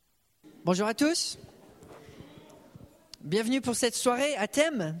Bonjour à tous, bienvenue pour cette soirée à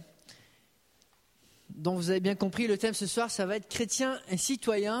thème. Donc vous avez bien compris, le thème ce soir, ça va être chrétien et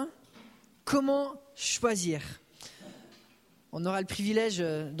citoyen. Comment choisir ? On aura le privilège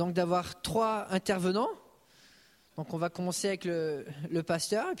donc d'avoir 3 intervenants. Donc on va commencer avec le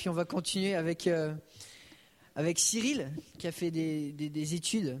pasteur et puis on va continuer avec Cyril qui a fait des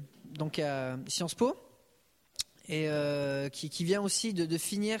études donc à Sciences Po et qui vient aussi de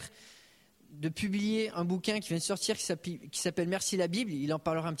finir de publier un bouquin qui vient de sortir qui s'appelle Merci la Bible. Il en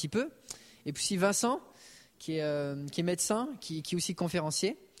parlera un petit peu. Et puis Vincent qui est médecin, qui est aussi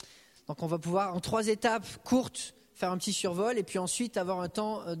conférencier. Donc on va pouvoir en 3 étapes courtes faire un petit survol et puis ensuite avoir un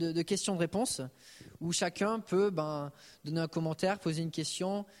temps de questions-réponses où chacun peut donner un commentaire, poser une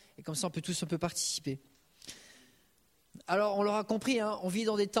question et comme ça on peut tous un peu participer. Alors on l'aura compris, on vit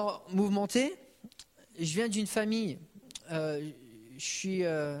dans des temps mouvementés. Je viens d'une famille, je suis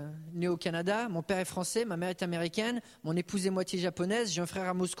né au Canada, mon père est français, ma mère est américaine, mon épouse est moitié japonaise, j'ai un frère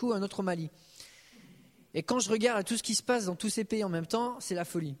à Moscou, un autre au Mali. Et quand je regarde à tout ce qui se passe dans tous ces pays en même temps, c'est la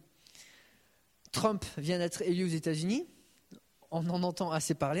folie. Trump vient d'être élu aux États-Unis, on en entend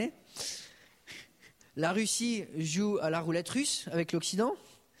assez parler. La Russie joue à la roulette russe avec l'Occident.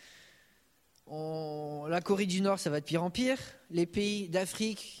 La Corée du Nord, ça va de pire en pire. Les pays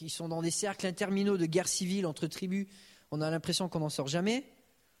d'Afrique, ils sont dans des cercles interminaux de guerre civile entre tribus. On a l'impression qu'on n'en sort jamais.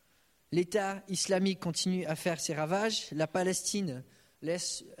 L'État islamique continue à faire ses ravages. La Palestine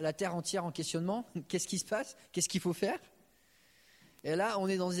laisse la terre entière en questionnement. Qu'est-ce qui se passe ? Qu'est-ce qu'il faut faire ? Et là, on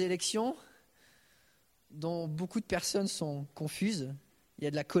est dans des élections dont beaucoup de personnes sont confuses. Il y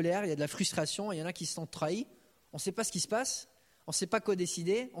a de la colère, il y a de la frustration, il y en a qui se sentent trahis. On ne sait pas ce qui se passe, on ne sait pas quoi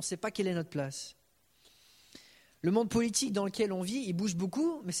décider, on ne sait pas quelle est notre place. Le monde politique dans lequel on vit, il bouge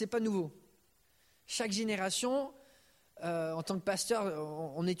beaucoup, mais ce n'est pas nouveau. Chaque génération, en tant que pasteur,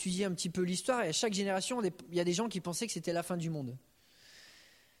 on étudie un petit peu l'histoire, et à chaque génération, il y a des gens qui pensaient que c'était la fin du monde.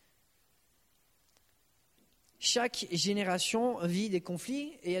 Chaque génération vit des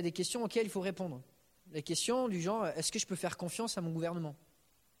conflits, et il y a des questions auxquelles il faut répondre. Les questions du genre, est-ce que je peux faire confiance à mon gouvernement ?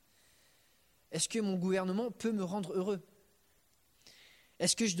 Est-ce que mon gouvernement peut me rendre heureux ?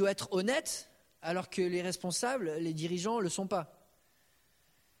 Est-ce que je dois être honnête alors que les responsables, les dirigeants ne le sont pas ?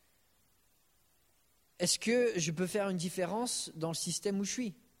 Est-ce que je peux faire une différence dans le système où je suis ?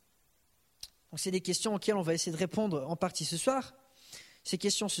 Donc, c'est des questions auxquelles on va essayer de répondre en partie ce soir. Ces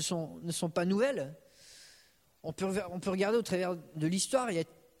questions ne sont pas nouvelles. On peut regarder au travers de l'histoire, il y a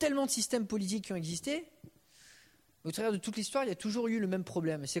tellement de systèmes politiques qui ont existé. Au travers de toute l'histoire, il y a toujours eu le même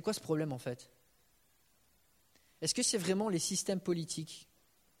problème. Et c'est quoi ce problème en fait ? Est-ce que c'est vraiment les systèmes politiques ?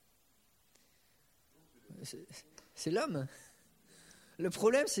 C'est l'homme. Le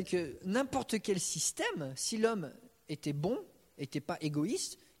problème, c'est que n'importe quel système, si l'homme était bon, n'était pas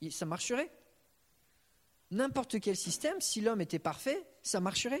égoïste, ça marcherait. N'importe quel système, si l'homme était parfait, ça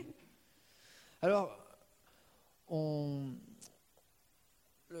marcherait. Alors,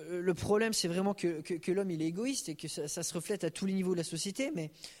 le problème, c'est vraiment que l'homme, il est égoïste et que ça se reflète à tous les niveaux de la société.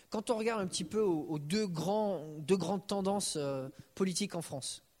 Mais quand on regarde un petit peu aux deux grandes tendances politiques en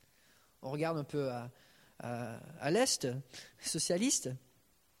France, on regarde un peu à l'Est, socialiste.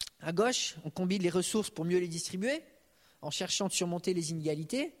 À gauche, on combine les ressources pour mieux les distribuer, en cherchant de surmonter les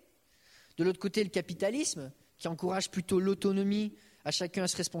inégalités. De l'autre côté, le capitalisme, qui encourage plutôt l'autonomie, à chacun à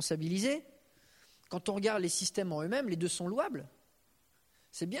se responsabiliser. Quand on regarde les systèmes en eux-mêmes, les deux sont louables.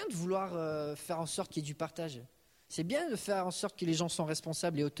 C'est bien de vouloir faire en sorte qu'il y ait du partage. C'est bien de faire en sorte que les gens sont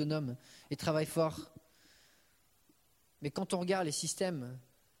responsables et autonomes et travaillent fort. Mais quand on regarde les systèmes,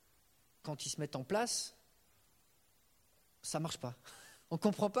 quand ils se mettent en place, ça ne marche pas. On ne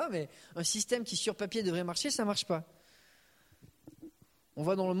comprend pas, mais un système qui sur papier devrait marcher, ça ne marche pas. On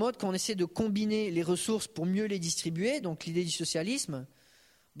va dans le mode qu'on essaie de combiner les ressources pour mieux les distribuer, donc l'idée du socialisme,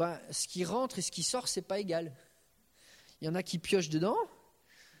 ce qui rentre et ce qui sort, ce n'est pas égal. Il y en a qui piochent dedans,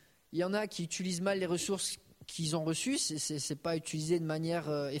 il y en a qui utilisent mal les ressources qu'ils ont reçues, ce n'est pas utilisé de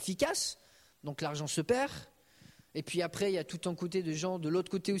manière efficace, donc l'argent se perd. Et puis après, il y a tout un côté de gens de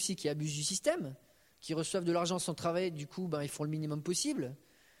l'autre côté aussi qui abusent du système, qui reçoivent de l'argent sans travailler, du coup, ils font le minimum possible.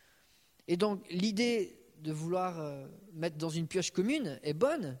 Et donc, l'idée de vouloir mettre dans une pioche commune est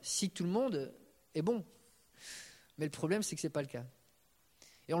bonne si tout le monde est bon. Mais le problème, c'est que ce n'est pas le cas.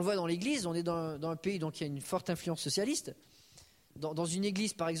 Et on le voit dans l'Église, on est dans un pays donc, qui a une forte influence socialiste. Dans une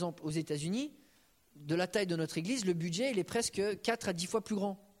église, par exemple, aux États-Unis, de la taille de notre église, le budget, il est presque 4 à 10 fois plus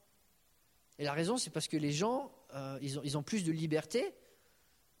grand. Et la raison, c'est parce que les gens, ils ont plus de liberté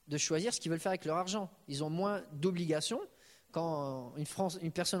de choisir ce qu'ils veulent faire avec leur argent. Ils ont moins d'obligations. Quand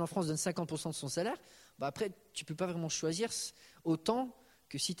une personne en France donne 50% de son salaire, après, tu ne peux pas vraiment choisir autant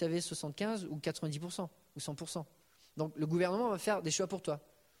que si tu avais 75 ou 90% ou 100%. Donc le gouvernement va faire des choix pour toi.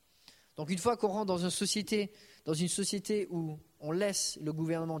 Donc une fois qu'on rentre dans une société où on laisse le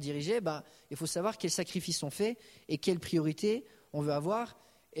gouvernement diriger, il faut savoir quels sacrifices sont faits et quelles priorités on veut avoir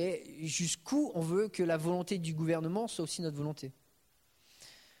et jusqu'où on veut que la volonté du gouvernement soit aussi notre volonté.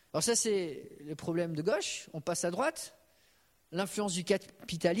 Alors ça, c'est le problème de gauche. On passe à droite. L'influence du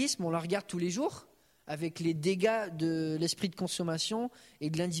capitalisme, on la regarde tous les jours avec les dégâts de l'esprit de consommation et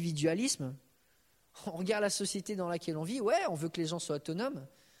de l'individualisme. On regarde la société dans laquelle on vit. Ouais, on veut que les gens soient autonomes,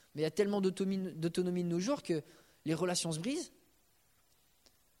 mais il y a tellement d'autonomie de nos jours que les relations se brisent.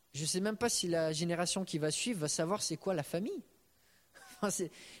 Je ne sais même pas si la génération qui va suivre va savoir c'est quoi la famille. Enfin,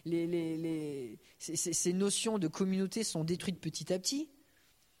 ces notions de communauté sont détruites petit à petit.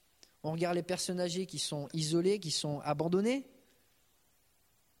 On regarde les personnes âgées qui sont isolées, qui sont abandonnées.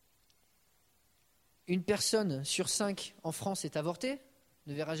 Une personne sur 5 en France est avortée,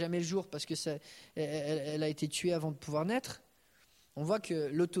 ne verra jamais le jour parce que elle a été tuée avant de pouvoir naître. On voit que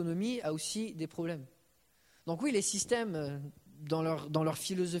l'autonomie a aussi des problèmes. Donc oui, les systèmes dans leur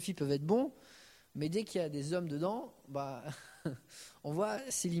philosophie peuvent être bons, mais dès qu'il y a des hommes dedans, on voit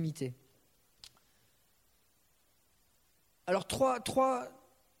c'est limité. Alors trois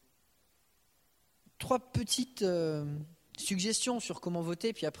petites suggestions sur comment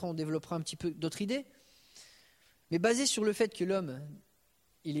voter, puis après on développera un petit peu d'autres idées. Mais basées sur le fait que l'homme,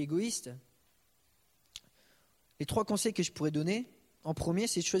 il est égoïste, les 3 conseils que je pourrais donner, en premier,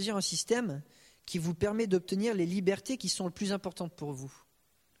 c'est de choisir un système qui vous permet d'obtenir les libertés qui sont les plus importantes pour vous.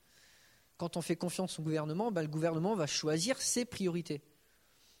 Quand on fait confiance au gouvernement, le gouvernement va choisir ses priorités.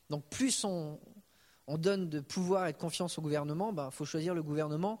 Donc plus on donne de pouvoir et de confiance au gouvernement, faut choisir le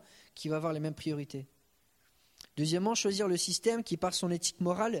gouvernement qui va avoir les mêmes priorités. Deuxièmement, choisir le système qui, par son éthique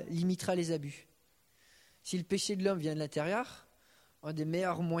morale, limitera les abus. Si le péché de l'homme vient de l'intérieur, un des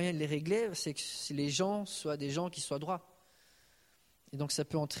meilleurs moyens de les régler, c'est que les gens soient des gens qui soient droits. Et donc ça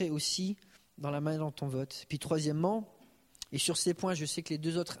peut entrer aussi dans la manière dont on vote. Puis troisièmement, et sur ces points, je sais que les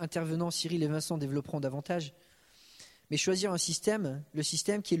 2 autres intervenants, Cyril et Vincent, développeront davantage, mais choisir un système, le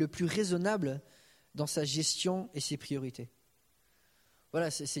système qui est le plus raisonnable dans sa gestion et ses priorités.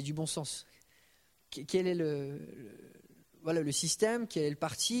 Voilà, c'est du bon sens. Quel est le système, quel est le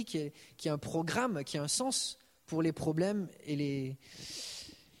parti, qui a un programme, qui a un sens pour les problèmes et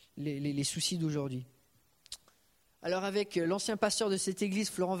les soucis d'aujourd'hui. Alors avec l'ancien pasteur de cette église,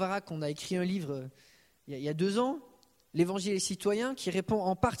 Florent Varac, on a écrit un livre il y a 2 ans, L'Évangile et les citoyens, qui répond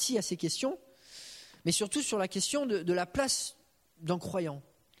en partie à ces questions, mais surtout sur la question de la place d'un croyant.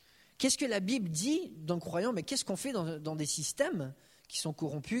 Qu'est-ce que la Bible dit d'un croyant, mais qu'est-ce qu'on fait dans des systèmes qui sont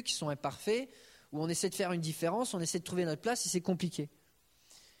corrompus, qui sont imparfaits, où on essaie de faire une différence, on essaie de trouver notre place et c'est compliqué.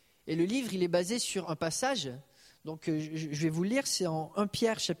 Et le livre, il est basé sur un passage, donc je vais vous le lire, c'est en 1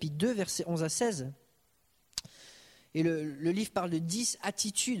 Pierre chapitre 2, versets 11 à 16. Et le livre parle de 10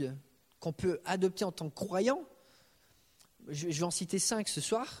 attitudes qu'on peut adopter en tant que croyant. Je vais en citer 5 ce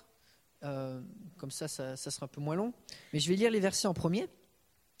soir, comme ça sera un peu moins long. Mais je vais lire les versets en premier.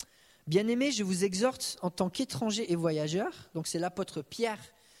 Bien-aimés, je vous exhorte en tant qu'étrangers et voyageurs, donc c'est l'apôtre Pierre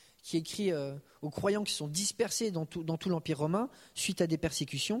qui écrit aux croyants qui sont dispersés dans tout l'Empire romain suite à des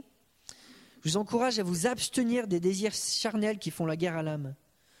persécutions. Je vous encourage à vous abstenir des désirs charnels qui font la guerre à l'âme.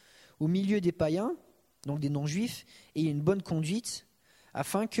 Au milieu des païens, donc des non-juifs, ayez une bonne conduite,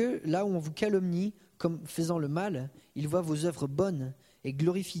 afin que, là où on vous calomnie comme faisant le mal, il voit vos œuvres bonnes et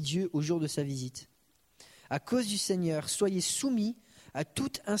glorifie Dieu au jour de sa visite. À cause du Seigneur, soyez soumis à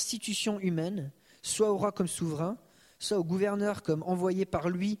toute institution humaine, soit au roi comme souverain, soit au gouverneur comme envoyé par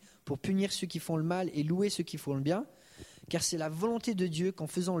lui pour punir ceux qui font le mal et louer ceux qui font le bien, car c'est la volonté de Dieu qu'en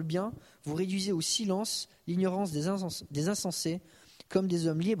faisant le bien, vous réduisez au silence l'ignorance des insensés, comme des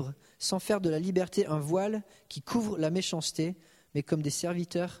hommes libres, sans faire de la liberté un voile qui couvre la méchanceté, mais comme des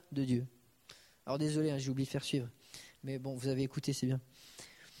serviteurs de Dieu. Alors désolé, j'ai oublié de faire suivre, mais bon, vous avez écouté, c'est bien.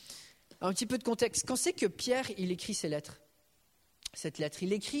 Un petit peu de contexte. Quand c'est que Pierre, il écrit ces lettres ? Cette lettre,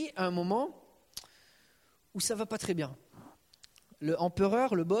 il écrit à un moment où ça va pas très bien. Le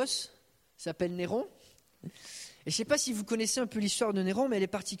empereur, le boss, s'appelle Néron. Et je ne sais pas si vous connaissez un peu l'histoire de Néron, mais elle est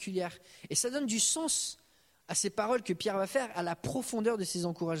particulière. Et ça donne du sens à ces paroles que Pierre va faire, à la profondeur de ses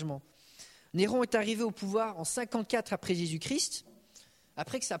encouragements. Néron est arrivé au pouvoir en 54 après Jésus-Christ,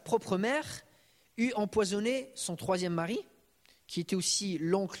 après que sa propre mère eut empoisonné son 3e mari, qui était aussi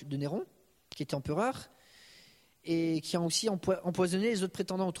l'oncle de Néron, qui était empereur, et qui a aussi empoisonné les autres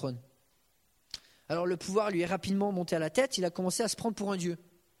prétendants au trône. Alors le pouvoir lui est rapidement monté à la tête, il a commencé à se prendre pour un dieu.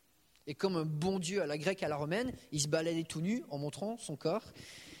 Et comme un bon dieu à la grecque, à la romaine, il se baladait tout nu en montrant son corps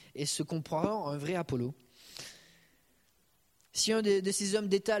et se comparant à un vrai Apollo. Si un de ces hommes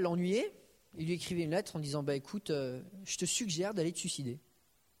d'État l'ennuyait, il lui écrivait une lettre en disant écoute, je te suggère d'aller te suicider.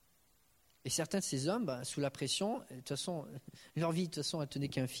 Et certains de ces hommes, sous la pression, de toute façon, leur vie de toute façon, elle tenait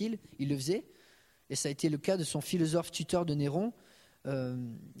qu'un fil, ils le faisaient. Et ça a été le cas de son philosophe tuteur de Néron,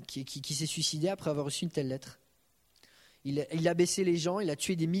 qui s'est suicidé après avoir reçu une telle lettre. Il a baissé les gens, il a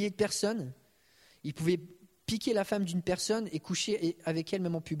tué des milliers de personnes. Il pouvait piquer la femme d'une personne et coucher avec elle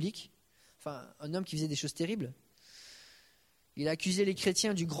même en public. Enfin, un homme qui faisait des choses terribles. Il a accusé les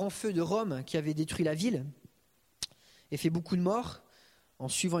chrétiens du grand feu de Rome qui avait détruit la ville et fait beaucoup de morts en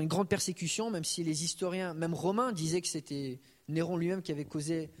suivant une grande persécution, même si les historiens, même romains, disaient que c'était Néron lui-même qui avait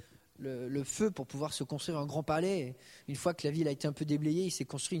causé le feu pour pouvoir se construire un grand palais. Et une fois que la ville a été un peu déblayée, il s'est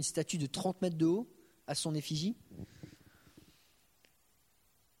construit une statue de 30 mètres de haut à son effigie.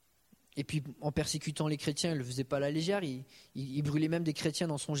 Et puis, en persécutant les chrétiens, il ne le faisait pas à la légère. Il brûlait même des chrétiens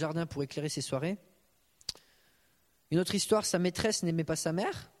dans son jardin pour éclairer ses soirées. Une autre histoire, sa maîtresse n'aimait pas sa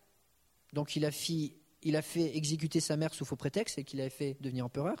mère. Donc, il a fait exécuter sa mère sous faux prétexte et qu'il avait fait devenir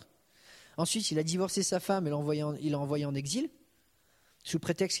empereur. Ensuite, il a divorcé sa femme et il l'a envoyée en exil. Sous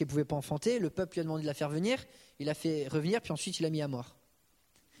prétexte qu'elle ne pouvait pas enfanter, le peuple lui a demandé de la faire venir. Il l'a fait revenir, puis ensuite, il l'a mis à mort.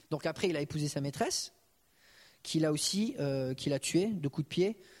 Donc, après, il a épousé sa maîtresse, qu'il a tuée de coups de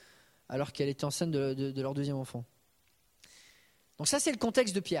pied, alors qu'elle était enceinte de leur deuxième enfant. Donc ça, c'est le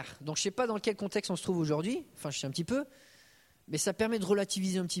contexte de Pierre. Donc je ne sais pas dans quel contexte on se trouve aujourd'hui, enfin je sais un petit peu, mais ça permet de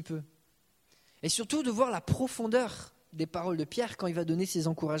relativiser un petit peu. Et surtout de voir la profondeur des paroles de Pierre quand il va donner ses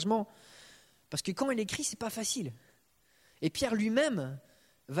encouragements. Parce que quand il écrit, ce n'est pas facile. Et Pierre lui-même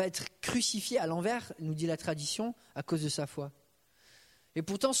va être crucifié à l'envers, nous dit la tradition, à cause de sa foi. Et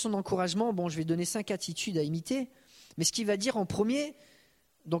pourtant, son encouragement, je vais donner 5 attitudes à imiter, mais ce qu'il va dire en premier,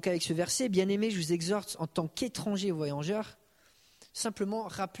 donc avec ce verset, « Bien-aimés, je vous exhorte en tant qu'étrangers voyageurs, simplement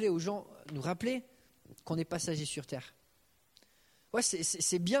rappeler aux gens, nous rappeler qu'on est passagers sur terre. » Ouais,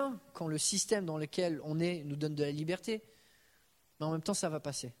 c'est bien quand le système dans lequel on est nous donne de la liberté, mais en même temps, ça va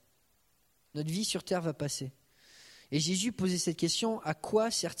passer. Notre vie sur terre va passer. Et Jésus posait cette question, à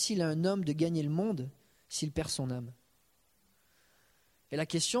quoi sert-il à un homme de gagner le monde s'il perd son âme ? Et la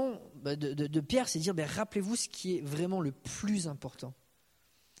question de Pierre, c'est de dire, rappelez-vous ce qui est vraiment le plus important.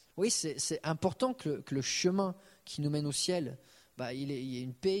 Oui, c'est important que le chemin qui nous mène au ciel, il y a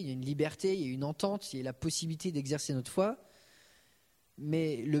une paix, il y a une liberté, il y a une entente, il y a la possibilité d'exercer notre foi.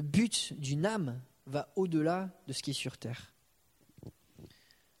 Mais le but d'une âme va au-delà de ce qui est sur terre.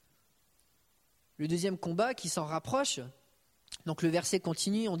 Le deuxième combat qui s'en rapproche, donc le verset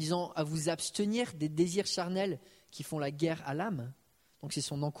continue en disant « à vous abstenir des désirs charnels qui font la guerre à l'âme ». Donc c'est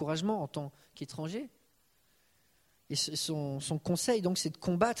son encouragement en tant qu'étranger. Et son conseil, donc, c'est de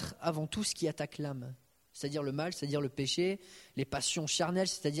combattre avant tout ce qui attaque l'âme. C'est-à-dire le mal, c'est-à-dire le péché, les passions charnelles,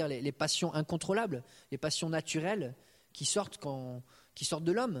 c'est-à-dire les passions incontrôlables, les passions naturelles qui sortent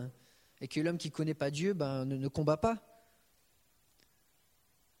de l'homme. Et que l'homme qui ne connaît pas Dieu ne combat pas.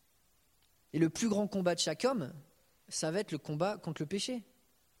 Et le plus grand combat de chaque homme, ça va être le combat contre le péché.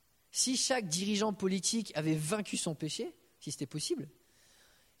 Si chaque dirigeant politique avait vaincu son péché, si c'était possible,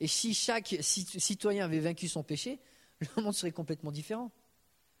 et si chaque citoyen avait vaincu son péché, le monde serait complètement différent.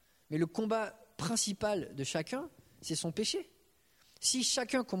 Mais le combat principal de chacun, c'est son péché. Si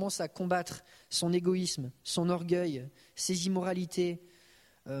chacun commence à combattre son égoïsme, son orgueil, ses immoralités,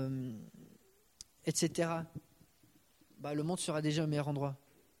 etc., le monde sera déjà un meilleur endroit.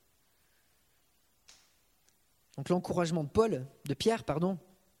 Donc l'encouragement de Pierre,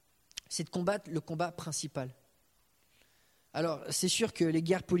 c'est de combattre le combat principal. Alors, c'est sûr que les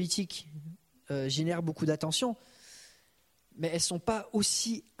guerres politiques génèrent beaucoup d'attention, mais elles ne sont pas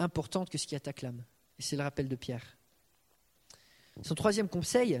aussi importantes que ce qui attaque l'âme. Et c'est le rappel de Pierre. Son troisième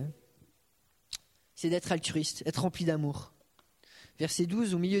conseil, c'est d'être altruiste, être rempli d'amour. Verset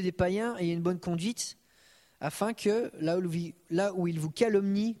 12, « Au milieu des païens, ayez une bonne conduite, afin que, là où ils vous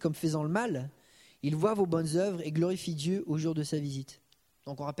calomnient comme faisant le mal, ils voient vos bonnes œuvres et glorifient Dieu au jour de sa visite. »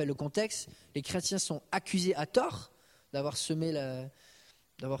 Donc on rappelle le contexte, les chrétiens sont accusés à tort d'avoir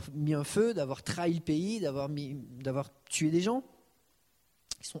mis un feu, d'avoir trahi le pays, d'avoir tué des gens.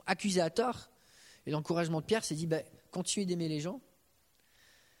 Ils sont accusés à tort. Et l'encouragement de Pierre, c'est dit, continuez d'aimer les gens,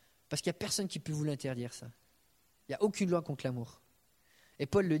 parce qu'il n'y a personne qui peut vous l'interdire, ça. Il n'y a aucune loi contre l'amour. Et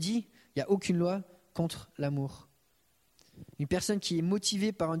Paul le dit, il n'y a aucune loi contre l'amour. Une personne qui est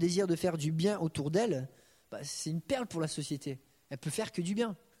motivée par un désir de faire du bien autour d'elle, c'est une perle pour la société. Elle peut faire que du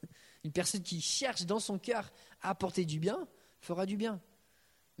bien. Une personne qui cherche dans son cœur à apporter du bien, fera du bien.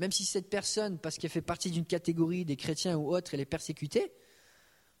 Même si cette personne, parce qu'elle fait partie d'une catégorie des chrétiens ou autres, elle est persécutée,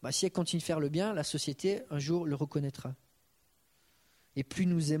 si elle continue de faire le bien, la société, un jour, le reconnaîtra. Et plus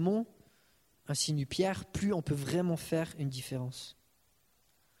nous aimons insinue Pierre, plus on peut vraiment faire une différence.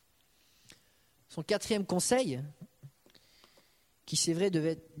 Son 4e conseil, qui c'est vrai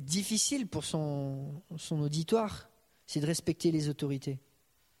devait être difficile pour son auditoire, c'est de respecter les autorités.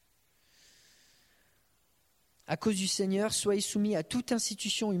 À cause du Seigneur, soyez soumis à toute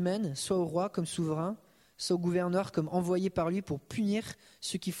institution humaine, soit au roi comme souverain, soit au gouverneur comme envoyé par lui pour punir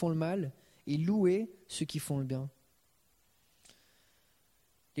ceux qui font le mal et louer ceux qui font le bien.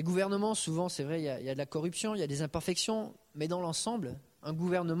 Les gouvernements, souvent, c'est vrai, il y a de la corruption, il y a des imperfections, mais dans l'ensemble, un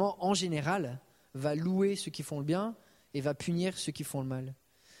gouvernement, en général, va louer ceux qui font le bien et va punir ceux qui font le mal.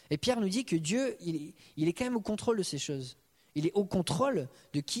 Et Pierre nous dit que Dieu, il est quand même au contrôle de ces choses. Il est au contrôle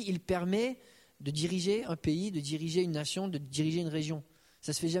de qui il permet de diriger un pays, de diriger une nation, de diriger une région.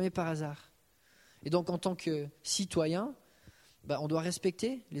 Ça ne se fait jamais par hasard. Et donc, en tant que citoyen, on doit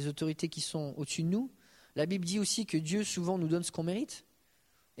respecter les autorités qui sont au-dessus de nous. La Bible dit aussi que Dieu, souvent, nous donne ce qu'on mérite.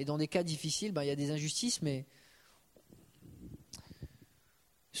 Et dans des cas difficiles, il y a des injustices, mais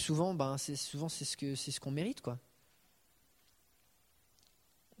souvent, c'est ce qu'on mérite, quoi.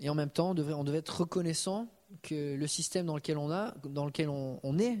 Et en même temps, on devait être reconnaissant que le système dans lequel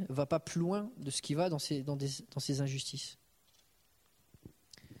on est ne va pas plus loin de ce qui va dans ces injustices.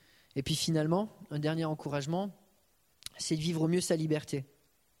 Et puis finalement, un dernier encouragement, c'est de vivre au mieux sa liberté.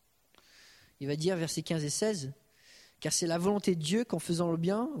 Il va dire, versets 15 et 16, « Car c'est la volonté de Dieu qu'en faisant le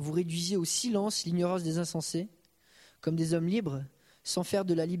bien, vous réduisiez au silence l'ignorance des insensés, comme des hommes libres, sans faire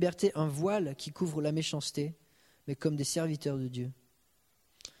de la liberté un voile qui couvre la méchanceté, mais comme des serviteurs de Dieu. »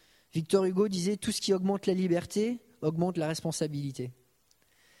 Victor Hugo disait « Tout ce qui augmente la liberté augmente la responsabilité. »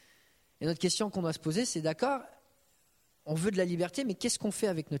 Et notre question qu'on doit se poser, c'est d'accord, on veut de la liberté, mais qu'est-ce qu'on fait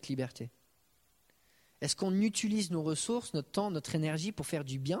avec notre liberté ? Est-ce qu'on utilise nos ressources, notre temps, notre énergie pour faire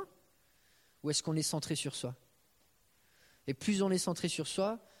du bien ? Ou est-ce qu'on est centré sur soi ? Et plus on est centré sur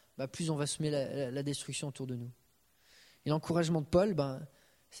soi, plus on va semer la destruction autour de nous. Et l'encouragement de Paul,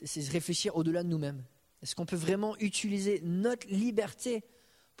 c'est de réfléchir au-delà de nous-mêmes. Est-ce qu'on peut vraiment utiliser notre liberté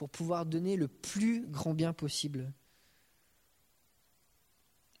pour pouvoir donner le plus grand bien possible ?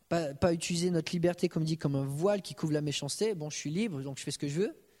 Pas utiliser notre liberté, comme dit, comme un voile qui couvre la méchanceté. Bon, je suis libre, donc je fais ce que je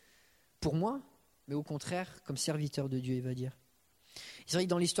veux, pour moi, mais au contraire, comme serviteur de Dieu, il va dire. C'est vrai que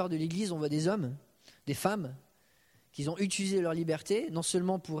dans l'histoire de l'Église, on voit des hommes, des femmes, qui ont utilisé leur liberté, non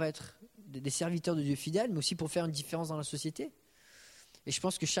seulement pour être des serviteurs de Dieu fidèles, mais aussi pour faire une différence dans la société. Et je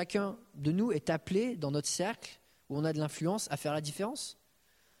pense que chacun de nous est appelé, dans notre cercle, où on a de l'influence, à faire la différence,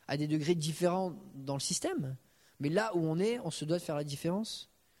 à des degrés différents dans le système. Mais là où on se doit de faire la différence.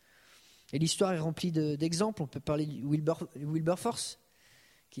 Et l'histoire est remplie d'exemples. On peut parler de Wilberforce,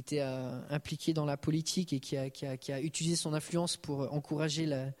 qui était impliqué dans la politique et qui a utilisé son influence pour encourager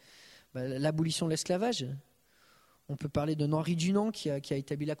l'abolition de l'esclavage. On peut parler de Henri Dunant qui a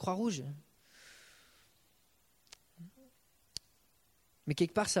établi la Croix-Rouge. Mais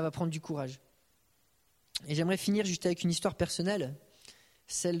quelque part, ça va prendre du courage. Et j'aimerais finir juste avec une histoire personnelle,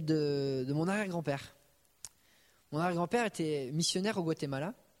 celle de mon arrière-grand-père. Mon arrière-grand-père était missionnaire au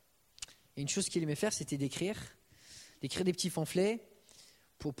Guatemala. Et une chose qu'il aimait faire, c'était d'écrire des petits pamphlets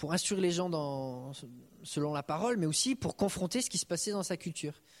pour instruire les gens selon la parole, mais aussi pour confronter ce qui se passait dans sa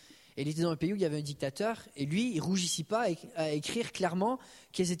culture. Et il était dans un pays où il y avait un dictateur, et lui, il ne rougissait pas à écrire clairement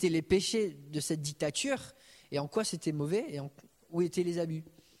quels étaient les péchés de cette dictature, et en quoi c'était mauvais, et où étaient les abus.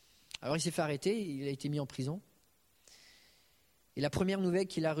 Alors il s'est fait arrêter, il a été mis en prison. Et la première nouvelle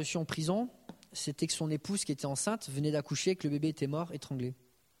qu'il a reçue en prison, c'était que son épouse, qui était enceinte, venait d'accoucher, que le bébé était mort, étranglé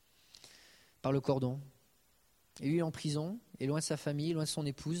par le cordon. Et lui, il est en prison, et loin de sa famille, loin de son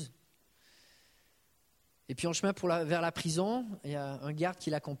épouse. Et puis en chemin vers la prison, il y a un garde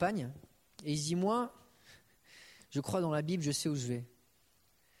qui l'accompagne, et il se dit, moi, je crois dans la Bible, je sais où je vais.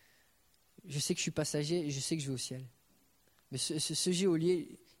 Je sais que je suis passager, et je sais que je vais au ciel. Mais ce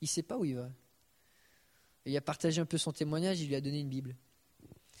geôlier, il ne sait pas où il va. Et il a partagé un peu son témoignage, il lui a donné une Bible.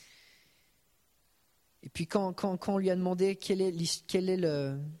 Et puis quand on lui a demandé quel est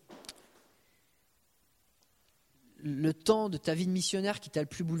le temps de ta vie de missionnaire qui t'a le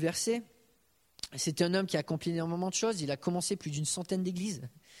plus bouleversé, c'était un homme qui a accompli énormément de choses. Il a commencé plus d'une centaine d'églises.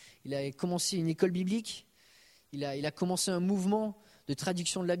 Il a commencé une école biblique. Il a commencé un mouvement de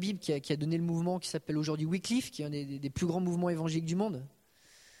traduction de la Bible qui a donné le mouvement qui s'appelle aujourd'hui Wycliffe, qui est un des plus grands mouvements évangéliques du monde.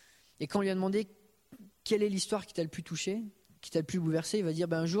 Et quand on lui a demandé quelle est l'histoire qui t'a le plus touché, qui t'a le plus bouleversé, il va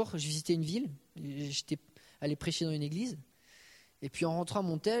dire, un jour, je visitais une ville, j'étais allé prêcher dans une église, et puis en rentrant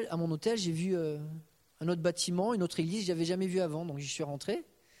à mon hôtel, j'ai vu un autre bâtiment, une autre église que je n'avais jamais vue avant. Donc j'y suis rentré,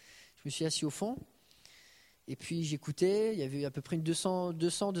 je me suis assis au fond, et puis j'écoutais, il y avait à peu près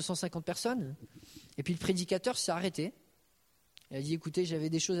 250 personnes, et puis le prédicateur s'est arrêté, Elle a dit, écoutez, j'avais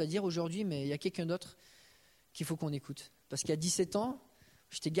des choses à dire aujourd'hui, mais il y a quelqu'un d'autre qu'il faut qu'on écoute. Parce qu'à 17 ans,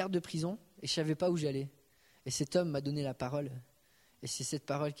 j'étais garde de prison et je ne savais pas où j'allais. Et cet homme m'a donné la parole. Et c'est cette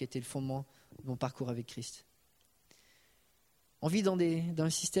parole qui a été le fondement de mon parcours avec Christ. On vit dans un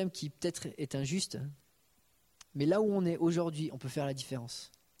système qui peut-être est injuste, mais là où on est aujourd'hui, on peut faire la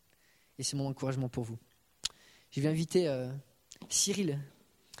différence. Et c'est mon encouragement pour vous. Je vais inviter Cyril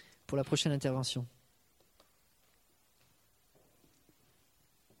pour la prochaine intervention.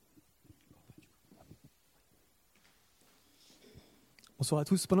 Bonsoir à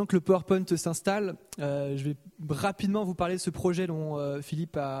tous. Pendant que le PowerPoint s'installe, je vais rapidement vous parler de ce projet dont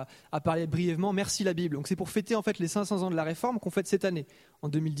Philippe a parlé brièvement. Merci la Bible. Donc c'est pour fêter en fait les 500 ans de la Réforme qu'on fête cette année, en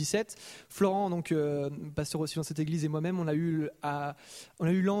 2017. Florent, donc pasteur aussi dans cette église, et moi-même, on a eu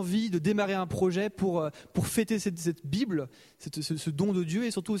l'envie de démarrer un projet pour fêter cette Bible, ce don de Dieu,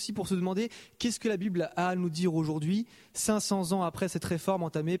 et surtout aussi pour se demander qu'est-ce que la Bible a à nous dire aujourd'hui, 500 ans après cette réforme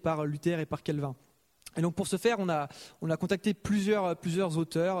entamée par Luther et par Calvin. Et donc pour ce faire, on a contacté plusieurs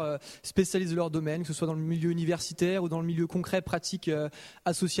auteurs spécialisés de leur domaine, que ce soit dans le milieu universitaire ou dans le milieu concret, pratique,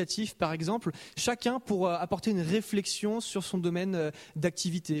 associatif par exemple, chacun pour apporter une réflexion sur son domaine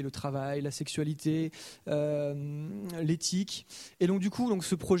d'activité, le travail, la sexualité, l'éthique. Et donc du coup,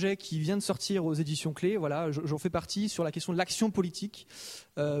 ce projet qui vient de sortir aux éditions Clés, voilà, j'en fais partie sur la question de l'action politique.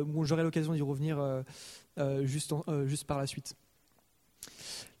 J'aurai l'occasion d'y revenir juste par la suite.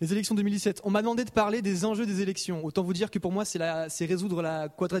 Les élections 2017. On m'a demandé de parler des enjeux des élections. Autant vous dire que pour moi, c'est résoudre la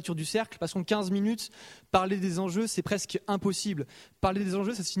quadrature du cercle. Parce qu'en 15 minutes, parler des enjeux, c'est presque impossible. Parler des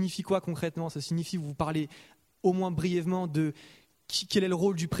enjeux, ça signifie quoi concrètement ? Ça signifie vous parler au moins brièvement de quel est le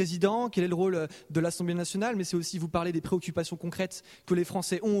rôle du président, quel est le rôle de l'Assemblée nationale, mais c'est aussi vous parler des préoccupations concrètes que les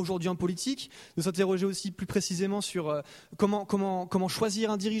Français ont aujourd'hui en politique, de s'interroger aussi plus précisément sur comment choisir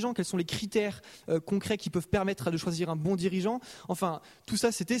un dirigeant, quels sont les critères concrets qui peuvent permettre de choisir un bon dirigeant. Enfin, tout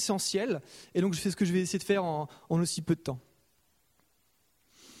ça, c'est essentiel. Et donc, c'est ce que je vais essayer de faire en aussi peu de temps.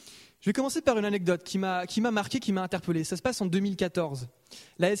 Je vais commencer par une anecdote qui m'a marqué, qui m'a interpellé. Ça se passe en 2014.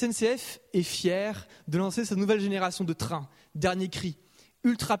 La SNCF est fière de lancer sa nouvelle génération de trains, dernier cri,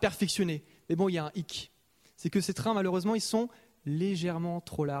 ultra perfectionnés. Mais bon, il y a un hic. C'est que ces trains, malheureusement, ils sont légèrement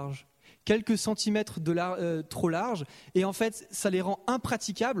trop larges. Quelques centimètres trop larges. Et en fait, ça les rend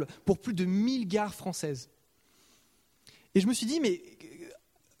impraticables pour plus de 1000 gares françaises. Et je me suis dit, mais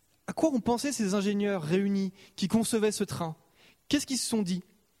à quoi ont pensé ces ingénieurs réunis qui concevaient ce train ? Qu'est-ce qu'ils se sont dit ?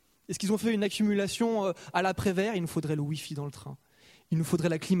 Est-ce qu'ils ont fait une accumulation à l'après-vert ? Il nous faudrait le Wi-Fi dans le train. Il nous faudrait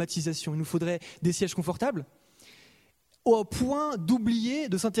la climatisation. Il nous faudrait des sièges confortables. Au point d'oublier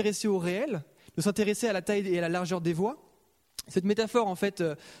de s'intéresser au réel, de s'intéresser à la taille et à la largeur des voies. Cette métaphore, en fait,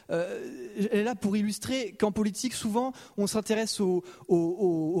 elle est là pour illustrer qu'en politique, souvent, on s'intéresse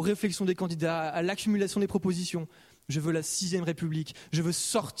aux réflexions des candidats, à l'accumulation des propositions. Je veux la 6e République, je veux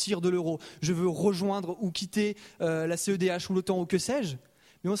sortir de l'euro, je veux rejoindre ou quitter la CEDH ou l'OTAN ou que sais-je.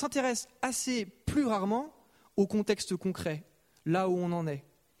 Mais on s'intéresse assez plus rarement au contexte concret, là où on en est.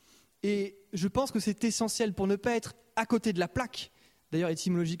 Et je pense que c'est essentiel pour ne pas être à côté de la plaque. D'ailleurs,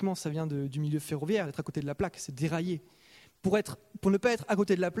 étymologiquement, ça vient du milieu ferroviaire, être à côté de la plaque, c'est dérailler. Pour ne pas être à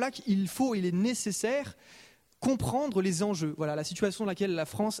côté de la plaque, il est nécessaire comprendre les enjeux. Voilà, la situation dans laquelle la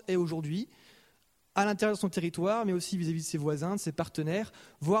France est aujourd'hui, à l'intérieur de son territoire, mais aussi vis-à-vis de ses voisins, de ses partenaires,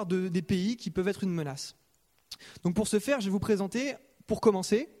 voire des pays qui peuvent être une menace. Donc pour ce faire, je vais vous présenter, pour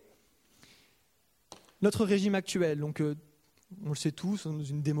commencer, notre régime actuel. Donc, on le sait tous, on est dans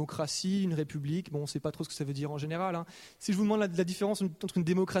une démocratie, une république. Bon, on ne sait pas trop ce que ça veut dire en général. Hein. Si je vous demande la différence entre une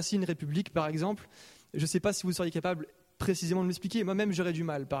démocratie et une république, par exemple, je ne sais pas si vous seriez capable précisément de m'expliquer. Moi-même, j'aurais du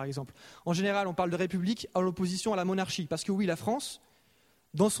mal, par exemple. En général, on parle de république en opposition à la monarchie. Parce que oui, la France,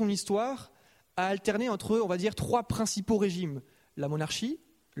 dans son histoire, a alterné entre, on va dire, 3 principaux régimes. La monarchie,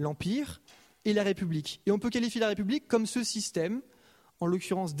 l'empire et la république. Et on peut qualifier la république comme ce système, en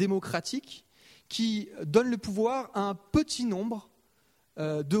l'occurrence démocratique, qui donne le pouvoir à un petit nombre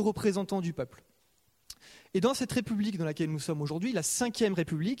de représentants du peuple. Et dans cette république dans laquelle nous sommes aujourd'hui, la 5e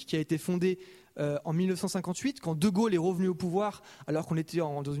République, qui a été fondée en 1958, quand De Gaulle est revenu au pouvoir, alors qu'on était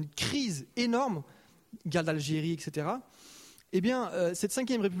dans une crise énorme, guerre d'Algérie, etc., eh bien, cette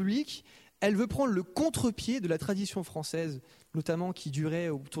 5e République, elle veut prendre le contre-pied de la tradition française, notamment qui durait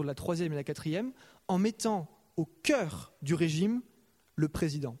autour de la 3e et la 4e, en mettant au cœur du régime le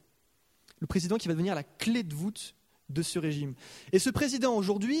président. Le président qui va devenir la clé de voûte de ce régime. Et ce président,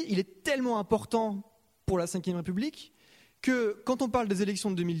 aujourd'hui, il est tellement important pour la 5e République que quand on parle des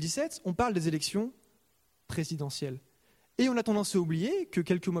élections de 2017, on parle des élections présidentielles. Et on a tendance à oublier que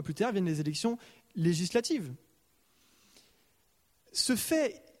quelques mois plus tard viennent les élections législatives. Ce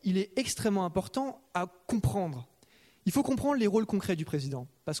fait, il est extrêmement important à comprendre. Il faut comprendre les rôles concrets du président,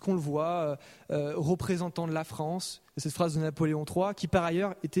 parce qu'on le voit, représentant de la France, cette phrase de Napoléon III, qui par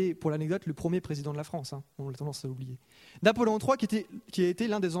ailleurs était, pour l'anecdote, le premier président de la France, on a tendance à l'oublier. Napoléon III, qui a été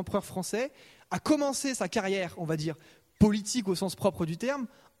l'un des empereurs français, a commencé sa carrière, on va dire, politique au sens propre du terme,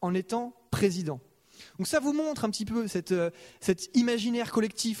 en étant président. Donc ça vous montre un petit peu cet imaginaire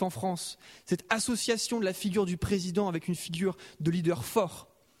collectif en France, cette association de la figure du président avec une figure de leader fort.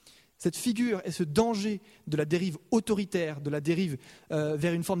 Cette figure et ce danger de la dérive autoritaire, de la dérive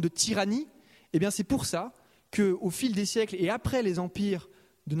vers une forme de tyrannie, eh bien c'est pour ça qu'au fil des siècles et après les empires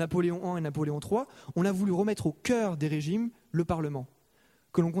de Napoléon I et Napoléon III, on a voulu remettre au cœur des régimes le Parlement,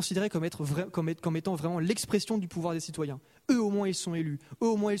 que l'on considérait comme étant vraiment l'expression du pouvoir des citoyens. Eux au moins ils sont élus, eux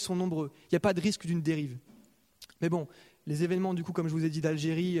au moins ils sont nombreux, il n'y a pas de risque d'une dérive. Mais bon, les événements, du coup, comme je vous ai dit,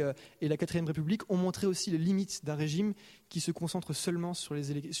 d'Algérie et la 4ème République ont montré aussi les limites d'un régime qui se concentre seulement sur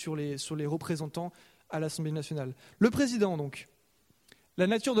les représentants à l'Assemblée nationale. Le président, donc. La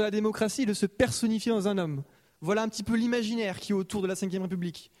nature de la démocratie est de se personnifier dans un homme. Voilà un petit peu l'imaginaire qui est autour de la 5ème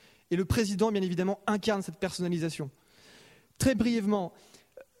République. Et le président, bien évidemment, incarne cette personnalisation. Très brièvement,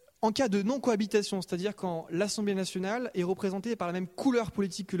 en cas de non-cohabitation, c'est-à-dire quand l'Assemblée nationale est représentée par la même couleur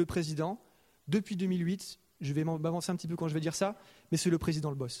politique que le président, depuis 2008, je vais m'avancer un petit peu quand je vais dire ça, mais c'est le président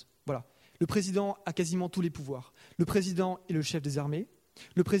le boss. Voilà. Le président a quasiment tous les pouvoirs. Le président est le chef des armées.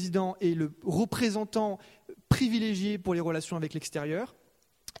 Le président est le représentant privilégié pour les relations avec l'extérieur.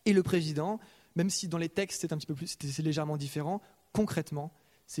 Et le président, même si dans les textes c'est légèrement différent, concrètement,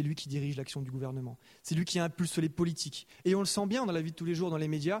 c'est lui qui dirige l'action du gouvernement. C'est lui qui impulse les politiques. Et on le sent bien dans la vie de tous les jours, dans les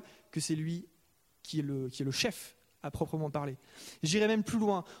médias, que c'est lui qui est le chef à proprement parler. J'irai même plus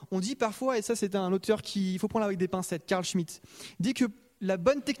loin. On dit parfois, et ça c'est un auteur qu'il faut prendre avec des pincettes, Carl Schmitt, dit que la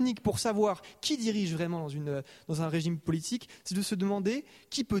bonne technique pour savoir qui dirige vraiment dans un régime politique, c'est de se demander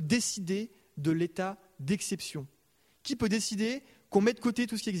qui peut décider de l'état d'exception. Qui peut décider qu'on met de côté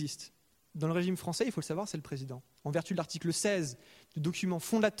tout ce qui existe. Dans le régime français, il faut le savoir, c'est le président. En vertu de l'article 16 du document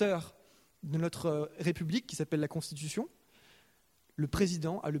fondateur de notre République, qui s'appelle la Constitution, le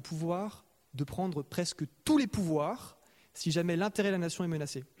président a le pouvoir de prendre presque tous les pouvoirs si jamais l'intérêt de la nation est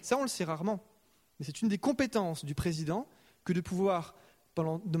menacé. Ça, on le sait rarement. Mais c'est une des compétences du président que de pouvoir,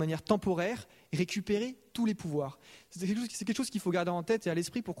 de manière temporaire, récupérer tous les pouvoirs. C'est quelque chose qu'il faut garder en tête et à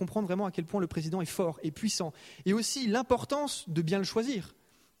l'esprit pour comprendre vraiment à quel point le président est fort et puissant. Et aussi l'importance de bien le choisir.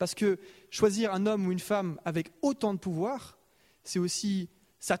 Parce que choisir un homme ou une femme avec autant de pouvoir, c'est aussi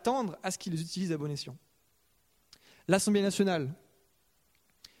s'attendre à ce qu'ils les utilisent à bon escient. L'Assemblée nationale,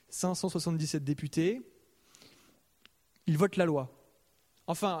 577 députés, ils votent la loi.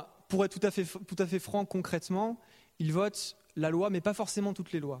 Enfin, pour être tout à fait franc, concrètement, ils votent la loi, mais pas forcément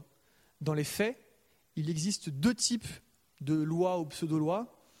toutes les lois. Dans les faits, il existe deux types de lois ou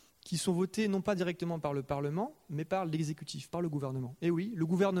pseudo-lois qui sont votées non pas directement par le Parlement, mais par l'exécutif, par le gouvernement. Et oui, le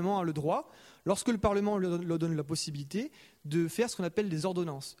gouvernement a le droit, lorsque le Parlement leur donne la possibilité, de faire ce qu'on appelle des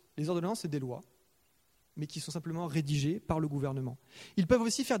ordonnances. Les ordonnances, c'est des lois, mais qui sont simplement rédigées par le gouvernement. Ils peuvent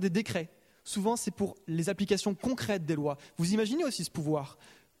aussi faire des décrets. Souvent, c'est pour les applications concrètes des lois. Vous imaginez aussi ce pouvoir.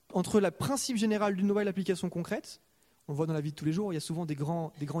 Entre le principe général d'une loi et l'application concrète, on le voit dans la vie de tous les jours, il y a souvent des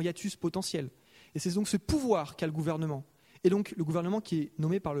grands hiatus potentiels. Et c'est donc ce pouvoir qu'a le gouvernement. Et donc le gouvernement qui est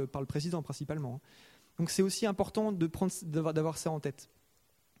nommé par le président principalement. Donc c'est aussi important d'avoir ça en tête.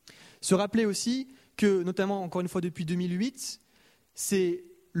 Se rappeler aussi que, notamment encore une fois depuis 2008, c'est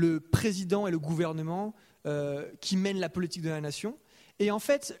le président et le gouvernement qui mènent la politique de la nation. Et en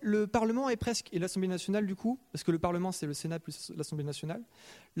fait, le Parlement est presque, et l'Assemblée nationale du coup, parce que le Parlement c'est le Sénat plus l'Assemblée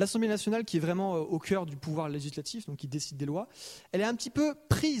nationale qui est vraiment au cœur du pouvoir législatif, donc qui décide des lois, elle est un petit peu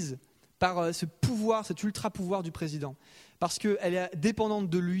prise par ce pouvoir, cet ultra-pouvoir du président. Parce qu'elle est dépendante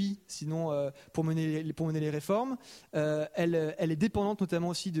de lui, sinon pour mener les réformes. Elle est dépendante notamment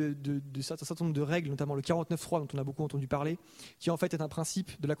aussi de certain nombre de règles, notamment le 49.3 dont on a beaucoup entendu parler, qui en fait est un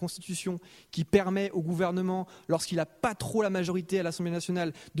principe de la Constitution qui permet au gouvernement, lorsqu'il n'a pas trop la majorité à l'Assemblée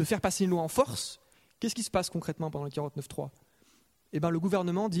nationale, de faire passer une loi en force. Qu'est-ce qui se passe concrètement pendant le 49.3 ? Eh bien, le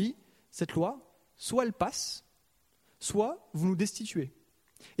gouvernement dit, cette loi, soit elle passe, soit vous nous destituez.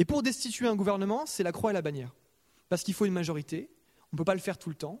 Et pour destituer un gouvernement, c'est la croix et la bannière. Parce qu'il faut une majorité, on ne peut pas le faire tout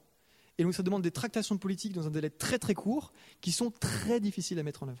le temps, et donc ça demande des tractations politiques dans un délai très très court, qui sont très difficiles à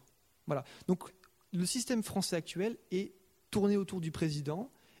mettre en œuvre. Voilà. Donc le système français actuel est tourné autour du président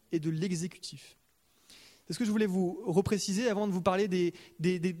et de l'exécutif. C'est ce que je voulais vous repréciser avant de vous parler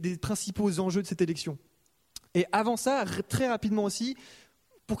des principaux enjeux de cette élection. Et avant ça, très rapidement aussi,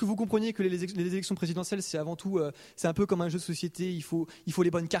 pour que vous compreniez que les élections présidentielles, c'est avant tout, c'est un peu comme un jeu de société, il faut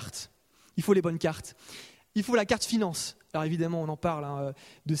les bonnes cartes. Il faut les bonnes cartes. Il faut la carte finance. Alors évidemment, on en parle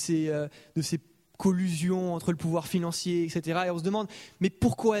de ces collusion entre le pouvoir financier, etc. Et on se demande, mais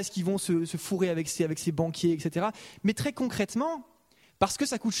pourquoi est-ce qu'ils vont se fourrer avec ces banquiers, etc. Mais très concrètement, parce que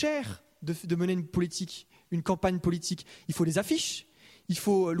ça coûte cher de mener une politique, une campagne politique. Il faut des affiches, il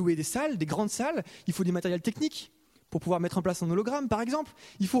faut louer des salles, des grandes salles, il faut des matériels techniques pour pouvoir mettre en place un hologramme, par exemple.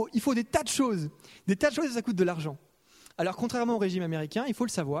 Il faut des tas de choses. Des tas de choses et ça coûte de l'argent. Alors, contrairement au régime américain, il faut le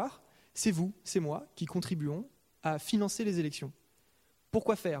savoir, c'est vous, c'est moi qui contribuons à financer les élections.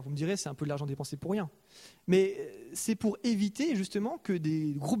 Pourquoi faire ? Vous me direz, c'est un peu de l'argent dépensé pour rien. Mais c'est pour éviter justement que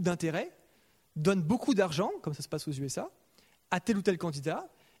des groupes d'intérêt donnent beaucoup d'argent, comme ça se passe aux USA, à tel ou tel candidat,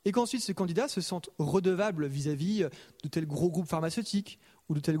 et qu'ensuite ce candidat se sente redevable vis-à-vis de tel gros groupe pharmaceutique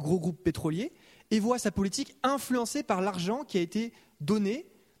ou de tel gros groupe pétrolier, et voit sa politique influencée par l'argent qui a été donné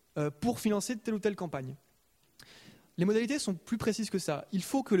pour financer telle ou telle campagne. Les modalités sont plus précises que ça. Il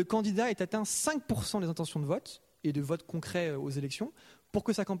faut que le candidat ait atteint 5% des intentions de vote et de vote concret aux élections pour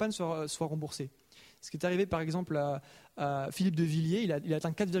que sa campagne soit remboursée. Ce qui est arrivé par exemple à Philippe de Villiers, il a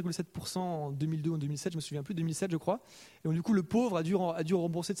atteint 4,7% en 2002 ou en 2007, je me souviens plus, 2007 je crois. Et donc du coup le pauvre a dû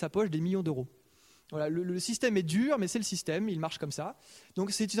rembourser de sa poche des millions d'euros. Voilà, le système est dur, mais c'est le système, il marche comme ça.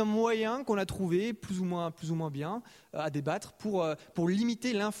 Donc c'est un moyen qu'on a trouvé, plus ou moins bien, à débattre pour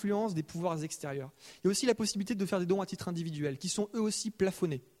limiter l'influence des pouvoirs extérieurs. Il y a aussi la possibilité de faire des dons à titre individuel, qui sont eux aussi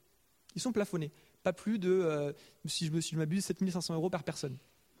plafonnés. Ils sont plafonnés, pas plus de, si je m'abuse, 7 500 € par personne.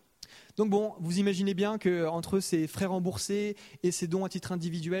 Donc bon, vous imaginez bien qu'entre ces frais remboursés et ces dons à titre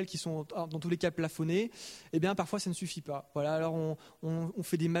individuel qui sont dans tous les cas plafonnés, eh bien parfois ça ne suffit pas. Voilà, alors on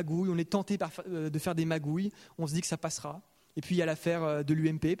fait des magouilles, on est tenté de faire des magouilles, on se dit que ça passera. Et puis il y a l'affaire de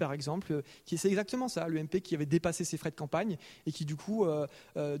l'UMP par exemple, c'est exactement ça, l'UMP qui avait dépassé ses frais de campagne et qui du coup,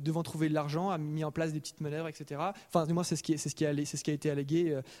 devant trouver de l'argent, a mis en place des petites manœuvres, etc. Enfin, du moins c'est ce qui a été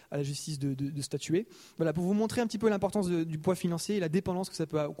allégué à la justice de statuer. Voilà, pour vous montrer un petit peu l'importance du poids financier et la dépendance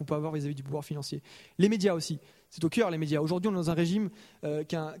qu'on peut avoir vis-à-vis du pouvoir financier. Les médias aussi, c'est au cœur les médias. Aujourd'hui on est dans un régime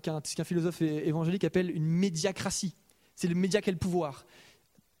qu'un philosophe évangélique appelle une médiacratie. C'est le média qui a le pouvoir.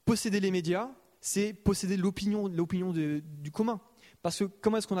 Posséder les médias, c'est posséder l'opinion du commun. Parce que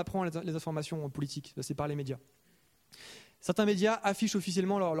comment est-ce qu'on apprend les informations politiques ? C'est par les médias. Certains médias affichent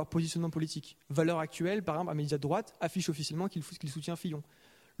officiellement leur positionnement politique. Valeurs Actuelles, par exemple, un média de droite, affiche officiellement qu'il soutient Fillon.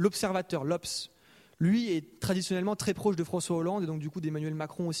 L'Observateur, l'Obs, lui est traditionnellement très proche de François Hollande et donc du coup d'Emmanuel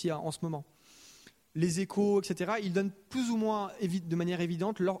Macron aussi en ce moment. Les Échos, etc., ils donnent plus ou moins de manière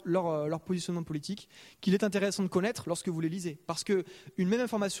évidente leur positionnement politique qu'il est intéressant de connaître lorsque vous les lisez. Parce qu'une même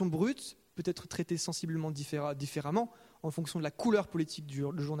information brute peut être traitée sensiblement différemment en fonction de la couleur politique du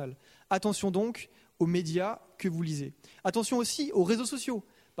journal. Attention donc aux médias que vous lisez. Attention aussi aux réseaux sociaux.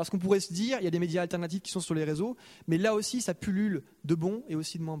 Parce qu'on pourrait se dire, il y a des médias alternatifs qui sont sur les réseaux, mais là aussi ça pullule de bons et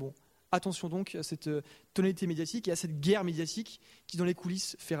aussi de moins bons. Attention donc à cette tonalité médiatique et à cette guerre médiatique qui dans les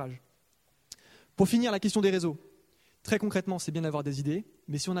coulisses fait rage. Pour finir, la question des réseaux. Très concrètement, c'est bien d'avoir des idées,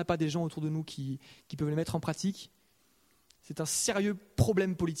 mais si on n'a pas des gens autour de nous qui peuvent les mettre en pratique, c'est un sérieux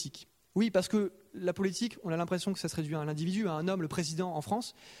problème politique. Oui, parce que la politique, on a l'impression que ça se réduit à un individu, à un homme, le président en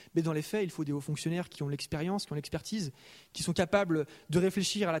France, mais dans les faits, il faut des hauts fonctionnaires qui ont l'expérience, qui ont l'expertise, qui sont capables de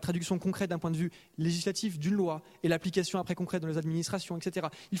réfléchir à la traduction concrète d'un point de vue législatif d'une loi et l'application après concrète dans les administrations, etc.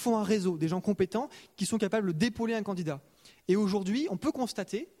 Il faut un réseau, des gens compétents qui sont capables d'épauler un candidat. Et aujourd'hui, on peut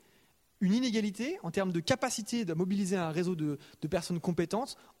constater une inégalité en termes de capacité de mobiliser un réseau de personnes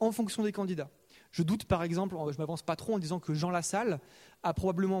compétentes en fonction des candidats. Je doute par exemple, je ne m'avance pas trop en disant que Jean Lassalle a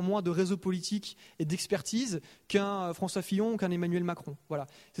probablement moins de réseau politique et d'expertise qu'un François Fillon ou qu'un Emmanuel Macron. Voilà.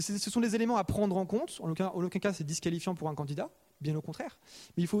 Ce sont des éléments à prendre en compte. En aucun cas c'est disqualifiant pour un candidat, bien au contraire.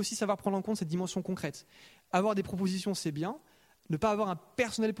 Mais il faut aussi savoir prendre en compte cette dimension concrète. Avoir des propositions, c'est bien. Ne pas avoir un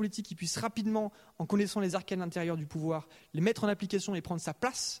personnel politique qui puisse rapidement, en connaissant les arcanes intérieures du pouvoir, les mettre en application et prendre sa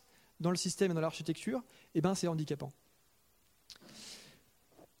place dans le système et dans l'architecture, eh ben c'est handicapant.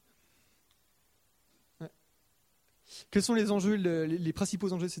 Ouais. Quels sont les enjeux, les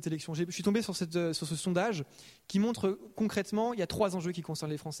principaux enjeux de cette élection ? Je suis tombé sur ce sondage qui montre concrètement, il y a 3 enjeux qui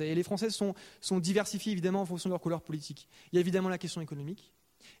concernent les Français. Et les Français sont diversifiés évidemment en fonction de leur couleur politique. Il y a évidemment la question économique.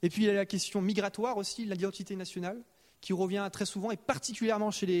 Et puis il y a la question migratoire aussi, l'identité nationale, qui revient très souvent et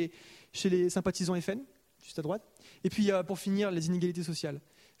particulièrement chez les sympathisants FN, juste à droite. Et puis pour finir, les inégalités sociales.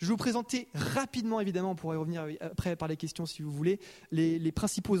 Je vais vous présenter rapidement, évidemment, on pourrait revenir après par les questions si vous voulez, les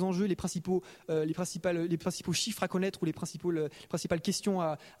principaux enjeux, les principaux chiffres à connaître ou les principales questions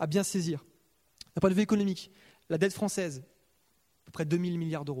à bien saisir. D'un point de vue économique, la dette française, à peu près 2 000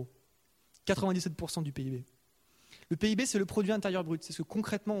 milliards d'euros, 97% du PIB. Le PIB, c'est le produit intérieur brut, c'est ce que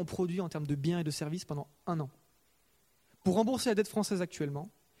concrètement on produit en termes de biens et de services pendant 1 an. Pour rembourser la dette française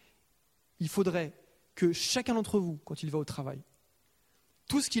actuellement, il faudrait que chacun d'entre vous, quand il va au travail,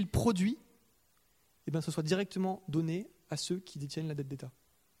 tout ce qu'il produit ce soit directement donné à ceux qui détiennent la dette d'État.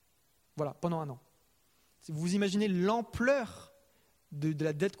 Voilà, pendant 1 an. Vous imaginez l'ampleur de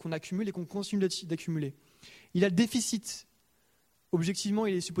la dette qu'on accumule et qu'on continue d'accumuler. Il a le déficit. Objectivement,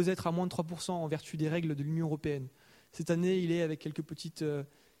 il est supposé être à moins de 3% en vertu des règles de l'Union européenne. Cette année, il est avec quelques petites,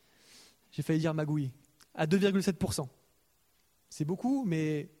 j'ai failli dire magouilles, à 2,7%. C'est beaucoup,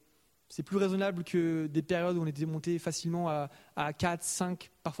 mais c'est plus raisonnable que des périodes où on était monté facilement à 4,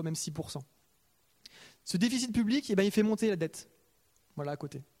 5, parfois même 6%. Ce déficit public, il fait monter la dette. Voilà, à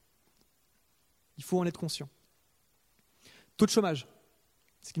côté. Il faut en être conscient. Taux de chômage,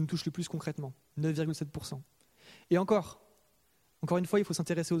 ce qui nous touche le plus concrètement, 9,7%. Et encore une fois, il faut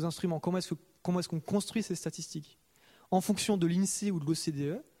s'intéresser aux instruments. Comment est-ce qu'on construit ces statistiques ? En fonction de l'INSEE ou de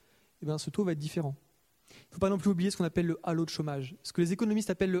l'OCDE, ce taux va être différent. Il ne faut pas non plus oublier ce qu'on appelle le halo de chômage. Ce que les économistes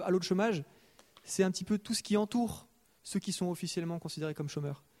appellent le halo de chômage, c'est un petit peu tout ce qui entoure ceux qui sont officiellement considérés comme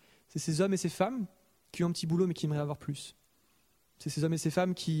chômeurs. C'est ces hommes et ces femmes qui ont un petit boulot mais qui aimeraient avoir plus. C'est ces hommes et ces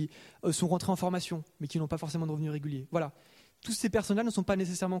femmes qui sont rentrés en formation mais qui n'ont pas forcément de revenus réguliers. Voilà. Tous ces personnes-là ne sont pas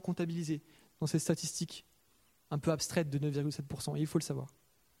nécessairement comptabilisées dans ces statistiques un peu abstraites de 9,7%, et il faut le savoir.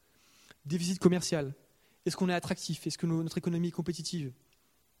 Déficit commercial. Est-ce qu'on est attractif ? Est-ce que notre économie est compétitive ?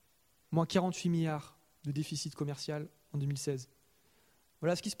 Moins 48 milliards de déficit commercial en 2016.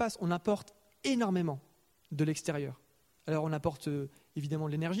 Voilà ce qui se passe. On importe énormément de l'extérieur. Alors on importe évidemment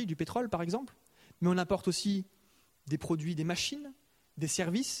de l'énergie, du pétrole par exemple, mais on importe aussi des produits, des machines, des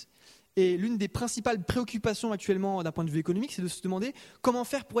services. Et l'une des principales préoccupations actuellement d'un point de vue économique, c'est de se demander comment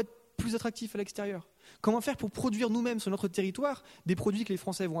faire pour être plus attractif à l'extérieur. Comment faire pour produire nous-mêmes sur notre territoire des produits que les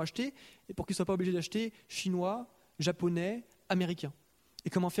Français vont acheter et pour qu'ils ne soient pas obligés d'acheter chinois, japonais, américains. Et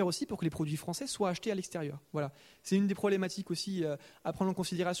comment faire aussi pour que les produits français soient achetés à l'extérieur. Voilà. C'est une des problématiques aussi à prendre en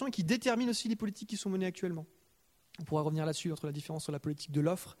considération et qui détermine aussi les politiques qui sont menées actuellement. On pourra revenir là-dessus entre la différence entre la politique de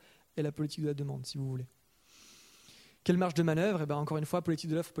l'offre et la politique de la demande, si vous voulez. Quelle marge de manœuvre ? Encore une fois,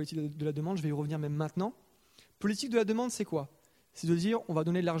 politique de l'offre, politique de la demande, je vais y revenir même maintenant. Politique de la demande, c'est quoi ? C'est de dire on va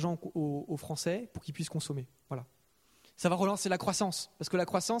donner de l'argent aux Français pour qu'ils puissent consommer. Voilà. Ça va relancer la croissance. Parce que la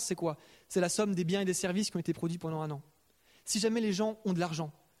croissance, c'est quoi ? C'est la somme des biens et des services qui ont été produits pendant 1 an. Si jamais les gens ont de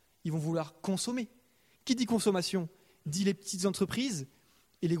l'argent, ils vont vouloir consommer. Qui dit consommation ? Dit les petites entreprises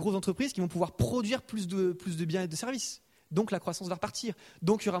et les grosses entreprises qui vont pouvoir produire plus de biens et de services. Donc la croissance va repartir.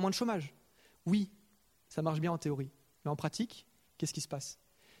 Donc il y aura moins de chômage. Oui, ça marche bien en théorie. Mais en pratique, qu'est-ce qui se passe ?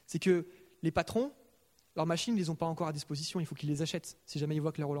 C'est que les patrons, leurs machines, ils ne les ont pas encore à disposition. Il faut qu'ils les achètent si jamais ils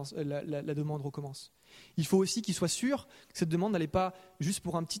voient que la demande recommence. Il faut aussi qu'ils soient sûrs que cette demande n'allait pas juste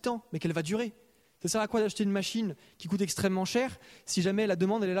pour un petit temps, mais qu'elle va durer. Ça sert à quoi d'acheter une machine qui coûte extrêmement cher si jamais la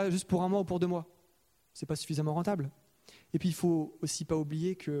demande elle est là juste pour 1 mois ou pour 2 mois ? Ce n'est pas suffisamment rentable. Et puis il ne faut aussi pas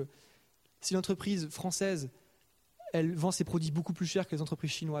oublier que si l'entreprise française elle vend ses produits beaucoup plus cher que les entreprises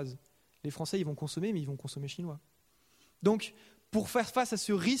chinoises, les Français ils vont consommer, mais ils vont consommer chinois. Donc, pour faire face à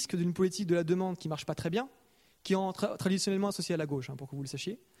ce risque d'une politique de la demande qui ne marche pas très bien, qui est traditionnellement associée à la gauche, pour que vous le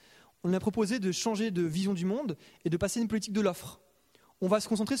sachiez, on a proposé de changer de vision du monde et de passer à une politique de l'offre. On va se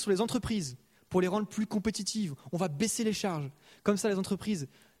concentrer sur les entreprises pour les rendre plus compétitives. On va baisser les charges. Comme ça, les entreprises,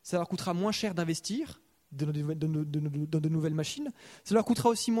 ça leur coûtera moins cher d'investir dans de nouvelles machines. Ça leur coûtera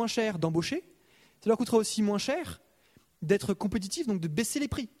aussi moins cher d'embaucher. Ça leur coûtera aussi moins cher d'être compétitifs, donc de baisser les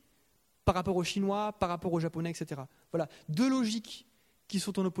prix par rapport aux Chinois, par rapport aux Japonais, etc. Voilà, 2 logiques qui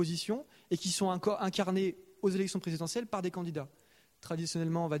sont en opposition et qui sont incarnées aux élections présidentielles par des candidats.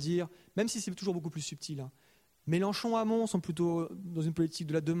 Traditionnellement, on va dire, même si c'est toujours beaucoup plus subtil, Mélenchon, Hamon sont plutôt dans une politique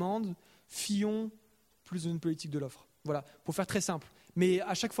de la demande, Fillon, plus dans une politique de l'offre. Voilà, pour faire très simple. Mais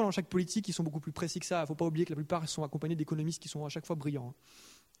à chaque fois, dans chaque politique, ils sont beaucoup plus précis que ça. Il ne faut pas oublier que la plupart sont accompagnés d'économistes qui sont à chaque fois brillants.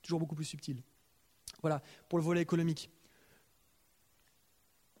 Toujours beaucoup plus subtils. Voilà, pour le volet économique.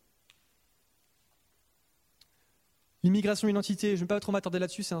 L'immigration identité, je ne vais pas trop m'attarder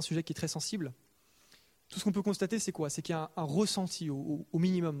là-dessus, c'est un sujet qui est très sensible. Tout ce qu'on peut constater, c'est quoi ? C'est qu'il y a un ressenti au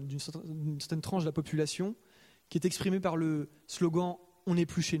minimum d'une certaine tranche de la population qui est exprimé par le slogan « on n'est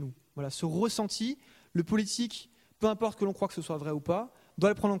plus chez nous ». Voilà, ce ressenti, le politique, peu importe que l'on croit que ce soit vrai ou pas, doit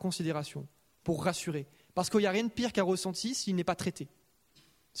le prendre en considération pour rassurer. Parce qu'il n'y a rien de pire qu'un ressenti s'il n'est pas traité,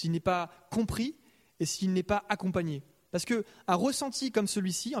 s'il n'est pas compris et s'il n'est pas accompagné. Parce qu'un ressenti comme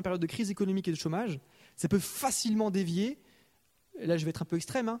celui-ci, en période de crise économique et de chômage, ça peut facilement dévier, et là je vais être un peu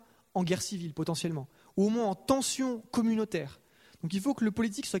extrême, en guerre civile potentiellement, ou au moins en tension communautaire. Donc il faut que le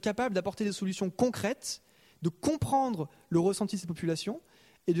politique soit capable d'apporter des solutions concrètes, de comprendre le ressenti de ces populations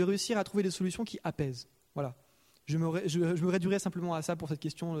et de réussir à trouver des solutions qui apaisent. Voilà. Je me réduirai simplement à ça pour cette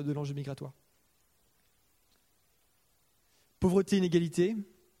question de l'enjeu migratoire. Pauvreté, inégalité.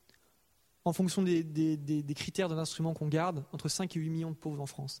 en fonction des critères d'un instrument qu'on garde, entre 5 et 8 millions de pauvres en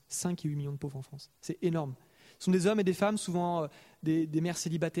France. 5 et 8 millions de pauvres en France. C'est énorme. Ce sont des hommes et des femmes, souvent des mères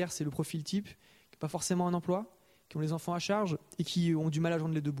célibataires, c'est le profil type, qui n'ont pas forcément un emploi, qui ont les enfants à charge et qui ont du mal à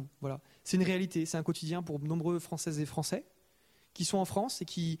joindre les deux bouts. Voilà. C'est une réalité, c'est un quotidien pour de nombreux Françaises et Français qui sont en France et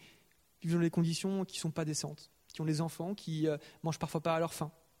qui vivent dans des conditions qui ne sont pas décentes, qui ont des enfants qui mangent parfois pas à leur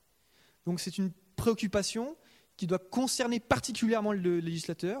faim. Donc c'est une préoccupation qui doit concerner particulièrement le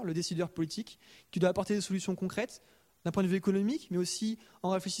législateur, le décideur politique, qui doit apporter des solutions concrètes d'un point de vue économique, mais aussi en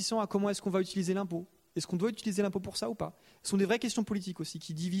réfléchissant à comment est-ce qu'on va utiliser l'impôt. Est-ce qu'on doit utiliser l'impôt pour ça ou pas ? Ce sont des vraies questions politiques aussi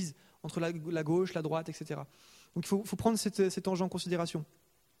qui divisent entre la gauche, la droite, etc. Donc il faut prendre cet enjeu en considération.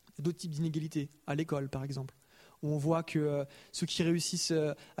 Il y a d'autres types d'inégalités, à l'école par exemple, où on voit que ceux qui réussissent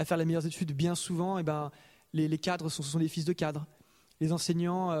à faire les meilleures études, bien souvent, les cadres ce sont des fils de cadres. Les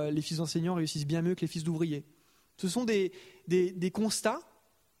enseignants, les fils d'enseignants réussissent bien mieux que les fils d'ouvriers. Ce sont des constats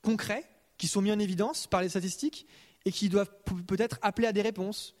concrets qui sont mis en évidence par les statistiques et qui doivent peut-être appeler à des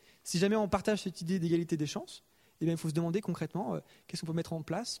réponses. Si jamais on partage cette idée d'égalité des chances, eh bien, il faut se demander concrètement qu'est-ce qu'on peut mettre en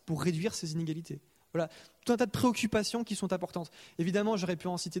place pour réduire ces inégalités. Voilà, tout un tas de préoccupations qui sont importantes. Évidemment, j'aurais pu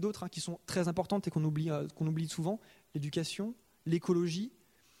en citer d'autres qui sont très importantes et qu'on oublie souvent. L'éducation, l'écologie,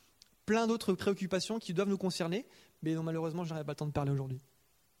 plein d'autres préoccupations qui doivent nous concerner, mais dont malheureusement, je n'aurai pas le temps de parler aujourd'hui.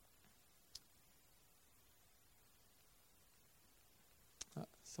 Ah,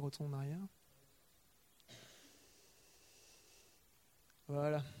 ça retourne en arrière.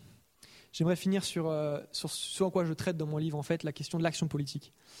 Voilà. J'aimerais finir sur ce en quoi je traite dans mon livre, en fait, la question de l'action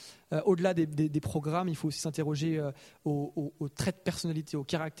politique. Au-delà des programmes, il faut aussi s'interroger aux traits de personnalité, au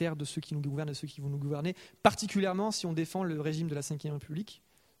caractère de ceux qui nous gouvernent et de ceux qui vont nous gouverner, particulièrement si on défend le régime de la Ve République,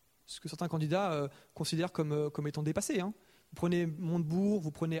 ce que certains candidats considèrent comme étant dépassé. Vous prenez Montebourg,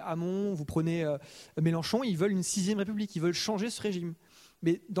 vous prenez Hamon, vous prenez Mélenchon, ils veulent une 6e République, ils veulent changer ce régime.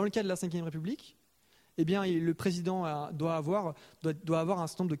 Mais dans le cas de la Ve République, eh bien, le président doit avoir un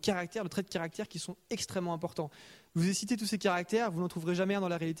certain nombre de caractères, de traits de caractère qui sont extrêmement importants. Je vous ai cité tous ces caractères, vous n'en trouverez jamais un dans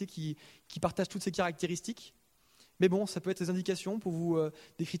la réalité qui partage toutes ces caractéristiques. Mais bon, ça peut être des indications pour vous,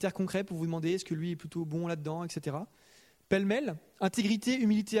 des critères concrets pour vous demander est-ce que lui est plutôt bon là-dedans, etc. Pêle-mêle, intégrité,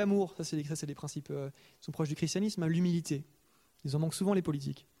 humilité, amour. Ça, c'est des principes qui sont proches du christianisme. L'humilité, ils en manquent souvent les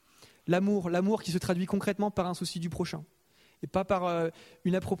politiques. L'amour qui se traduit concrètement par un souci du prochain. Et pas par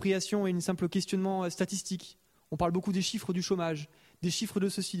une appropriation et un simple questionnement statistique. On parle beaucoup des chiffres du chômage, des chiffres de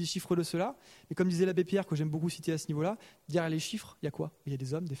ceci, des chiffres de cela. Mais comme disait l'abbé Pierre, que j'aime beaucoup citer à ce niveau-là, derrière les chiffres, il y a quoi ? Il y a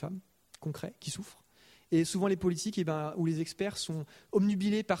des hommes, des femmes, concrets, qui souffrent. Et souvent les politiques ou les experts sont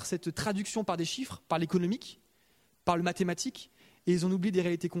obnubilés par cette traduction par des chiffres, par l'économique, par le mathématique, et ils en oublient des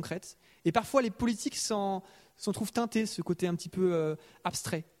réalités concrètes. Et parfois les politiques s'en trouvent teintés, ce côté un petit peu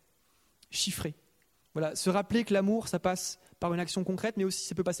abstrait, chiffré. Voilà, se rappeler que l'amour, ça passe par une action concrète, mais aussi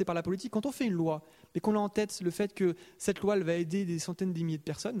ça peut passer par la politique. Quand on fait une loi, mais qu'on a en tête le fait que cette loi elle va aider des centaines, des milliers de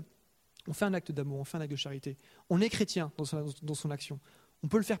personnes, on fait un acte d'amour, on fait un acte de charité. On est chrétien dans son action. On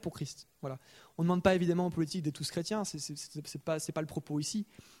peut le faire pour Christ. Voilà. On ne demande pas évidemment aux politiques d'être tous chrétiens, c'est pas le propos ici.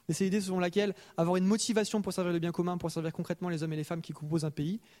 Mais c'est l'idée selon laquelle avoir une motivation pour servir le bien commun, pour servir concrètement les hommes et les femmes qui composent un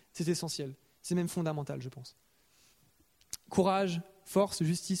pays, c'est essentiel. C'est même fondamental, je pense. Courage, force,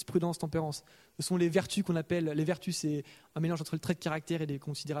 justice, prudence, tempérance. Ce sont les vertus qu'on appelle... Les vertus, c'est un mélange entre le trait de caractère et des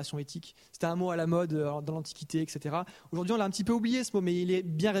considérations éthiques. C'était un mot à la mode dans l'Antiquité, etc. Aujourd'hui, on l'a un petit peu oublié ce mot, mais il est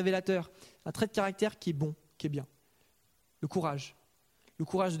bien révélateur. Un trait de caractère qui est bon, qui est bien. Le courage. Le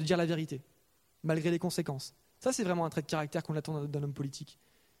courage de dire la vérité, malgré les conséquences. Ça, c'est vraiment un trait de caractère qu'on attend d'un homme politique.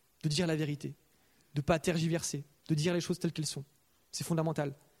 De dire la vérité, de ne pas tergiverser, de dire les choses telles qu'elles sont. C'est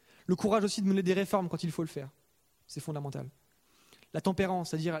fondamental. Le courage aussi de mener des réformes quand il faut le faire. C'est fondamental. La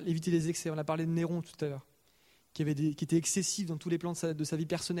tempérance, c'est-à-dire éviter les excès. On a parlé de Néron tout à l'heure, qui était excessif dans tous les plans de sa vie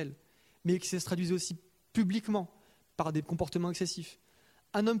personnelle, mais qui se traduisait aussi publiquement par des comportements excessifs.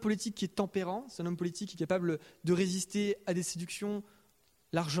 Un homme politique qui est tempérant, c'est un homme politique qui est capable de résister à des séductions,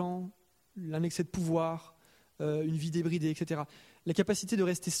 l'argent, un excès de pouvoir, une vie débridée, etc. La capacité de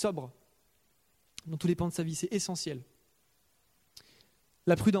rester sobre dans tous les pans de sa vie, c'est essentiel.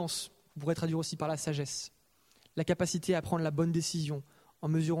 La prudence, on pourrait traduire aussi par la sagesse. La capacité à prendre la bonne décision en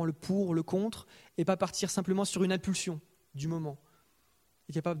mesurant le pour, le contre, et pas partir simplement sur une impulsion du moment.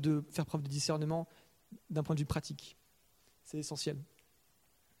 Et capable de faire preuve de discernement d'un point de vue pratique. C'est essentiel.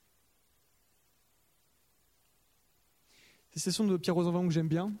 C'est une citation de Pierre Rosanvallon que j'aime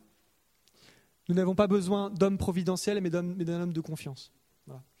bien. Nous n'avons pas besoin d'hommes providentiels, mais d'un homme de confiance.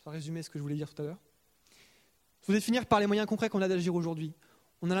 Voilà, ça résumait ce que je voulais dire tout à l'heure. Je voudrais finir par les moyens concrets qu'on a d'agir aujourd'hui.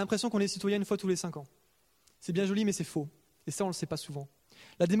 On a l'impression qu'on est citoyen une fois tous les 5 ans. C'est bien joli, mais c'est faux. Et ça, on ne le sait pas souvent.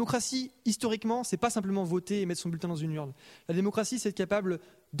 La démocratie, historiquement, c'est pas simplement voter et mettre son bulletin dans une urne. La démocratie, c'est être capable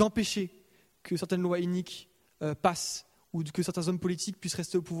d'empêcher que certaines lois iniques passent ou que certains hommes politiques puissent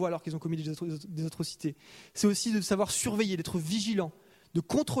rester au pouvoir alors qu'ils ont commis des atrocités. C'est aussi de savoir surveiller, d'être vigilant, de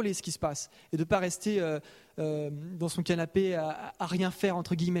contrôler ce qui se passe et de ne pas rester dans son canapé à rien faire,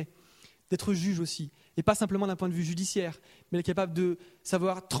 entre guillemets. D'être juge aussi, et pas simplement d'un point de vue judiciaire, mais être capable de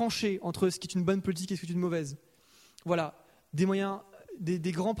savoir trancher entre ce qui est une bonne politique et ce qui est une mauvaise. Voilà, des moyens, des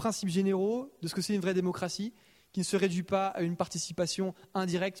grands principes généraux de ce que c'est une vraie démocratie, qui ne se réduit pas à une participation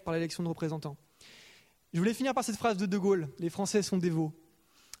indirecte par l'élection de représentants. Je voulais finir par cette phrase de De Gaulle, « Les Français sont dévots ».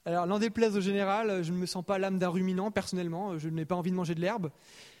 Alors, n'en déplaise au général, je ne me sens pas l'âme d'un ruminant, personnellement, je n'ai pas envie de manger de l'herbe,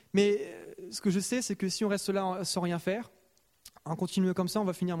 mais ce que je sais, c'est que si on reste là sans rien faire, en continuant comme ça, on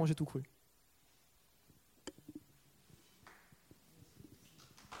va finir à manger tout cru.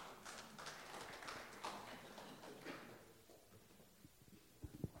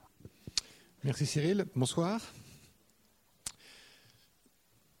 Merci Cyril, bonsoir.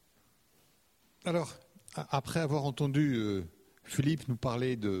 Alors, après avoir entendu Philippe nous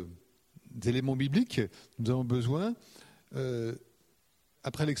parler d'éléments bibliques, nous avons besoin,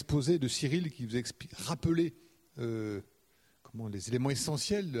 après l'exposé de Cyril qui vous a rappelé les éléments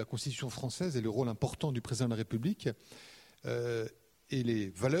essentiels de la Constitution française et le rôle important du président de la République et les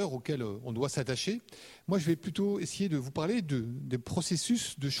valeurs auxquelles on doit s'attacher, moi je vais plutôt essayer de vous parler des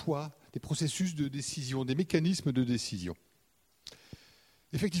processus de choix, des processus de décision, des mécanismes de décision.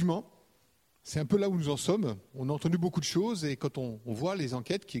 Effectivement, c'est un peu là où nous en sommes. On a entendu beaucoup de choses et quand on voit les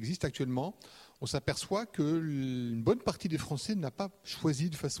enquêtes qui existent actuellement, on s'aperçoit qu'une bonne partie des Français n'a pas choisi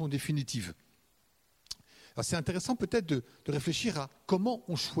de façon définitive. Alors c'est intéressant peut-être de réfléchir à comment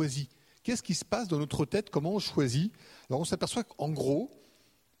on choisit. Qu'est-ce qui se passe dans notre tête? Comment on choisit? Alors on s'aperçoit qu'en gros,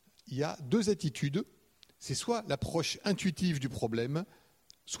 il y a deux attitudes. C'est soit l'approche intuitive du problème,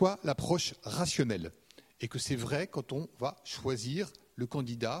 soit l'approche rationnelle. Et que c'est vrai quand on va choisir le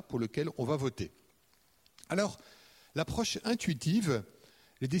candidat pour lequel on va voter. Alors, l'approche intuitive,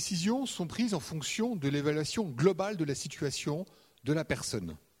 les décisions sont prises en fonction de l'évaluation globale de la situation de la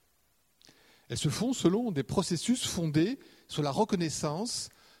personne. Elles se font selon des processus fondés sur la reconnaissance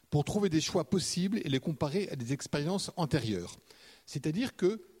pour trouver des choix possibles et les comparer à des expériences antérieures. C'est-à-dire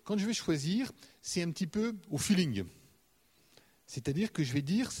que quand je vais choisir, c'est un petit peu au feeling. C'est-à-dire que je vais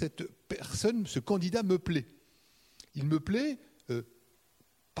dire, cette personne, ce candidat me plaît. Il me plaît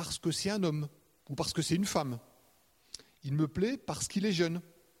parce que c'est un homme ou parce que c'est une femme. Il me plaît parce qu'il est jeune.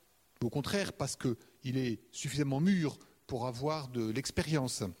 Ou au contraire, parce qu'il est suffisamment mûr pour avoir de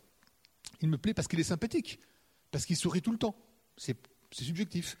l'expérience. Il me plaît parce qu'il est sympathique, parce qu'il sourit tout le temps. C'est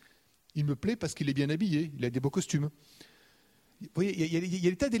subjectif. Il me plaît parce qu'il est bien habillé, il a des beaux costumes. Vous voyez, il y a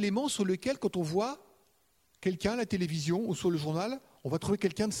des tas d'éléments sur lesquels, quand on voit quelqu'un à la télévision ou sur le journal, on va trouver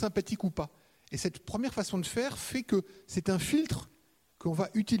quelqu'un de sympathique ou pas. Et cette première façon de faire fait que c'est un filtre qu'on va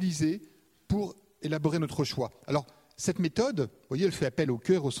utiliser pour élaborer notre choix. Alors, cette méthode, vous voyez, elle fait appel au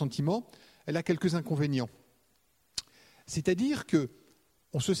cœur, au sentiment, elle a quelques inconvénients. C'est-à-dire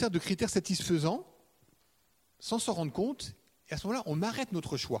qu'on se sert de critères satisfaisants sans s'en rendre compte, et à ce moment-là, on arrête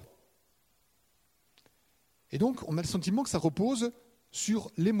notre choix. Et donc, on a le sentiment que ça repose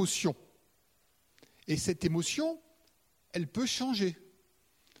sur l'émotion. Et cette émotion, elle peut changer.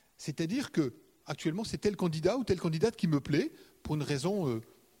 C'est-à-dire que, actuellement, c'est tel candidat ou telle candidate qui me plaît pour une raison,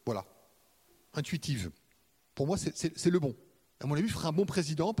 intuitive. Pour moi, c'est le bon. À mon avis, il fera un bon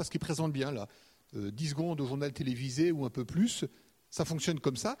président parce qu'il présente bien, là, 10 secondes au journal télévisé ou un peu plus. Ça fonctionne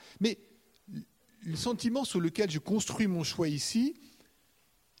comme ça. Mais le sentiment sur lequel je construis mon choix ici,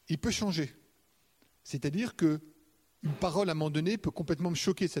 il peut changer. C'est-à-dire qu'une parole, à un moment donné, peut complètement me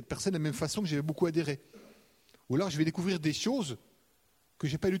choquer cette personne de la même façon que j'avais beaucoup adhéré. Ou alors, je vais découvrir des choses que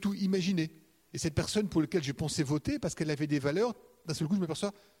je n'ai pas du tout imaginées. Et cette personne pour laquelle je pensais voter, parce qu'elle avait des valeurs, d'un seul coup, je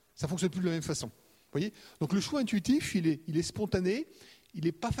m'aperçois, ça ne fonctionne plus de la même façon. Vous voyez ? Donc, le choix intuitif, il est spontané, il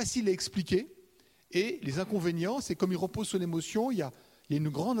n'est pas facile à expliquer. Et les inconvénients, c'est comme il repose sur l'émotion, il y a une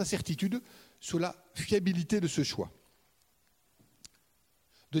grande incertitude sur la fiabilité de ce choix.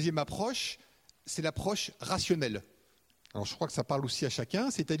 Deuxième approche, c'est l'approche rationnelle. Alors je crois que ça parle aussi à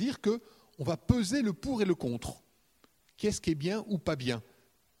chacun, c'est-à-dire qu'on va peser le pour et le contre. Qu'est-ce qui est bien ou pas bien?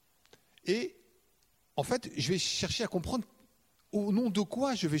 Et en fait, je vais chercher à comprendre au nom de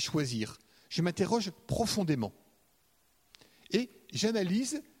quoi je vais choisir. Je m'interroge profondément. Et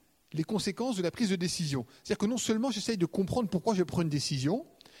j'analyse les conséquences de la prise de décision. C'est-à-dire que non seulement j'essaye de comprendre pourquoi je prends une décision,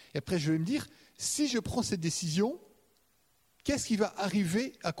 et après je vais me dire, si je prends cette décision, qu'est-ce qui va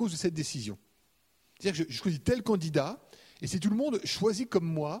arriver à cause de cette décision? C'est-à-dire que je choisis tel candidat, et si tout le monde choisit comme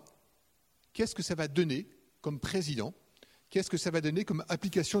moi, qu'est-ce que ça va donner comme président? Qu'est-ce que ça va donner comme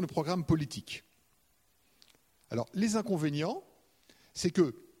application de programme politique? Alors, les inconvénients, c'est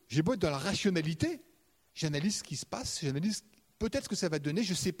que J'ai beau être dans la rationalité, j'analyse ce qui se passe, j'analyse peut-être ce que ça va donner,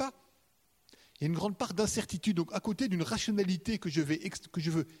 je ne sais pas. Il y a une grande part d'incertitude. Donc, à côté d'une rationalité que je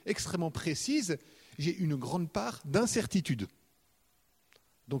veux extrêmement précise, j'ai une grande part d'incertitude.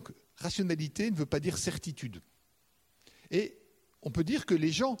 Donc, rationalité ne veut pas dire certitude. Et on peut dire que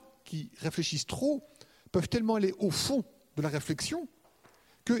les gens qui réfléchissent trop peuvent tellement aller au fond de la réflexion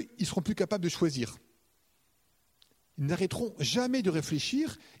qu'ils ne seront plus capables de choisir. Ils n'arrêteront jamais de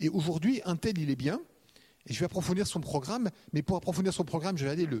réfléchir. Et aujourd'hui, un tel, il est bien. Et je vais approfondir son programme. Mais pour approfondir son programme, je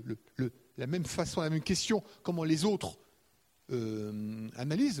vais aller la même façon, la même question, comment les autres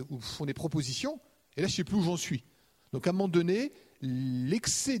analysent ou font des propositions. Et là, je ne sais plus où j'en suis. Donc, à un moment donné,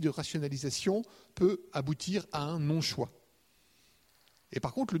 l'excès de rationalisation peut aboutir à un non-choix. Et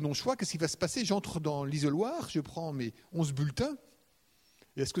par contre, le non-choix, qu'est-ce qui va se passer? J'entre dans l'isoloir, je prends mes 11 bulletins.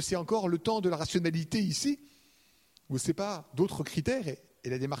 Et est-ce que c'est encore le temps de la rationalité ici? Ou ce n'est pas d'autres critères et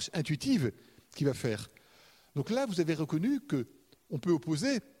la démarche intuitive qui va faire? Donc là, vous avez reconnu qu'on peut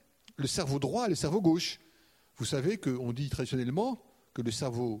opposer le cerveau droit et le cerveau gauche. Vous savez qu'on dit traditionnellement que le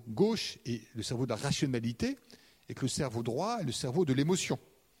cerveau gauche est le cerveau de la rationalité et que le cerveau droit est le cerveau de l'émotion.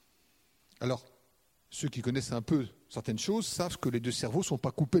 Alors, ceux qui connaissent un peu certaines choses savent que les deux cerveaux ne sont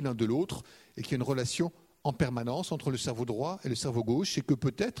pas coupés l'un de l'autre et qu'il y a une relation en permanence entre le cerveau droit et le cerveau gauche et que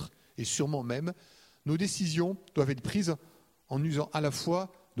peut-être, et sûrement même, nos décisions doivent être prises en usant à la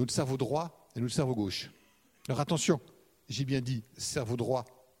fois notre cerveau droit et notre cerveau gauche. Alors attention, j'ai bien dit cerveau droit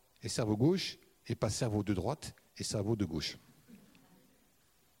et cerveau gauche et pas cerveau de droite et cerveau de gauche.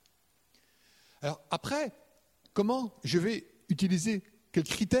 Alors après, comment je vais utiliser, quels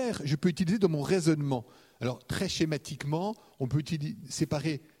critères je peux utiliser dans mon raisonnement? Alors très schématiquement, on peut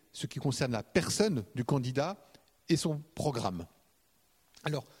séparer ce qui concerne la personne du candidat et son programme.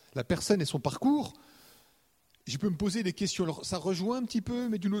 Alors la personne et son parcours, je peux me poser des questions. Alors ça rejoint un petit peu,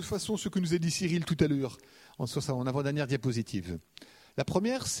 mais d'une autre façon, ce que nous a dit Cyril tout à l'heure, en avant-dernière diapositive. La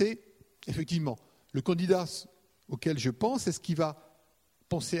première, c'est effectivement le candidat auquel je pense, est-ce qu'il va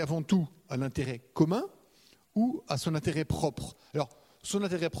penser avant tout à l'intérêt commun ou à son intérêt propre? Alors, son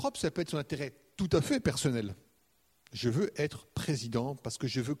intérêt propre, ça peut être son intérêt tout à fait personnel. Je veux être président parce que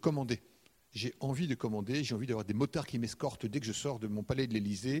je veux commander. J'ai envie de commander, j'ai envie d'avoir des motards qui m'escortent dès que je sors de mon palais de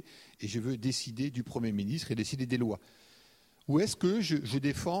l'Élysée et je veux décider du Premier ministre et décider des lois. Ou est-ce que je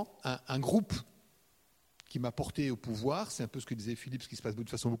défends un groupe qui m'a porté au pouvoir? C'est un peu ce que disait Philippe, ce qui se passe de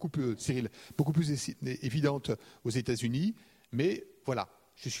façon beaucoup plus, Cyril, beaucoup plus évidente aux États-Unis. Mais voilà,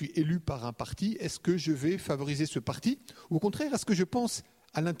 je suis élu par un parti. Est-ce que je vais favoriser ce parti? Ou au contraire, est-ce que je pense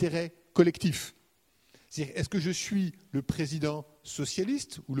à l'intérêt collectif? C'est-à-dire, est-ce que je suis le président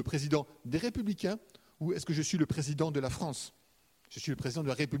socialiste ou le président des Républicains? Ou est-ce que je suis le président de la France? Je suis le président de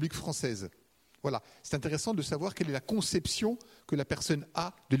la République française. Voilà, c'est intéressant de savoir quelle est la conception que la personne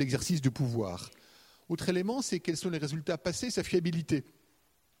a de l'exercice du pouvoir. Autre élément, c'est quels sont les résultats passés, sa fiabilité.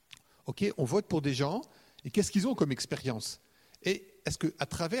 Ok, on vote pour des gens, et qu'est-ce qu'ils ont comme expérience? Et est-ce qu'à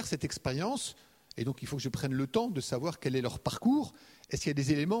travers cette expérience, et donc il faut que je prenne le temps de savoir quel est leur parcours, est-ce qu'il y a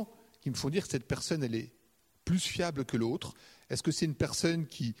des éléments qui me font dire que cette personne, elle est plus fiable que l'autre? Est-ce que c'est une personne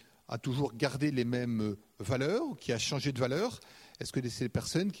qui a toujours gardé les mêmes valeurs, qui a changé de valeur? Est-ce que c'est des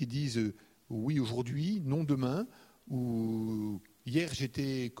personnes qui disent oui aujourd'hui, non demain, ou hier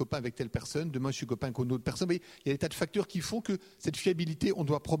j'étais copain avec telle personne, demain je suis copain avec une autre personne? Il y a des tas de facteurs qui font que cette fiabilité, on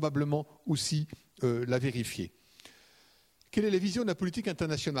doit probablement aussi la vérifier. Quelle est la vision de la politique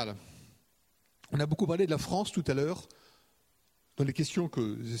internationale? On a beaucoup parlé de la France tout à l'heure. Dans les questions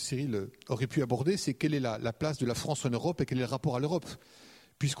que Cyril aurait pu aborder, c'est quelle est la place de la France en Europe et quel est le rapport à l'Europe?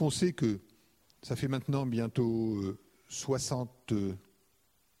 Puisqu'on sait que ça fait maintenant bientôt 70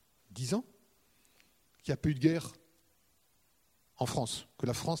 ans qu'il n'y a pas eu de guerre en France, que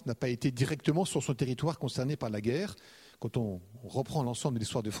la France n'a pas été directement sur son territoire concerné par la guerre. Quand on reprend l'ensemble de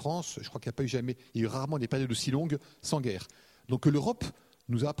l'histoire de France, je crois qu'il n'y a pas eu jamais, il y a eu rarement des périodes aussi longues sans guerre. Donc l'Europe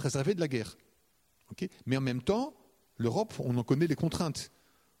nous a préservés de la guerre. Okay? Mais en même temps, l'Europe, on en connaît les contraintes.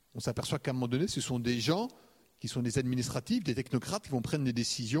 On s'aperçoit qu'à un moment donné, ce sont des gens qui sont des administratifs, des technocrates qui vont prendre des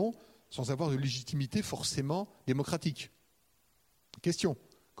décisions sans avoir de légitimité forcément démocratique. Question,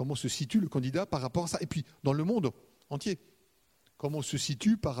 comment se situe le candidat par rapport à ça? Et puis, dans le monde entier, comment on se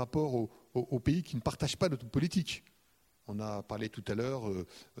situe par rapport aux pays qui ne partagent pas notre politique? On a parlé tout à l'heure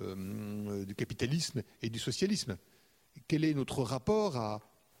du capitalisme et du socialisme. Quel est notre rapport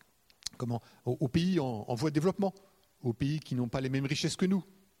aux pays en voie de développement, aux pays qui n'ont pas les mêmes richesses que nous,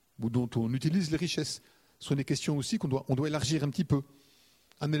 ou dont on utilise les richesses? Ce sont des questions aussi qu'on doit élargir un petit peu.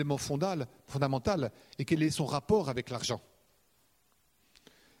 Un élément fondamental est quel est son rapport avec l'argent.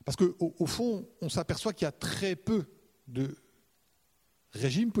 Parce qu'au fond, on s'aperçoit qu'il y a très peu de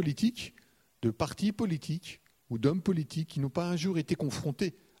régimes politiques, de partis politiques ou d'hommes politiques qui n'ont pas un jour été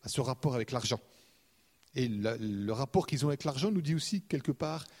confrontés à ce rapport avec l'argent. Et le rapport qu'ils ont avec l'argent nous dit aussi quelque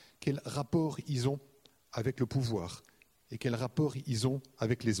part quel rapport ils ont avec le pouvoir et quel rapport ils ont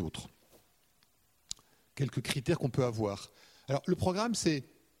avec les autres. Quelques critères qu'on peut avoir. Alors le programme, c'est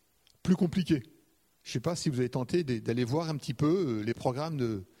plus compliqué. Je ne sais pas si vous avez tenté d'aller voir un petit peu les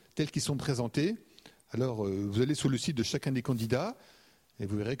programmes tels qu'ils sont présentés. Alors vous allez sur le site de chacun des candidats et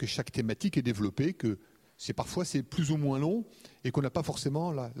vous verrez que chaque thématique est développée, que parfois c'est plus ou moins long et qu'on n'a pas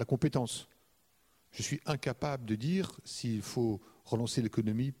forcément la compétence. Je suis incapable de dire s'il faut relancer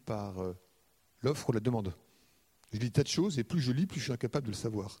l'économie par l'offre ou la demande. Je lis des tas de choses et plus je lis, plus je suis incapable de le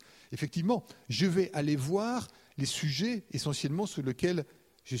savoir. Effectivement, je vais aller voir les sujets essentiellement sur lesquels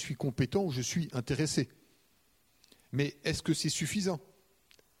je suis compétent ou je suis intéressé. Mais est-ce que c'est suffisant ?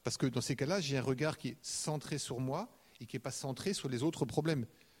 Parce que dans ces cas-là, j'ai un regard qui est centré sur moi et qui n'est pas centré sur les autres problèmes,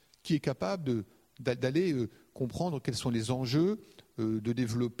 qui est capable d'aller comprendre quels sont les enjeux, de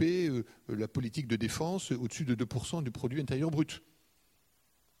développer la politique de défense au-dessus de 2% du produit intérieur brut.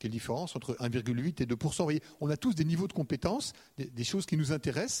 Quelle différence entre 1,8 et 2%. Vous voyez, on a tous des niveaux de compétences, des choses qui nous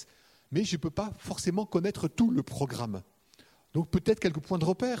intéressent, mais je ne peux pas forcément connaître tout le programme. Donc peut-être quelques points de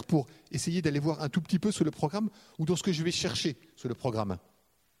repère pour essayer d'aller voir un tout petit peu sur le programme ou dans ce que je vais chercher sur le programme.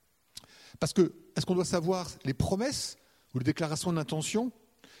 Parce que, est-ce qu'on doit savoir les promesses ou les déclarations d'intention ?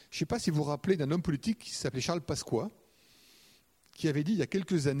 Je ne sais pas si vous vous rappelez d'un homme politique qui s'appelait Charles Pasqua, qui avait dit il y a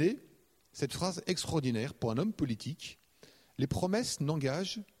quelques années cette phrase extraordinaire pour un homme politique: les promesses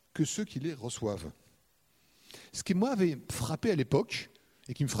n'engagent que ceux qui les reçoivent. Ce qui m'avait frappé à l'époque,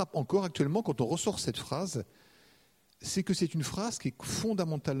 et qui me frappe encore actuellement quand on ressort cette phrase, c'est que c'est une phrase qui est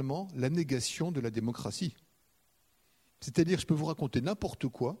fondamentalement la négation de la démocratie. C'est-à-dire, je peux vous raconter n'importe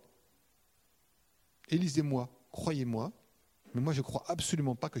quoi, élisez-moi, croyez-moi, mais moi je ne crois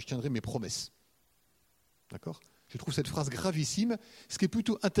absolument pas que je tiendrai mes promesses. D'accord ? Je trouve cette phrase gravissime. Ce qui est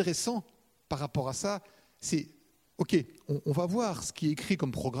plutôt intéressant par rapport à ça, c'est, ok, on va voir ce qui est écrit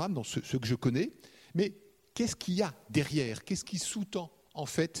comme programme dans ce que je connais, mais qu'est-ce qu'il y a derrière ? Qu'est-ce qui sous-tend en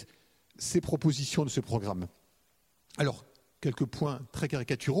fait ces propositions de ce programme ? Alors, quelques points très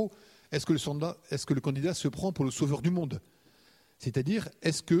caricaturaux. Est-ce que le candidat se prend pour le sauveur du monde ? C'est-à-dire,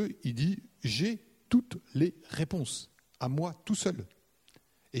 est-ce qu'il dit « j'ai toutes les réponses, à moi tout seul,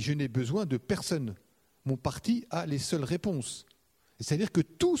 et je n'ai besoin de personne. Mon parti a les seules réponses. » C'est-à-dire que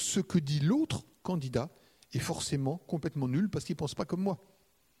tout ce que dit l'autre candidat est forcément complètement nul parce qu'il ne pense pas comme moi.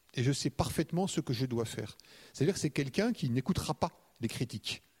 Et je sais parfaitement ce que je dois faire. C'est-à-dire que c'est quelqu'un qui n'écoutera pas les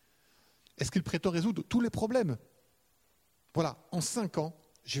critiques. Est-ce qu'il prétend résoudre tous les problèmes ? Voilà, en 5 ans,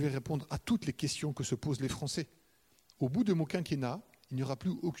 je vais répondre à toutes les questions que se posent les Français. Au bout de mon quinquennat, il n'y aura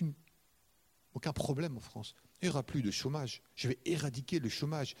plus aucun problème en France. Il n'y aura plus de chômage. Je vais éradiquer le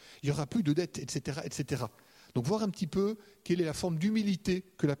chômage. Il n'y aura plus de dettes, etc., etc. Donc voir un petit peu quelle est la forme d'humilité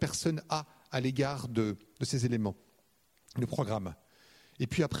que la personne a à l'égard de ces éléments, le programme. Et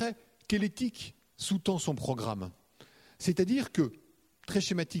puis après, quelle éthique sous-tend son programme ? C'est-à-dire que, très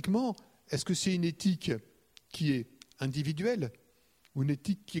schématiquement, est-ce que c'est une éthique qui est individuelle ou une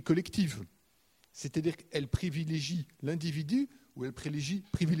éthique qui est collective ? C'est-à-dire qu'elle privilégie l'individu ou elle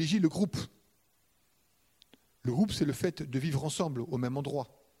privilégie le groupe ? Le groupe, c'est le fait de vivre ensemble au même endroit.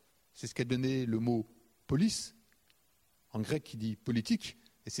 C'est ce qu'a donné le mot polis, en grec qui dit politique,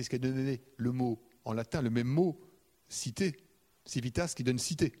 et c'est ce qu'a donné le mot en latin, le même mot cité, civitas qui donne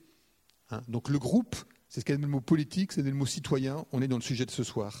cité. Donc le groupe, c'est ce qu'a donné le mot politique, c'est le mot citoyen, on est dans le sujet de ce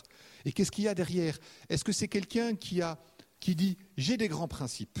soir. Et qu'est-ce qu'il y a derrière ? Est-ce que c'est quelqu'un qui dit « j'ai des grands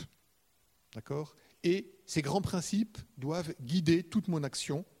principes », d'accord ? Et ces grands principes doivent guider toute mon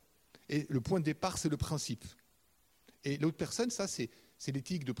action, et le point de départ, c'est le principe. Et l'autre personne, ça, c'est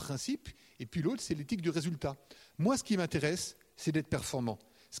l'éthique de principe, et puis l'autre, c'est l'éthique du résultat. Moi, ce qui m'intéresse, c'est d'être performant.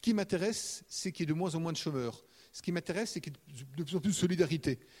 Ce qui m'intéresse, c'est qu'il y ait de moins en moins de chômeurs. Ce qui m'intéresse, c'est qu'il y ait de plus en plus de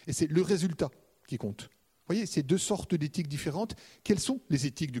solidarité. Et c'est le résultat qui compte. Vous voyez, c'est 2 sortes d'éthiques différentes. Quelles sont les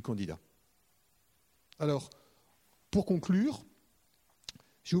éthiques du candidat ? Alors, pour conclure,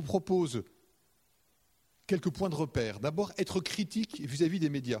 je vous propose quelques points de repère. D'abord, être critique vis-à-vis des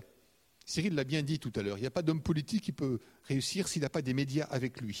médias. Cyril l'a bien dit tout à l'heure, il n'y a pas d'homme politique qui peut réussir s'il n'a pas des médias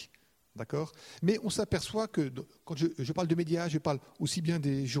avec lui. D'accord ? Mais on s'aperçoit que, quand je parle de médias, je parle aussi bien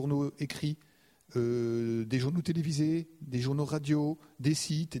des journaux écrits, des journaux télévisés, des journaux radio, des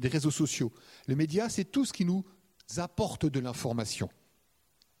sites et des réseaux sociaux. Les médias, c'est tout ce qui nous apporte de l'information.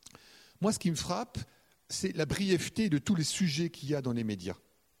 Moi, ce qui me frappe, c'est la brièveté de tous les sujets qu'il y a dans les médias.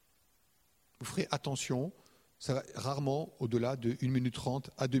 Vous ferez attention, ça va rarement au-delà de 1 minute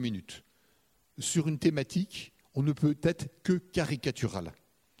 30 à 2 minutes. Sur une thématique, on ne peut être que caricatural.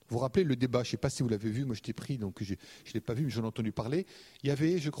 Vous vous rappelez le débat, je ne sais pas si vous l'avez vu, moi je t'ai pris, donc je ne l'ai pas vu, mais j'en ai entendu parler. Il y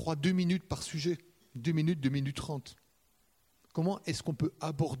avait, je crois, 2 minutes par sujet, 2 minutes, 2 minutes 30. Comment est-ce qu'on peut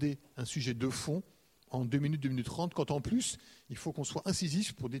aborder un sujet de fond en 2 minutes, 2 minutes 30, quand en plus, il faut qu'on soit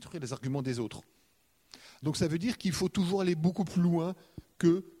incisif pour détruire les arguments des autres. Donc ça veut dire qu'il faut toujours aller beaucoup plus loin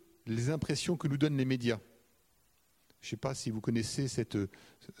que les impressions que nous donnent les médias. Je ne sais pas si vous connaissez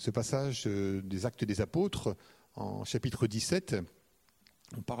ce passage des Actes des Apôtres, en chapitre 17.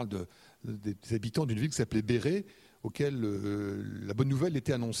 On parle des habitants d'une ville qui s'appelait Bérée, auquel la bonne nouvelle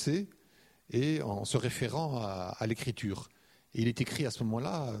était annoncée, et en se référant à l'Écriture. Et il est écrit à ce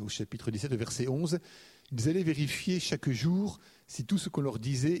moment-là, au chapitre 17, verset 11, ils allaient vérifier chaque jour si tout ce qu'on leur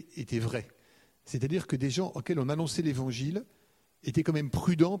disait était vrai. C'est-à-dire que des gens auxquels on annonçait l'Évangile étaient quand même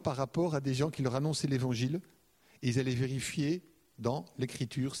prudents par rapport à des gens qui leur annonçaient l'Évangile, et ils allaient vérifier dans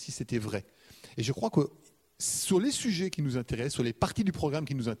l'Écriture si c'était vrai. Et je crois que sur les sujets qui nous intéressent, sur les parties du programme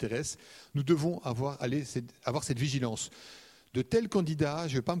qui nous intéressent, nous devons avoir cette vigilance. De tels candidats,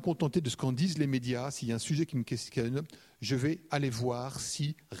 je ne vais pas me contenter de ce qu'en disent les médias. S'il y a un sujet qui me questionne, je vais aller voir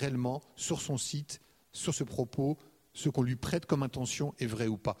si réellement, sur son site, sur ce propos, ce qu'on lui prête comme intention est vrai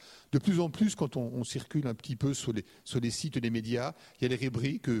ou pas. De plus en plus, quand on circule un petit peu sur les sites des médias, il y a les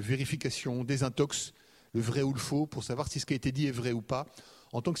rubriques vérification, désintox, le vrai ou le faux, pour savoir si ce qui a été dit est vrai ou pas.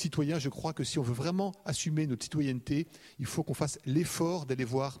 En tant que citoyen, je crois que si on veut vraiment assumer notre citoyenneté, il faut qu'on fasse l'effort d'aller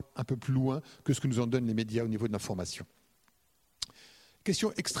voir un peu plus loin que ce que nous en donnent les médias au niveau de l'information.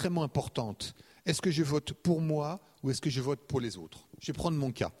 Question extrêmement importante. Est-ce que je vote pour moi ou est-ce que je vote pour les autres ? Je vais prendre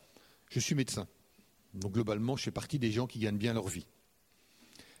mon cas. Je suis médecin. Donc globalement, je fais partie des gens qui gagnent bien leur vie.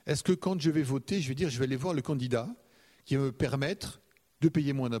 Est-ce que quand je vais voter, je vais dire je vais aller voir le candidat qui va me permettre de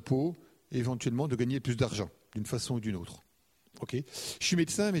payer moins d'impôts et éventuellement de gagner plus d'argent, d'une façon ou d'une autre ? Okay. Je suis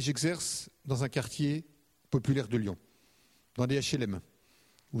médecin, mais j'exerce dans un quartier populaire de Lyon, dans des HLM,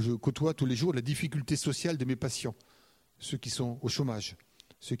 où je côtoie tous les jours la difficulté sociale de mes patients, ceux qui sont au chômage,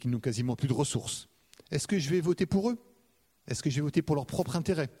 ceux qui n'ont quasiment plus de ressources. Est-ce que je vais voter pour eux ? Est-ce que je vais voter pour leur propre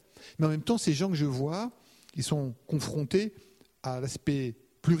intérêt ? Mais en même temps, ces gens que je vois, ils sont confrontés à l'aspect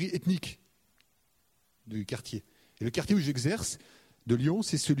pluriethnique du quartier. Et le quartier où j'exerce, de Lyon,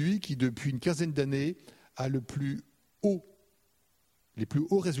 c'est celui qui, depuis une quinzaine d'années, a les plus hauts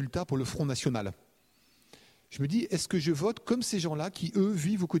résultats pour le Front National. Je me dis, est-ce que je vote comme ces gens-là qui, eux,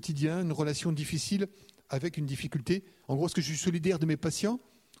 vivent au quotidien une relation difficile avec une difficulté ? En gros, est-ce que je suis solidaire de mes patients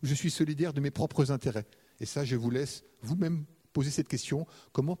ou je suis solidaire de mes propres intérêts ? Et ça, je vous laisse vous-même poser cette question.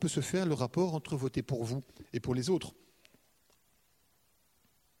 Comment peut se faire le rapport entre voter pour vous et pour les autres ?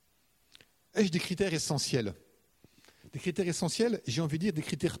 Ai-je des critères essentiels ? Des critères essentiels, j'ai envie de dire des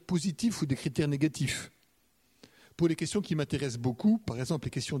critères positifs ou des critères négatifs. Pour les questions qui m'intéressent beaucoup, par exemple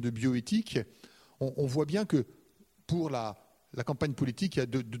les questions de bioéthique, on voit bien que pour la campagne politique, il y a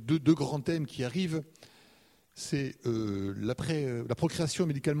deux grands thèmes qui arrivent. C'est la procréation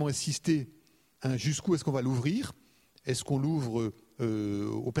médicalement assistée. Jusqu'où est-ce qu'on va l'ouvrir ? Est-ce qu'on l'ouvre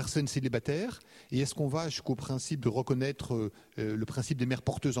aux personnes célibataires ? Et est-ce qu'on va jusqu'au principe de reconnaître le principe des mères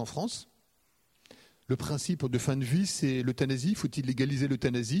porteuses en France ? Le principe de fin de vie, c'est l'euthanasie. Faut-il légaliser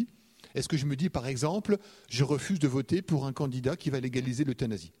l'euthanasie ? Est-ce que je me dis, par exemple, je refuse de voter pour un candidat qui va légaliser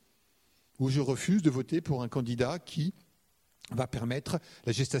l'euthanasie ? Ou je refuse de voter pour un candidat qui va permettre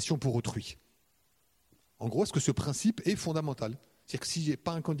la gestation pour autrui ? En gros, est-ce que ce principe est fondamental ? C'est-à-dire que si j'ai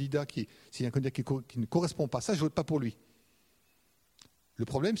pas un candidat qui ne correspond pas à ça, je ne vote pas pour lui. Le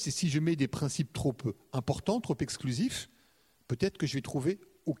problème, c'est si je mets des principes trop importants, trop exclusifs, peut-être que je vais trouver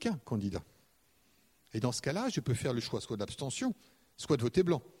aucun candidat. Et dans ce cas-là, je peux faire le choix soit d'abstention, soit de voter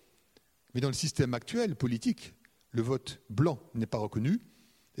blanc. Mais dans le système actuel, politique, le vote blanc n'est pas reconnu,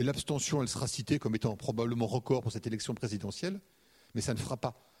 et l'abstention, elle sera citée comme étant probablement record pour cette élection présidentielle, mais ça ne fera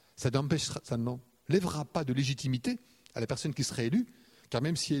pas. Ça n'enlèvera pas de légitimité à la personne qui serait élue, car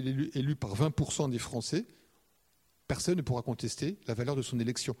même si elle est élue par 20% des Français, personne ne pourra contester la valeur de son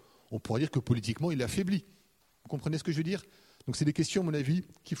élection. On pourra dire que politiquement, il est affaibli. Vous comprenez ce que je veux dire ? Donc c'est des questions, à mon avis,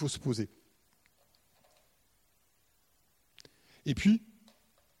 qu'il faut se poser. Et puis,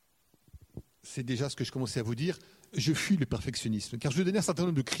 c'est déjà ce que je commençais à vous dire, je fuis le perfectionnisme, car je vais donner un certain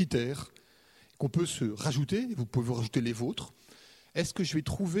nombre de critères qu'on peut se rajouter, vous pouvez vous rajouter les vôtres. Est-ce que je vais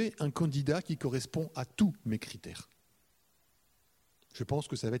trouver un candidat qui correspond à tous mes critères ? Je pense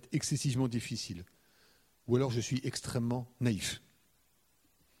que ça va être excessivement difficile. Ou alors je suis extrêmement naïf.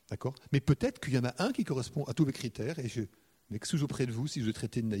 D'accord ? Mais peut-être qu'il y en a un qui correspond à tous mes critères, et je m'excuse auprès de vous si je vous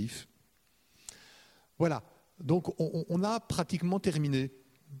traitez de naïf. Voilà. Donc on a pratiquement terminé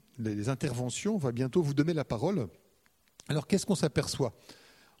les interventions. On va bientôt vous donner la parole. Alors qu'est-ce qu'on s'aperçoit ?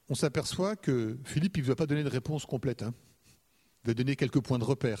 on s'aperçoit que Philippe, il ne veut pas donner de réponse complète. Il va donner quelques points de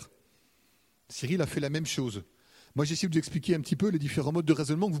repère. Cyril a fait la même chose. Moi, j'ai essayé de vous expliquer un petit peu les différents modes de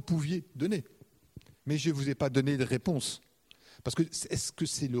raisonnement que vous pouviez donner. Mais je ne vous ai pas donné de réponse. Parce que est-ce que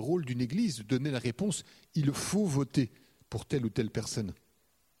c'est le rôle d'une église de donner la réponse? Il faut voter pour telle ou telle personne.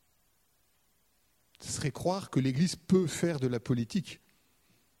 Ce serait croire que l'église peut faire de la politique.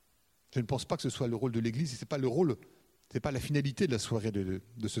 Je ne pense pas que ce soit le rôle de l'église, et ce n'est pas le rôle, ce n'est pas la finalité de la soirée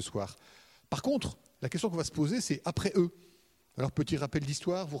de ce soir. Par contre, la question qu'on va se poser, c'est après eux. Alors, petit rappel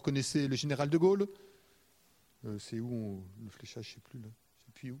d'histoire, vous reconnaissez le général de Gaulle? C'est où le fléchage, je ne sais plus. Là.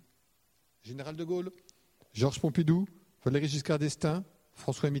 C'est puis où? Général de Gaulle, Georges Pompidou, Valéry Giscard d'Estaing,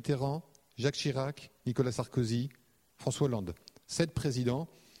 François Mitterrand, Jacques Chirac, Nicolas Sarkozy, François Hollande. 7 présidents.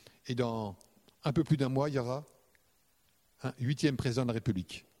 Et dans un peu plus d'un mois, il y aura un 8e président de la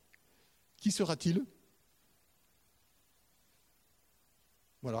République. Qui sera-t-il?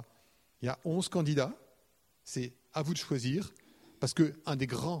 Voilà. Il y a 11 candidats. C'est à vous de choisir. Parce qu'un des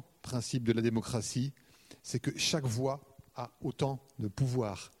grands principes de la démocratie, c'est que chaque voix a autant de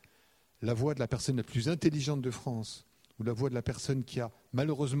pouvoir. La voix de la personne la plus intelligente de France ou la voix de la personne qui a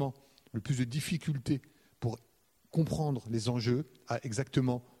malheureusement le plus de difficultés pour comprendre les enjeux a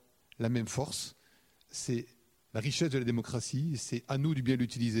exactement la même force. C'est la richesse de la démocratie, c'est à nous de bien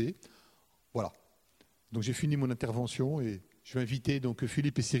l'utiliser. Voilà. Donc j'ai fini mon intervention et je vais inviter donc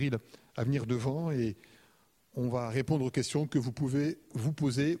Philippe et Cyril à venir devant et on va répondre aux questions que vous pouvez vous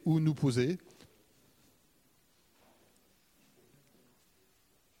poser ou nous poser.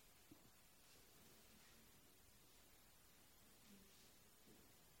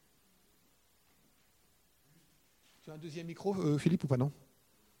 Tu as un deuxième micro, Philippe, ou pas, non?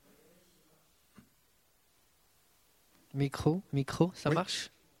 Micro, ça oui.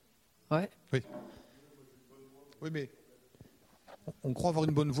 marche? Ouais. Oui. Oui, mais on croit avoir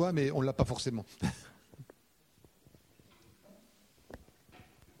une bonne voix, mais on ne l'a pas forcément.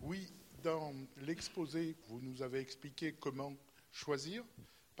 Oui, dans l'exposé, vous nous avez expliqué comment choisir.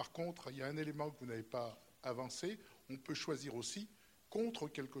 Par contre, il y a un élément que vous n'avez pas avancé. On peut choisir aussi contre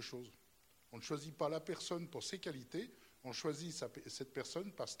quelque chose. On ne choisit pas la personne pour ses qualités, on choisit cette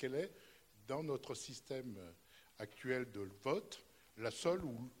personne parce qu'elle est, dans notre système actuel de vote, la seule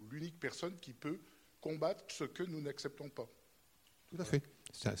ou l'unique personne qui peut combattre ce que nous n'acceptons pas. Tout à fait.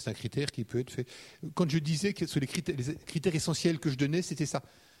 C'est un critère qui peut être fait. Quand je disais que les critères essentiels que je donnais, c'était ça.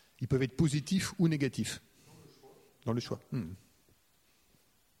 Ils peuvent être positifs ou négatifs. Dans le choix.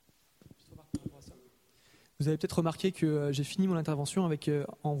 Vous avez peut-être remarqué que j'ai fini mon intervention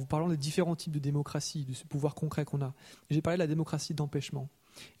en vous parlant des différents types de démocratie, de ce pouvoir concret qu'on a. J'ai parlé de la démocratie d'empêchement.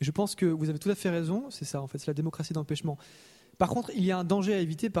 Et je pense que vous avez tout à fait raison, c'est ça en fait, c'est la démocratie d'empêchement. Par contre, il y a un danger à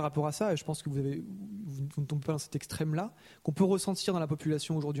éviter par rapport à ça, et je pense que vous ne tombez pas dans cet extrême-là, qu'on peut ressentir dans la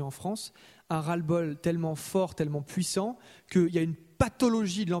population aujourd'hui en France, un ras-le-bol tellement fort, tellement puissant, qu'il y a une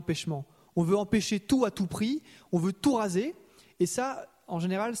pathologie de l'empêchement. On veut empêcher tout à tout prix, on veut tout raser, et ça, en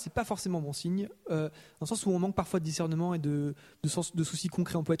général, c'est pas forcément bon signe, dans le sens où on manque parfois de discernement et de soucis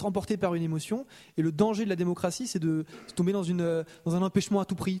concrets. On peut être emporté par une émotion, et le danger de la démocratie, c'est de tomber dans un empêchement à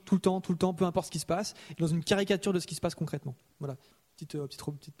tout prix, tout le temps, peu importe ce qui se passe, et dans une caricature de ce qui se passe concrètement. Voilà,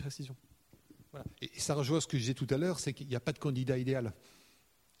 petite précision. Voilà. Et ça rejoint ce que je disais tout à l'heure, c'est qu'il n'y a pas de candidat idéal.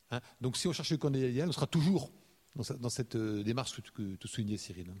 Donc si on cherche le candidat idéal, on sera toujours dans cette démarche que tu soulignais,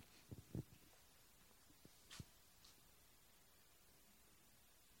 Cyril.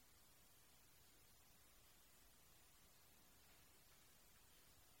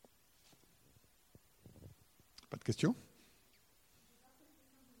 Pas de questions?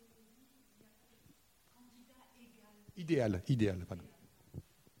 Idéal, pardon.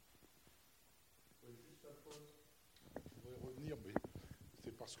 Je voudrais revenir, mais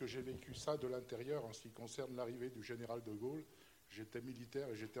c'est parce que j'ai vécu ça de l'intérieur en ce qui concerne l'arrivée du général de Gaulle. J'étais militaire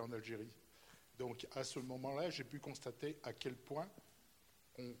et j'étais en Algérie. Donc à ce moment-là, j'ai pu constater à quel point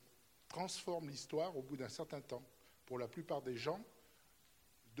on transforme l'histoire au bout d'un certain temps. Pour la plupart des gens,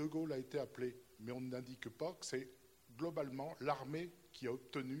 de Gaulle a été appelé, mais on n'indique pas que c'est globalement l'armée qui a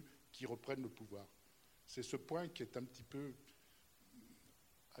obtenu qu'il reprenne le pouvoir. C'est ce point qui est un petit peu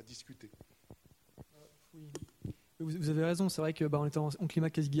à discuter. Oui. Vous avez raison, c'est vrai qu'on était en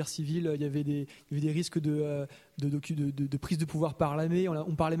climat quasi-guerre civile, il y avait des risques de prise de pouvoir par l'armée,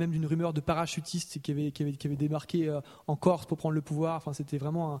 on parlait même d'une rumeur de parachutistes qui avait débarqué en Corse pour prendre le pouvoir, enfin, c'était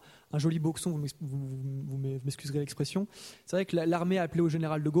vraiment un joli boxon, vous m'excuserez l'expression. C'est vrai que l'armée a appelé au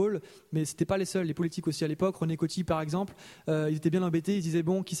général de Gaulle, mais ce n'étaient pas les seuls, les politiques aussi à l'époque, René Coty par exemple, ils étaient bien embêtés, ils disaient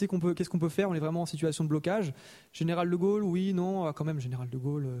bon, qu'est-ce qu'on peut faire, on est vraiment en situation de blocage. Général de Gaulle, oui, non, quand même, général de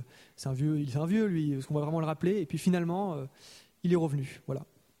Gaulle, c'est un vieux lui, est-ce qu'on va vraiment le rappeler? Et puis finalement, il est revenu, voilà.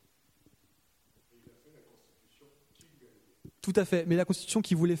 Tout à fait. Mais la Constitution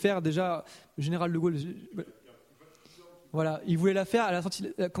qu'il voulait faire, déjà, le général de Gaulle. Voilà, il voulait la faire à la sortie,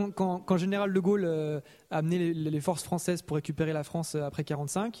 quand général de Gaulle a amené les forces françaises pour récupérer la France après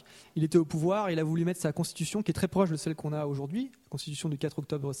 1945. Il était au pouvoir, il a voulu mettre sa constitution, qui est très proche de celle qu'on a aujourd'hui, la constitution du 4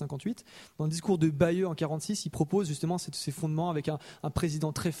 octobre 1958. Dans le discours de Bayeux en 1946, il propose justement ces fondements avec un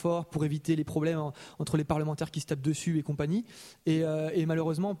président très fort pour éviter les problèmes entre les parlementaires qui se tapent dessus et compagnie. Et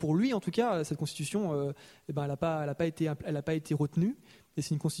malheureusement, pour lui en tout cas, cette constitution, elle n'a pas été retenue. Et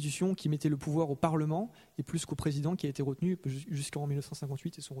c'est une constitution qui mettait le pouvoir au Parlement et plus qu'au président, qui a été retenu jusqu'en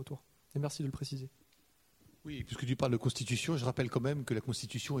 1958 et son retour. Et merci de le préciser. Oui, puisque tu parles de constitution, je rappelle quand même que la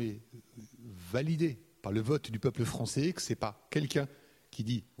constitution est validée par le vote du peuple français, que ce n'est pas quelqu'un qui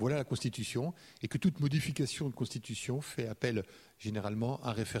dit voilà la constitution, et que toute modification de constitution fait appel généralement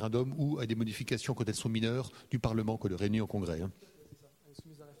à un référendum ou à des modifications quand elles sont mineures du Parlement que de réunir au Congrès.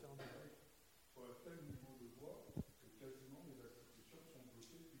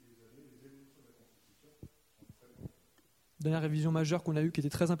 Dernière révision majeure qu'on a eue qui était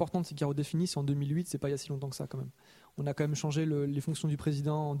très importante, c'est qu'il a redéfini, c'est en 2008, c'est pas il y a si longtemps que ça quand même. On a quand même changé les fonctions du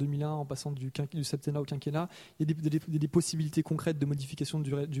président en 2001 en passant du septennat au quinquennat. Il y a des possibilités concrètes de modification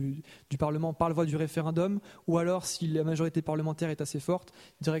du Parlement par la voie du référendum, ou alors si la majorité parlementaire est assez forte,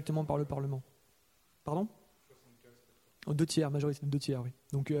 directement par le Parlement. Pardon ? En 2 tiers, majorité de 2 tiers, oui.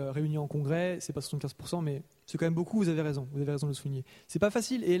 Donc réunis en congrès, c'est pas 75%, mais c'est quand même beaucoup, vous avez raison de le souligner. C'est pas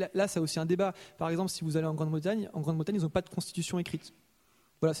facile, et là, ça a aussi un débat. Par exemple, si vous allez en Grande-Bretagne, ils n'ont pas de constitution écrite.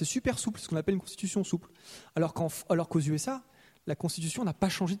 Voilà, c'est super souple, ce qu'on appelle une constitution souple. Alors qu'aux USA, la constitution n'a pas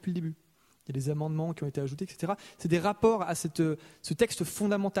changé depuis le début. Il y a des amendements qui ont été ajoutés, etc. C'est des rapports à ce texte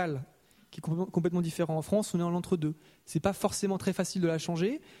fondamental qui est complètement différent. En France, on est en l'entre-deux. C'est pas forcément très facile de la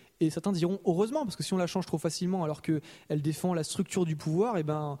changer, et certains diront heureusement, parce que si on la change trop facilement alors qu'elle défend la structure du pouvoir, eh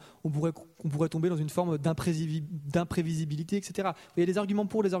ben, on pourrait tomber dans une forme d'imprévisibilité, etc. Il y a des arguments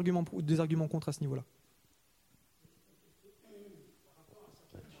pour, des arguments contre à ce niveau-là.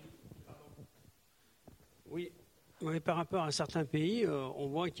 Oui, par rapport à certains pays, on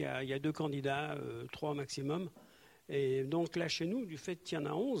voit qu'il y a 2 candidats, 3 maximum. Et donc là, chez nous, du fait qu'il y en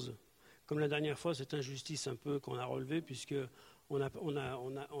a 11, comme la dernière fois, cette injustice un peu qu'on a relevée, puisqu'on a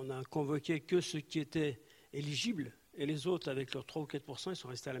convoqué que ceux qui étaient éligibles, et les autres, avec leurs 3 ou 4%, ils sont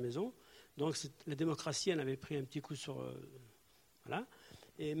restés à la maison. Donc la démocratie, elle avait pris un petit coup sur... voilà.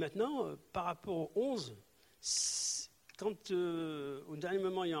 Et maintenant, par rapport aux 11, quand au dernier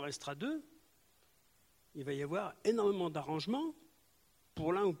moment, il en restera 2, il va y avoir énormément d'arrangements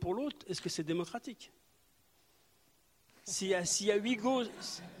pour l'un ou pour l'autre. Est-ce que c'est démocratique ? S'il y a 8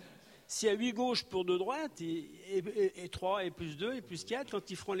 gauches pour 2 droites, et 3, et plus 2, et plus 4,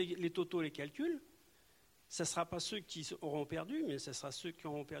 quand ils feront les totaux, les calculs, ça ne sera pas ceux qui auront perdu, mais ce sera ceux qui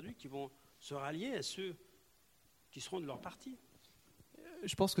auront perdu qui vont se rallier à ceux qui seront de leur parti.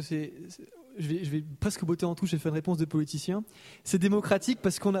 Je pense que je vais presque botter en touche et faire une réponse de politicien. C'est démocratique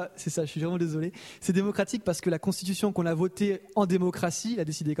parce c'est ça, je suis vraiment désolé. C'est démocratique parce que la constitution qu'on a votée en démocratie l'a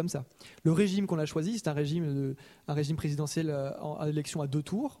décidé comme ça. Le régime qu'on a choisi, c'est un régime présidentiel à l'élection à 2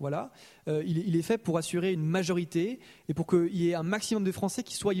 tours. Voilà. Il est fait pour assurer une majorité et pour qu'il y ait un maximum de Français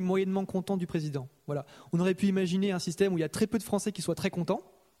qui soient moyennement contents du président. Voilà. On aurait pu imaginer un système où il y a très peu de Français qui soient très contents.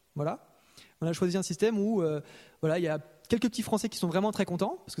 Voilà. On a choisi un système où il y a quelques petits Français qui sont vraiment très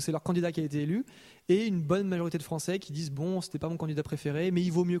contents parce que c'est leur candidat qui a été élu, et une bonne majorité de Français qui disent bon, c'était pas mon candidat préféré, mais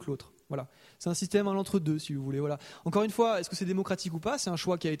il vaut mieux que l'autre. Voilà, c'est un système à l'entre-deux, si vous voulez. Voilà. Encore une fois, est-ce que c'est démocratique ou pas ? C'est un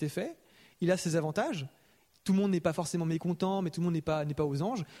choix qui a été fait. Il a ses avantages. Tout le monde n'est pas forcément mécontent, mais tout le monde n'est pas aux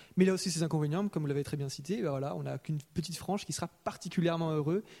anges. Mais il a aussi ses inconvénients, comme vous l'avez très bien cité. Voilà, on n'a qu'une petite frange qui sera particulièrement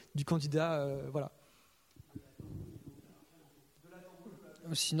heureux du candidat. Voilà.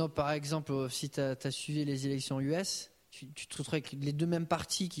 Sinon, par exemple, si tu as suivi les élections US, tu te retrouves avec les 2 mêmes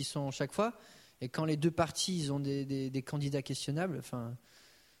partis qui sont chaque fois, et quand les 2 partis ils ont des candidats questionnables, enfin,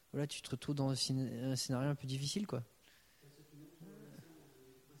 voilà, tu te retrouves dans un scénario un peu difficile, quoi.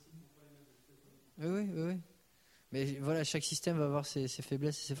 Oui. Mais voilà, chaque système va avoir ses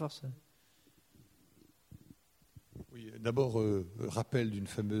faiblesses et ses forces. Oui, d'abord, rappel d'une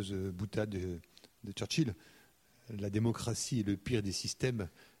fameuse boutade de Churchill. La démocratie est le pire des systèmes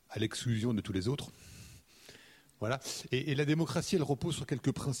à l'exclusion de tous les autres. Voilà. Et la démocratie, elle repose sur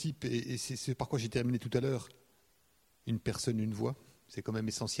quelques principes, et c'est par quoi j'ai terminé tout à l'heure. Une personne, une voix, c'est quand même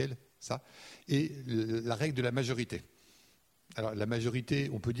essentiel, ça. Et la règle de la majorité. Alors, la majorité,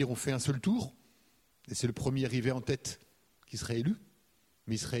 on peut dire, on fait un seul tour, et c'est le premier arrivé en tête qui serait élu,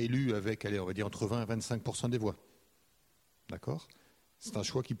 mais il serait élu avec, on va dire, entre 20 et 25% des voix. D'accord ? C'est un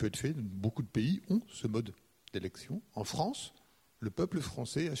choix qui peut être fait. Beaucoup de pays ont ce mode d'élection. En France, le peuple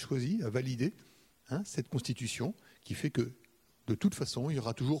français a choisi, a validé cette constitution qui fait que de toute façon, il y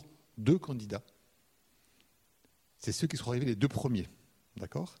aura toujours 2 candidats. C'est ceux qui seront arrivés les 2 premiers.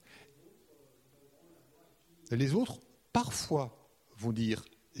 D'accord ? Les autres, parfois, vont dire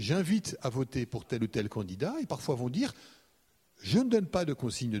 « j'invite à voter pour tel ou tel candidat » et parfois vont dire « je ne donne pas de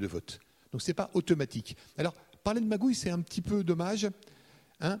consigne de vote ». Donc ce n'est pas automatique. Alors, parler de magouille, c'est un petit peu dommage,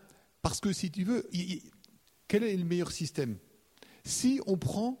 hein, parce que si tu veux, quel est le meilleur système ? Si on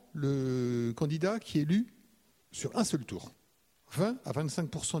prend le candidat qui est élu sur un seul tour, 20 à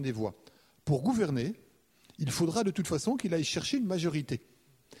 25% des voix, pour gouverner, il faudra de toute façon qu'il aille chercher une majorité.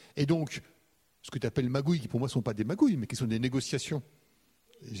 Et donc, ce que tu appelles magouilles, qui pour moi ne sont pas des magouilles, mais qui sont des négociations,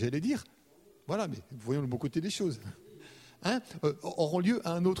 j'allais dire, voilà, mais voyons le bon côté des choses, hein, auront lieu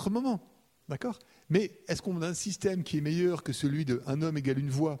à un autre moment. D'accord ? Mais est-ce qu'on a un système qui est meilleur que celui de un homme égale une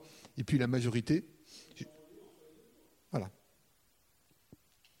voix et puis la majorité ? Voilà.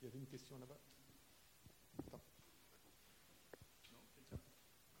 Il y avait une question là-bas.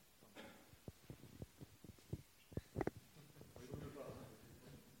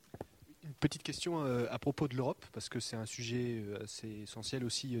 Une petite question à propos de l'Europe, parce que c'est un sujet assez essentiel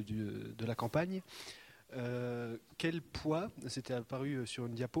aussi de la campagne. Quel poids, c'était apparu sur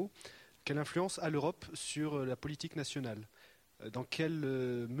une diapo, quelle influence a l'Europe sur la politique nationale ? Dans quelle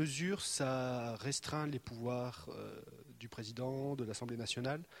mesure ça restreint les pouvoirs du président, de l'Assemblée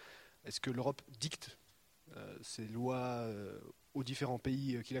nationale ? Est-ce que l'Europe dicte ses lois aux différents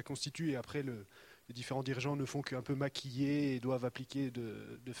pays qui la constituent et après les différents dirigeants ne font qu'un peu maquiller et doivent appliquer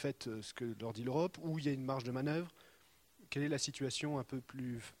de fait ce que leur dit l'Europe, ou il y a une marge de manœuvre ? Quelle est la situation un peu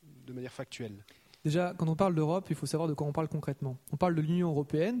plus de manière factuelle ? Déjà, quand on parle d'Europe, il faut savoir de quoi on parle concrètement. On parle de l'Union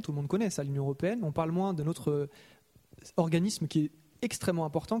européenne, tout le monde connaît ça, l'Union européenne. On parle moins d'un autre organisme qui est extrêmement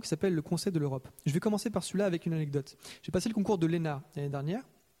important, qui s'appelle le Conseil de l'Europe. Je vais commencer par celui-là avec une anecdote. J'ai passé le concours de l'ENA l'année dernière.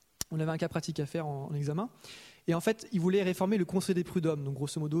 On avait un cas pratique à faire en examen. Et en fait, ils voulaient réformer le Conseil des prud'hommes. Donc,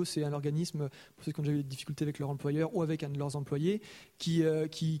 grosso modo, c'est un organisme, pour ceux qui ont déjà eu des difficultés avec leur employeur ou avec un de leurs employés, qui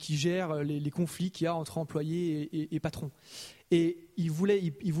gère les conflits qu'il y a entre employés et patrons. Et ils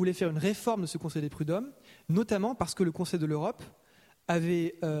voulaient faire une réforme de ce Conseil des prud'hommes, notamment parce que le Conseil de l'Europe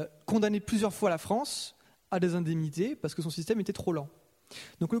avait condamné plusieurs fois la France à des indemnités parce que son système était trop lent.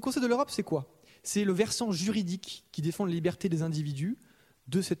 Donc, le Conseil de l'Europe, c'est quoi ? C'est le versant juridique qui défend la liberté des individus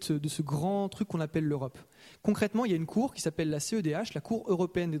de ce grand truc qu'on appelle l'Europe. Concrètement, il y a une cour qui s'appelle la CEDH, la Cour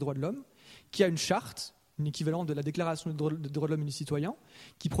européenne des droits de l'homme, qui a une charte, une équivalente de la Déclaration des droits de l'homme et du citoyen,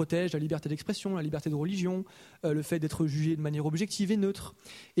 qui protège la liberté d'expression, la liberté de religion, le fait d'être jugé de manière objective et neutre.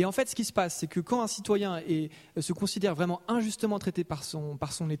 Et en fait, ce qui se passe, c'est que quand un citoyen se considère vraiment injustement traité par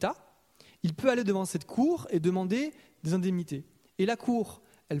son État, il peut aller devant cette cour et demander des indemnités. Et la cour,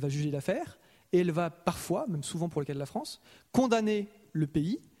 elle va juger l'affaire, et elle va parfois, même souvent pour le cas de la France, condamner le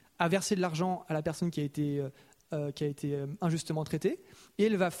pays à verser de l'argent à la personne qui a été injustement traitée, et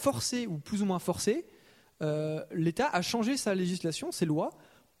elle va forcer, ou plus ou moins forcer, l'État à changer sa législation, ses lois,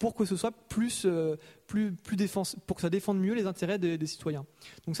 pour que ce soit plus pour que ça défende mieux les intérêts des citoyens.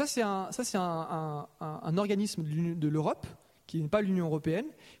 Donc ça c'est un organisme de l'Europe, qui n'est pas l'Union européenne,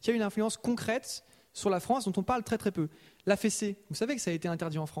 qui a une influence concrète sur la France, dont on parle très très peu. L'AFC, vous savez que ça a été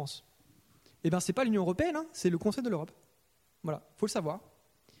interdit en France. Eh bien, c'est pas l'Union européenne, hein, c'est le Conseil de l'Europe. Voilà, faut le savoir.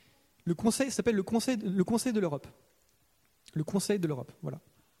 Le Conseil s'appelle le Conseil de l'Europe. Le Conseil de l'Europe, voilà.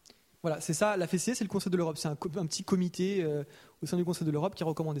 Voilà, c'est ça, l'AFC, c'est le Conseil de l'Europe. C'est un petit comité au sein du Conseil de l'Europe qui a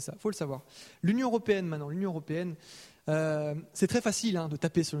recommandé ça. Faut le savoir. L'Union européenne, maintenant, c'est très facile de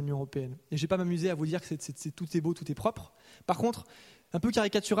taper sur l'Union européenne. Et je vais pas m'amuser à vous dire que tout est beau, tout est propre. Par contre, un peu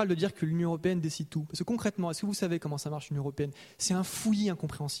caricatural de dire que l'Union européenne décide tout. Parce que concrètement, est-ce que vous savez comment ça marche l'Union européenne ? C'est un fouillis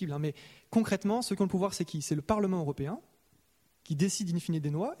incompréhensible. Mais concrètement, ceux qui ont le pouvoir, c'est qui ? C'est le Parlement européen qui décide in fine des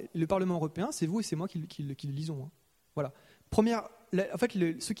lois. Et le Parlement européen, c'est vous et c'est moi qui le lisons. Voilà.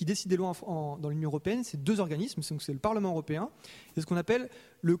 Ceux qui décident des lois dans l'Union européenne, c'est 2 organismes. C'est le Parlement européen et ce qu'on appelle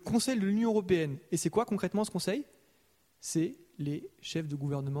le Conseil de l'Union européenne. Et c'est quoi concrètement ce Conseil ? C'est les chefs de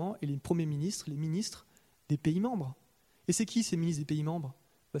gouvernement et les premiers ministres, les ministres des pays membres. Et c'est qui ces ministres des pays membres ?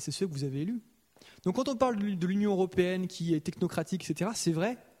 C'est ceux que vous avez élus. Donc quand on parle de l'Union européenne qui est technocratique, etc., c'est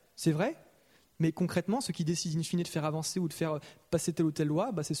vrai, mais concrètement, ceux qui décident in fine de faire avancer ou de faire passer telle ou telle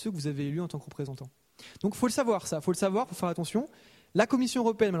loi, c'est ceux que vous avez élus en tant que représentants. Donc il faut le savoir, ça, il faut faire attention. La Commission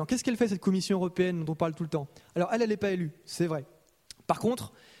européenne, maintenant, qu'est-ce qu'elle fait cette Commission européenne dont on parle tout le temps ? Alors elle n'est pas élue, c'est vrai. Par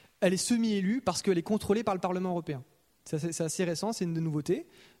contre, elle est semi-élue parce qu'elle est contrôlée par le Parlement européen. C'est assez récent, c'est une des nouveautés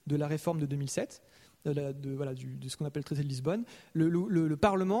de la réforme de 2007. De ce qu'on appelle le traité de Lisbonne, le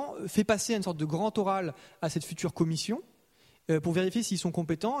Parlement fait passer une sorte de grand oral à cette future commission pour vérifier s'ils sont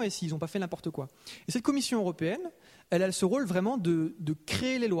compétents et s'ils n'ont pas fait n'importe quoi. Et cette commission européenne, elle a ce rôle vraiment de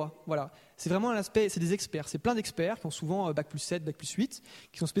créer les lois. Voilà. C'est vraiment un aspect, c'est des experts, c'est plein d'experts qui ont souvent bac+7, bac+8,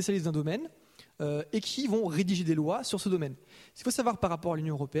 qui sont spécialistes d'un domaine et qui vont rédiger des lois sur ce domaine. Ce qu'il faut savoir par rapport à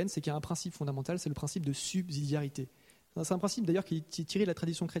l'Union européenne, c'est qu'il y a un principe fondamental, c'est le principe de subsidiarité. C'est un principe d'ailleurs qui est tiré de la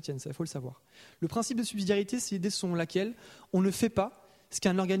tradition chrétienne, ça il faut le savoir. Le principe de subsidiarité, c'est l'idée selon laquelle on ne fait pas ce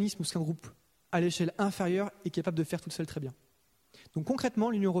qu'un organisme ou ce qu'un groupe à l'échelle inférieure est capable de faire toute seule très bien. Donc concrètement,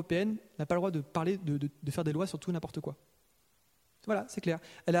 l'Union européenne n'a pas le droit de parler, de faire des lois sur tout et n'importe quoi. Voilà, c'est clair.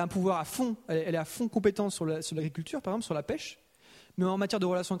 Elle a un pouvoir à fond, elle est à fond compétente sur l'agriculture, par exemple, sur la pêche, mais en matière de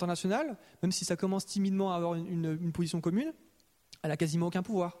relations internationales, même si ça commence timidement à avoir une position commune, elle n'a quasiment aucun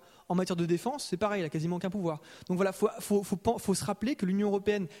pouvoir. En matière de défense, c'est pareil, elle n'a quasiment aucun pouvoir. Donc voilà, faut se rappeler que l'Union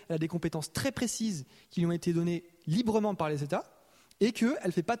européenne elle a des compétences très précises qui lui ont été données librement par les États et qu'elle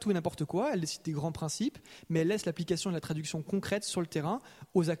ne fait pas tout et n'importe quoi, elle décide des grands principes, mais elle laisse l'application et la traduction concrète sur le terrain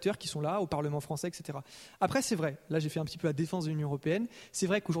aux acteurs qui sont là, au Parlement français, etc. Après, c'est vrai, là j'ai fait un petit peu la défense de l'Union européenne, c'est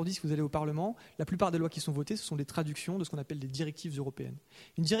vrai qu'aujourd'hui, si vous allez au Parlement, la plupart des lois qui sont votées, ce sont des traductions de ce qu'on appelle des directives européennes.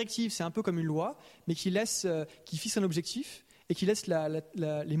 Une directive, c'est un peu comme une loi, mais qui fixe un objectif, et qui laisse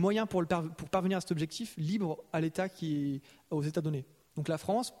les moyens pour parvenir à cet objectif libre à l'État aux États donnés. Donc la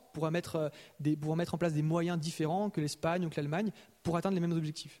France pourra mettre en place des moyens différents que l'Espagne ou que l'Allemagne pour atteindre les mêmes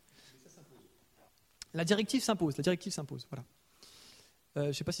objectifs. La directive s'impose, voilà. Je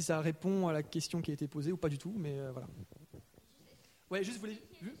ne sais pas si ça répond à la question qui a été posée ou pas du tout, mais voilà. Ouais, juste voulais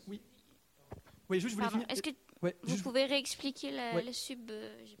finir. Est-ce que vous pouvez réexpliquer le sub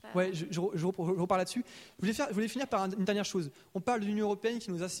je repars là-dessus. Je voulais finir par une dernière chose. On parle de l'Union européenne qui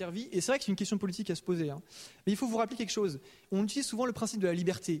nous a servi, et c'est vrai que c'est une question politique à se poser. Hein. Mais il faut vous rappeler quelque chose. On utilise souvent le principe de la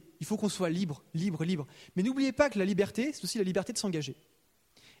liberté. Il faut qu'on soit libre. Mais n'oubliez pas que la liberté, c'est aussi la liberté de s'engager.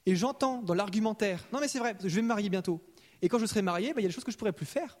 Et j'entends dans l'argumentaire, non mais c'est vrai, je vais me marier bientôt. Et quand je serai marié, il y a des choses que je ne pourrai plus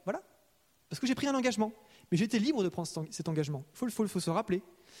faire. Voilà. Parce que j'ai pris un engagement. Mais j'étais libre de prendre cet engagement. Il faut se rappeler.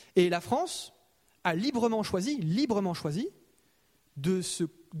 Et la France a librement choisi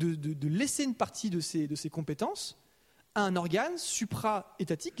de laisser une partie de ses compétences à un organe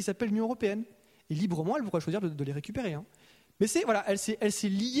supra-étatique qui s'appelle l'Union européenne. Et librement, elle pourra choisir de les récupérer. Hein. Mais elle s'est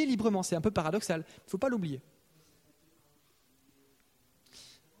liée librement. C'est un peu paradoxal. Il ne faut pas l'oublier.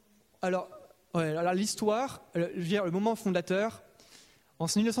 Alors l'histoire, le moment fondateur, en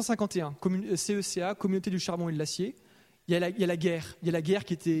 1951, CECA, Communauté du charbon et de l'acier. Il y a la guerre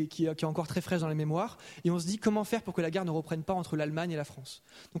qui est encore très fraîche dans la mémoire, et on se dit comment faire pour que la guerre ne reprenne pas entre l'Allemagne et la France.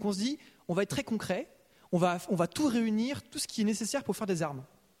 Donc on se dit, on va être très concret, on va tout réunir, tout ce qui est nécessaire pour faire des armes.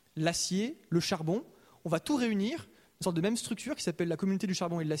 L'acier, le charbon, on va tout réunir, une sorte de même structure qui s'appelle la Communauté du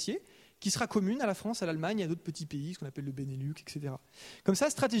charbon et de l'acier, qui sera commune à la France, à l'Allemagne et à d'autres petits pays, ce qu'on appelle le Benelux, etc. Comme ça,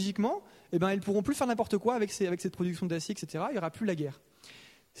 stratégiquement, elles ne pourront plus faire n'importe quoi avec cette production d'acier, etc. Il n'y aura plus la guerre.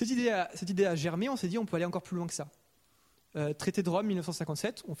 Cette idée a germé, on s'est dit on peut aller encore plus loin que ça. Traité de Rome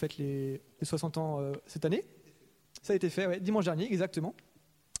 1957, on fête les 60 ans cette année. Ça a été fait, dimanche dernier, exactement.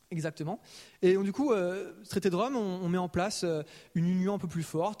 Et donc, du coup, traité de Rome, on met en place une union un peu plus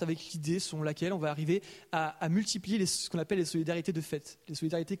forte avec l'idée selon laquelle on va arriver à multiplier ce qu'on appelle les solidarités de fait, les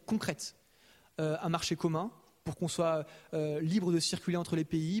solidarités concrètes. Un marché commun pour qu'on soit libre de circuler entre les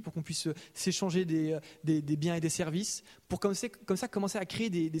pays, pour qu'on puisse s'échanger des biens et des services, pour comme ça commencer à créer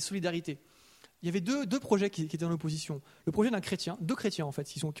des solidarités. Il y avait deux projets qui étaient en opposition. Le projet deux chrétiens en fait,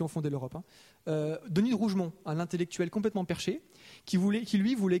 qui ont fondé l'Europe. Denis de Rougemont, un intellectuel complètement perché, qui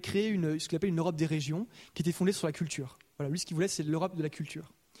lui voulait créer ce qu'il appelle une Europe des régions, qui était fondée sur la culture. Voilà, lui ce qu'il voulait, c'est l'Europe de la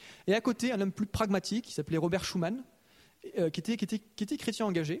culture. Et à côté, un homme plus pragmatique, qui s'appelait Robert Schuman, qui était chrétien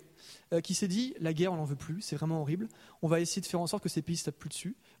engagé, qui s'est dit la guerre on n'en veut plus, c'est vraiment horrible, on va essayer de faire en sorte que ces pays ne se tapent plus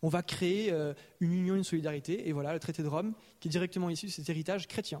dessus, on va créer une union, une solidarité, et voilà le traité de Rome qui est directement issu de cet héritage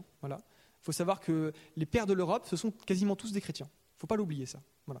chrétien. Voilà. Il faut savoir que les pères de l'Europe, ce sont quasiment tous des chrétiens. Il ne faut pas l'oublier, ça.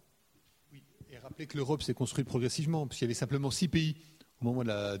 Voilà. Oui, et rappelez que l'Europe s'est construite progressivement, parce qu'il y avait simplement 6 pays au moment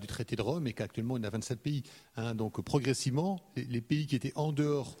du traité de Rome, et qu'actuellement, il y en a 27 pays. Donc, progressivement, les pays qui étaient en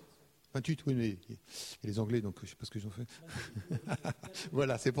dehors... 28, oui, mais il y a les Anglais, donc je ne sais pas ce que j'en fais.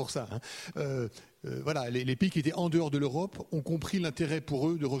 Voilà, c'est pour ça. Voilà, les pays qui étaient en dehors de l'Europe ont compris l'intérêt pour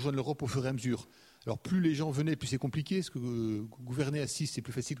eux de rejoindre l'Europe au fur et à mesure. Alors plus les gens venaient, plus c'est compliqué, parce que gouverner à 6, c'est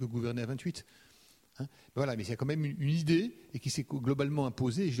plus facile que gouverner à 28. Voilà, mais il y a quand même une idée, et qui s'est globalement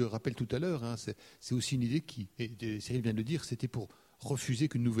imposée, et je le rappelle tout à l'heure, c'est aussi une idée qui, et Cyril vient de le dire, c'était pour refuser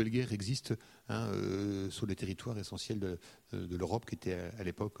qu'une nouvelle guerre existe sur les territoires essentiels de l'Europe, qui était à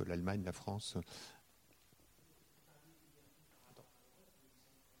l'époque l'Allemagne, la France.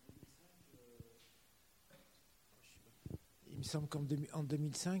 Il me semble qu'en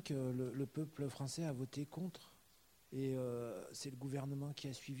 2005, le peuple français a voté contre, et c'est le gouvernement qui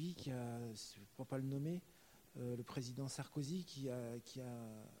a suivi, je ne pourrais pas le nommer, le président Sarkozy qui a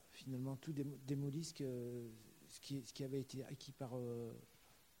finalement tout démoli ce qui avait été acquis par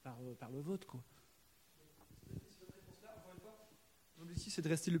le vote, quoi. L'objectif, c'est de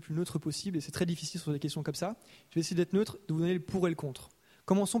rester le plus neutre possible, et c'est très difficile sur des questions comme ça. Je vais essayer d'être neutre, de vous donner le pour et le contre.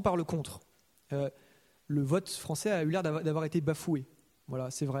 Commençons par le contre. Le vote français a eu l'air d'avoir été bafoué. Voilà,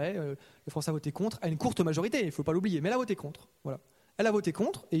 c'est vrai, le Français a voté contre, à une courte majorité, il ne faut pas l'oublier, mais elle a voté contre. Voilà. Elle a voté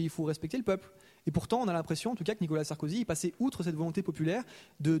contre, et il faut respecter le peuple. Et pourtant, on a l'impression, en tout cas, que Nicolas Sarkozy il passait outre cette volonté populaire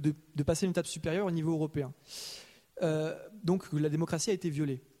de passer une étape supérieure au niveau européen. Donc, la démocratie a été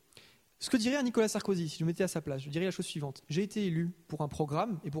violée. Ce que dirait Nicolas Sarkozy, si je me mettais à sa place, je dirais la chose suivante. J'ai été élu pour un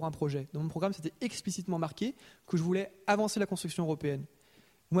programme et pour un projet. Dans mon programme, c'était explicitement marqué que je voulais avancer la construction européenne.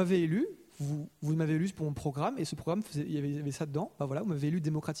 Vous m'avez élu, vous m'avez élu pour mon programme, et ce programme, il y avait ça dedans. Ben voilà, vous m'avez élu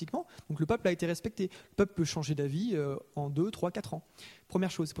démocratiquement, donc le peuple a été respecté. Le peuple peut changer d'avis en 2, 3, 4 ans.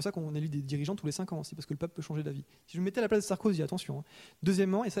 Première chose, c'est pour ça qu'on élit des dirigeants tous les 5 ans aussi, parce que le peuple peut changer d'avis. Si je me mettais à la place de Sarkozy, attention. Hein.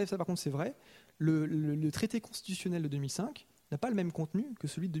 Deuxièmement, et ça par contre c'est vrai, le traité constitutionnel de 2005 n'a pas le même contenu que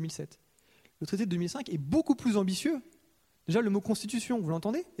celui de 2007. Le traité de 2005 est beaucoup plus ambitieux. Déjà, le mot constitution, vous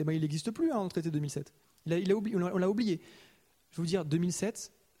l'entendez ? Eh ben, il n'existe plus dans le traité de 2007. On l'a oublié. Je vais vous dire,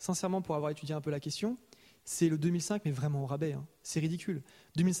 2007, sincèrement, pour avoir étudié un peu la question, c'est le 2005, mais vraiment au rabais. Hein. C'est ridicule.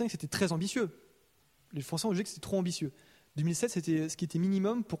 2005, c'était très ambitieux. Les Français ont jugé que c'était trop ambitieux. 2007, c'était ce qui était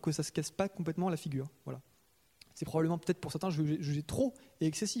minimum pour que ça ne se casse pas complètement la figure. Voilà. C'est probablement, peut-être pour certains, jugé trop et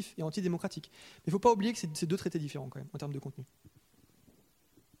excessif et antidémocratique. Mais il ne faut pas oublier que c'est deux traités différents, quand même, en termes de contenu.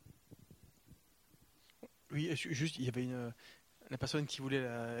 Oui, juste, il y avait la personne qui voulait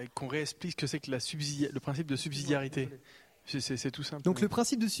qu'on réexplique ce que c'est que le principe de subsidiarité. C'est tout simple. Donc le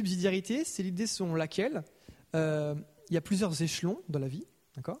principe de subsidiarité, c'est l'idée selon laquelle il y a plusieurs échelons dans la vie,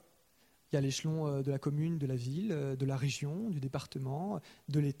 d'accord ? Il y a l'échelon de la commune, de la ville, de la région, du département,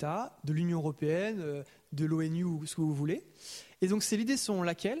 de l'État, de l'Union européenne, de l'ONU ou ce que vous voulez. Et donc c'est l'idée selon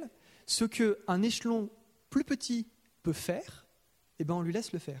laquelle ce qu'un échelon plus petit peut faire, eh ben on lui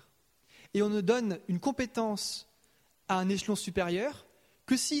laisse le faire. Et on ne donne une compétence à un échelon supérieur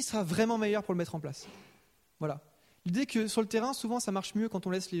que s'il sera vraiment meilleur pour le mettre en place. Voilà. L'idée que sur le terrain, souvent, ça marche mieux quand on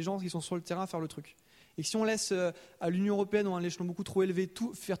laisse les gens qui sont sur le terrain faire le truc. Et que si on laisse à l'Union européenne ou à un échelon beaucoup trop élevé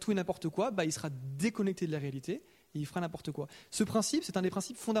faire tout et n'importe quoi, il sera déconnecté de la réalité et il fera n'importe quoi. Ce principe, c'est un des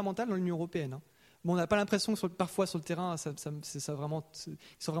principes fondamentaux dans l'Union européenne. Hein. Bon, on n'a pas l'impression que parfois sur le terrain, ils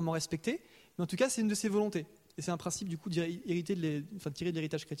sont vraiment respectés, mais en tout cas, c'est une de ses volontés. Et c'est un principe, du coup, tiré de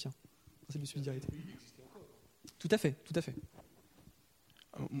l'héritage chrétien. C'est de subsidiarité. Tout à fait.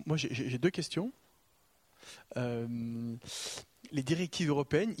 Moi, j'ai deux questions. Les directives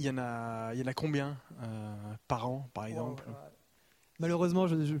européennes, il y en a combien par an, par exemple ? Malheureusement,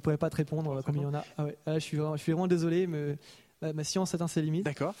 je ne pourrais pas te répondre comme il y en a. Ah ouais, je suis vraiment désolé, mais ma science atteint ses limites.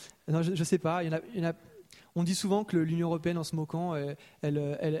 D'accord. Non, je ne sais pas. Il y en a. On dit souvent que l'Union européenne, en se moquant,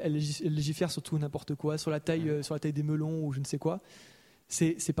 elle légifère sur tout n'importe quoi, sur la taille des melons ou je ne sais quoi.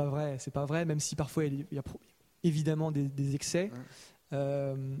 C'est pas vrai, même si parfois il y a évidemment des excès.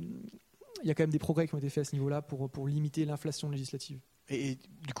 Il y a quand même des progrès qui ont été faits à ce niveau-là pour limiter l'inflation législative. Et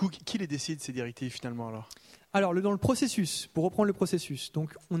du coup, qui les décide, ces directives, finalement, alors ? Alors, dans le processus, pour reprendre le processus,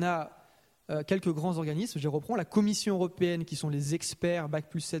 donc on a quelques grands organismes, je les reprends, la Commission européenne, qui sont les experts,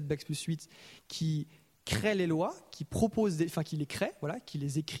 Bac+7, Bac+8, qui créent les lois, qui les créent, voilà, qui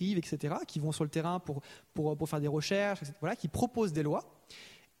les écrivent, etc., qui vont sur le terrain pour faire des recherches, etc., voilà, qui proposent des lois.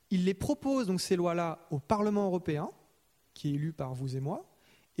 Ils les proposent, donc, ces lois-là, au Parlement européen, qui est élu par vous et moi,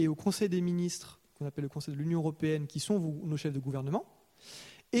 et au Conseil des ministres, qu'on appelle le Conseil de l'Union européenne, qui sont nos chefs de gouvernement.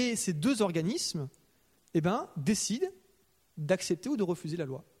 Et ces deux organismes décident d'accepter ou de refuser la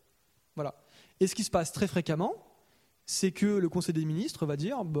loi. Voilà. Et ce qui se passe très fréquemment, c'est que le Conseil des ministres va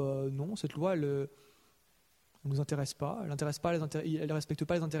dire non, cette loi, elle ne nous intéresse pas, elle ne respecte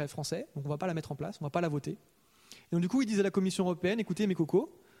pas les intérêts français, donc on ne va pas la mettre en place, on ne va pas la voter. Et donc du coup, ils disent à la Commission européenne, écoutez mes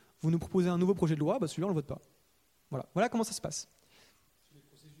cocos, vous nous proposez un nouveau projet de loi, celui-là on ne le vote pas. Voilà comment ça se passe. Sur les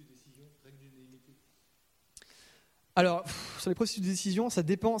processus de décision, règle d'unanimité. Alors, sur les processus de décision, ça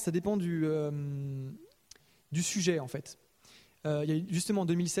dépend du sujet en fait. Justement, en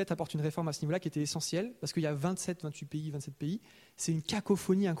 2007 apporte une réforme à ce niveau-là qui était essentielle parce qu'il y a 27 pays. C'est une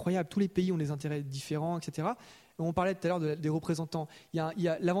cacophonie incroyable. Tous les pays ont des intérêts différents, etc. Et on parlait tout à l'heure des représentants. Il y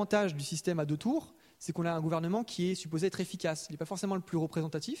a l'avantage du système à deux tours, c'est qu'on a un gouvernement qui est supposé être efficace. Il n'est pas forcément le plus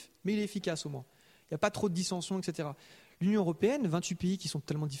représentatif, mais il est efficace au moins. Il n'y a pas trop de dissensions, etc. L'Union européenne, 28 pays qui sont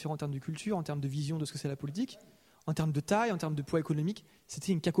tellement différents en termes de culture, en termes de vision de ce que c'est la politique, en termes de taille, en termes de poids économique,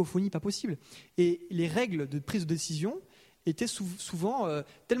 c'était une cacophonie pas possible. Et les règles de prise de décision étaient souvent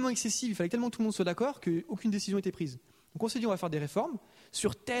tellement excessives, il fallait tellement que tout le monde soit d'accord qu'aucune décision n'était prise. Donc on s'est dit on va faire des réformes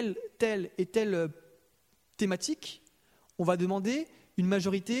sur tel thématique, on va demander une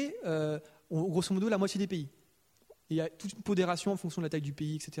majorité, grosso modo la moitié des pays. Et il y a toute une pondération en fonction de la taille du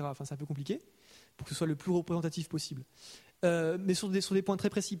pays, etc. Enfin, c'est un peu compliqué, pour que ce soit le plus représentatif possible. Mais sur des points très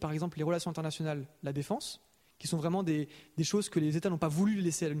précis, par exemple les relations internationales, la défense, qui sont vraiment des choses que les États n'ont pas voulu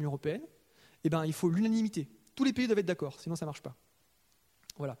laisser à l'Union européenne, il faut l'unanimité. Tous les pays doivent être d'accord, sinon ça ne marche pas.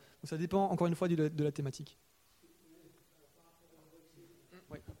 Voilà. Donc ça dépend encore une fois de la thématique.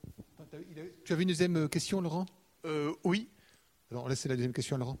 Ouais. Tu avais une deuxième question, Laurent ? Oui. Alors laissez la deuxième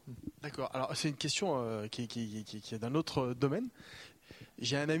question à Laurent. D'accord. Alors c'est une question qui est d'un autre domaine.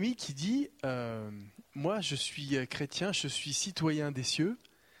 J'ai un ami qui dit moi je suis chrétien, je suis citoyen des cieux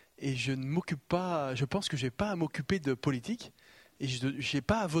et je pense que je n'ai pas à m'occuper de politique et je n'ai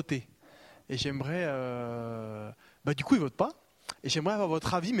pas à voter. Et j'aimerais du coup il vote pas et j'aimerais avoir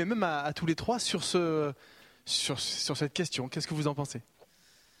votre avis, mais même à tous les trois sur cette question. Qu'est-ce que vous en pensez ?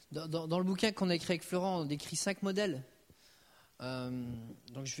 Dans le bouquin qu'on a écrit avec Florent, on décrit 5 modèles.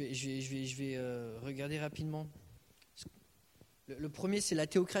 Donc je vais regarder rapidement. Le premier, c'est la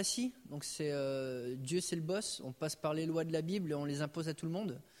théocratie. Donc c'est Dieu, c'est le boss. On passe par les lois de la Bible et on les impose à tout le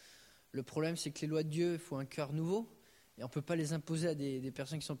monde. Le problème, c'est que les lois de Dieu, il faut un cœur nouveau et on ne peut pas les imposer à des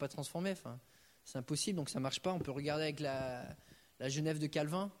personnes qui ne sont pas transformées. Enfin, c'est impossible, donc ça ne marche pas. On peut regarder avec la Genève de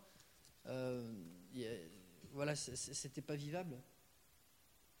Calvin. Voilà, c'était pas vivable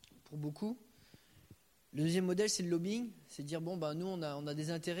pour beaucoup. Le deuxième modèle, c'est le lobbying. C'est dire, nous, on a des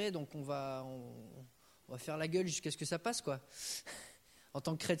intérêts, donc on va faire la gueule jusqu'à ce que ça passe, quoi. En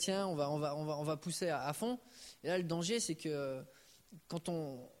tant que chrétien, on va pousser à fond. Et là, le danger, c'est que quand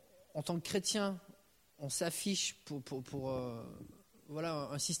en tant que chrétien, on s'affiche pour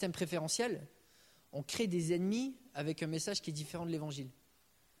un système préférentiel, on crée des ennemis avec un message qui est différent de l'évangile.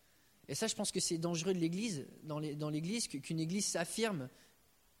 Et ça, je pense que c'est dangereux de l'Église, dans l'Église, qu'une Église s'affirme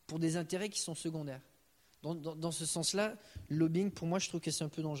pour des intérêts qui sont secondaires. Dans ce sens-là, le lobbying, pour moi, je trouve que c'est un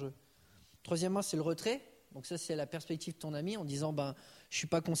peu dangereux. Troisièmement, c'est le retrait. Donc ça, c'est la perspective de ton ami en disant, je ne suis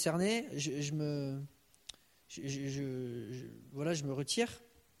pas concerné, je me retire.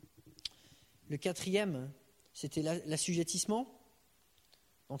 Le quatrième, c'était l'assujettissement.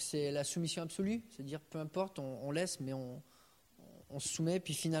 Donc c'est la soumission absolue, c'est-à-dire peu importe, on laisse, mais on se soumet.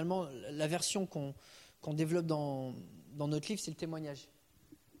 Puis finalement, la version qu'on développe dans notre livre, c'est le témoignage.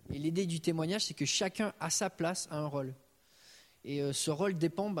 Et l'idée du témoignage, c'est que chacun à sa place a un rôle. Et ce rôle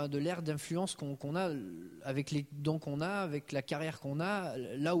dépend de l'ère d'influence qu'on a, avec les dons qu'on a, avec la carrière qu'on a,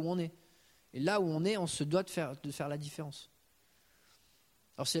 là où on est. Et là où on est, on se doit de faire la différence.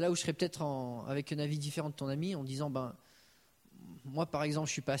 Alors c'est là où je serais peut-être avec un avis différent de ton ami, en disant, moi par exemple,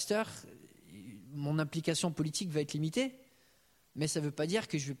 je suis pasteur, mon implication politique va être limitée, mais ça ne veut pas dire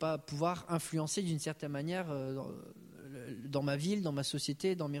que je ne vais pas pouvoir influencer d'une certaine manière dans ma ville, dans ma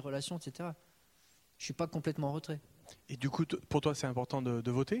société, dans mes relations, etc. Je ne suis pas complètement en retrait. Et du coup, pour toi, c'est important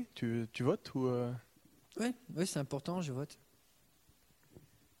de voter ? Tu votes ou Oui, c'est important, je vote.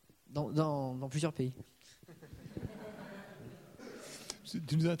 Dans plusieurs pays.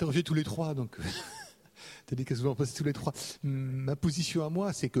 Tu nous as interrogés tous les trois, donc tu as dit qu'est-ce que vous en pensez tous les trois. Ma position à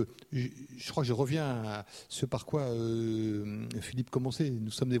moi, c'est que je crois que je reviens à ce par quoi Philippe commençait.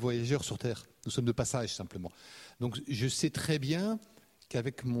 Nous sommes des voyageurs sur Terre, nous sommes de passage simplement. Donc je sais très bien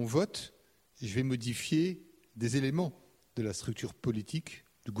qu'avec mon vote, je vais modifier des éléments de la structure politique,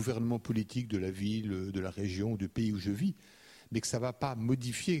 du gouvernement politique de la ville, de la région, du pays où je vis, mais que ça ne va pas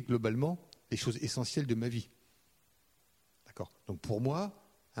modifier globalement les choses essentielles de ma vie. D'accord ? Donc pour moi,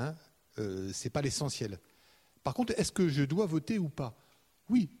 ce n'est pas l'essentiel. Par contre, est-ce que je dois voter ou pas ?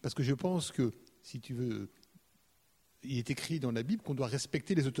 Oui, parce que je pense que, si tu veux, il est écrit dans la Bible qu'on doit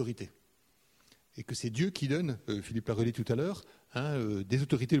respecter les autorités. Et que c'est Dieu qui donne, Philippe l'a relé tout à l'heure, des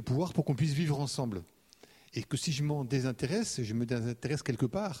autorités, le pouvoir pour qu'on puisse vivre ensemble. Et que si je m'en désintéresse, je me désintéresse quelque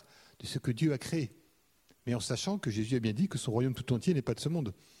part de ce que Dieu a créé. Mais en sachant que Jésus a bien dit que son royaume tout entier n'est pas de ce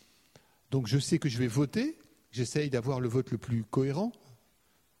monde. Donc je sais que je vais voter, j'essaye d'avoir le vote le plus cohérent,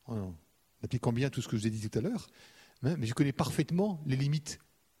 en appliquant bien tout ce que je vous ai dit tout à l'heure, mais je connais parfaitement les limites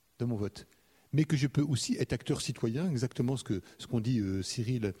de mon vote. Mais que je peux aussi être acteur citoyen, exactement ce qu'ont dit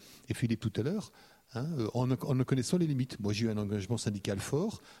Cyril et Philippe tout à l'heure, en connaissant les limites. Moi, j'ai eu un engagement syndical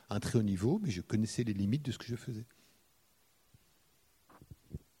fort, à un très haut niveau, mais je connaissais les limites de ce que je faisais.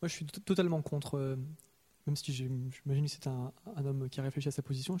 Moi, je suis totalement contre, même si j'imagine que c'est un homme qui a réfléchi à sa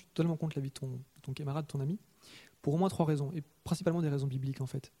position, je suis totalement contre l'avis de ton camarade, ton ami, pour au moins 3 raisons, et principalement des raisons bibliques, en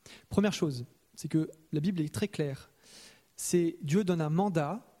fait. Première chose, c'est que la Bible est très claire. C'est Dieu donne un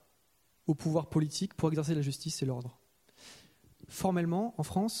mandat au pouvoir politique pour exercer la justice et l'ordre. Formellement, en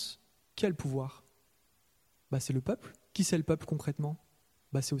France, quel pouvoir ? C'est le peuple. Qui c'est le peuple concrètement ?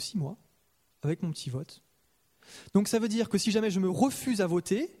 C'est aussi moi, avec mon petit vote. Donc ça veut dire que si jamais je me refuse à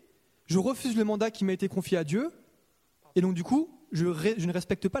voter, je refuse le mandat qui m'a été confié à Dieu, et donc du coup, je ne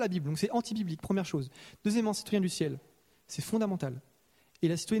respecte pas la Bible. Donc c'est anti-biblique, première chose. Deuxièmement, citoyen du ciel, c'est fondamental. Et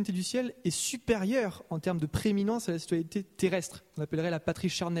la citoyenneté du ciel est supérieure en termes de prééminence à la citoyenneté terrestre, qu'on appellerait la patrie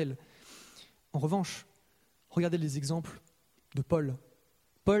charnelle. En revanche, regardez les exemples de Paul.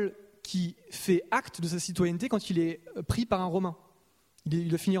 Paul qui fait acte de sa citoyenneté quand il est pris par un Romain. Il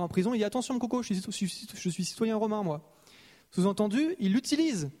doit finir en prison, il dit « Attention, Coco, je suis citoyen romain, moi ». Sous-entendu, il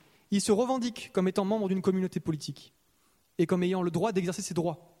l'utilise, il se revendique comme étant membre d'une communauté politique et comme ayant le droit d'exercer ses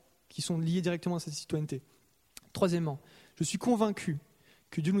droits qui sont liés directement à sa citoyenneté. Troisièmement, je suis convaincu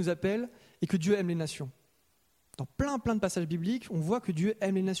que Dieu nous appelle et que Dieu aime les nations. Dans plein de passages bibliques, on voit que Dieu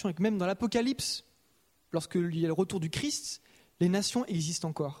aime les nations et que même dans l'Apocalypse, lorsqu'il y a le retour du Christ, les nations existent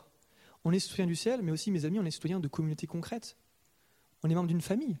encore. On est citoyens du ciel, mais aussi, mes amis, on est citoyens de communautés concrètes. On est membre d'une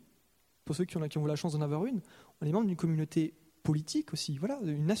famille. Pour ceux qui ont eu la chance d'en avoir une, on est membre d'une communauté politique aussi, voilà,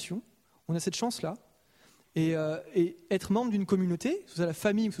 d'une nation. On a cette chance-là. Et être membre d'une communauté, que ce soit la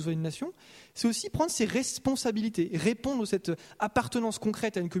famille ou que ce soit une nation, c'est aussi prendre ses responsabilités, répondre à cette appartenance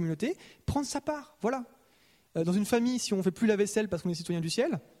concrète à une communauté, prendre sa part. Voilà. Dans une famille, si on ne fait plus la vaisselle parce qu'on est citoyen du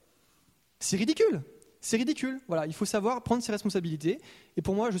ciel, c'est ridicule. C'est ridicule. Voilà, il faut savoir prendre ses responsabilités. Et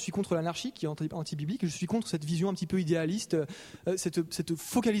pour moi, je suis contre l'anarchie qui est anti-biblique. Je suis contre cette vision un petit peu idéaliste, cette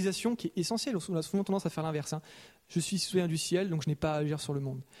focalisation qui est essentielle. On a souvent tendance à faire l'inverse. Je suis citoyen du ciel, donc je n'ai pas à agir sur le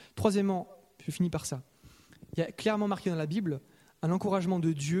monde. Troisièmement, je finis par ça. Il y a clairement marqué dans la Bible un encouragement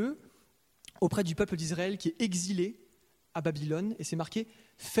de Dieu auprès du peuple d'Israël qui est exilé à Babylone. Et c'est marqué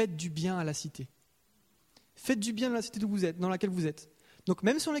 « Faites du bien à la cité ». Faites du bien dans la cité dans laquelle vous êtes. Donc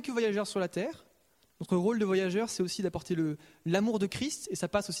même si on n'est que voyageurs sur la terre, notre rôle de voyageur, c'est aussi d'apporter l'amour de Christ, et ça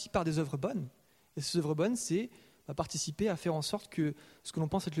passe aussi par des œuvres bonnes. Et ces œuvres bonnes, c'est participer à faire en sorte que ce que l'on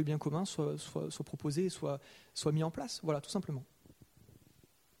pense être le bien commun soit proposé et soit mis en place. Voilà, tout simplement.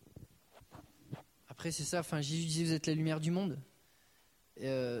 Après, c'est ça, Jésus disait, vous êtes la lumière du monde.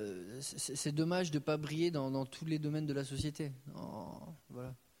 C'est dommage de ne pas briller dans tous les domaines de la société.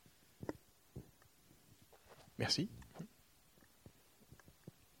 Voilà. Merci.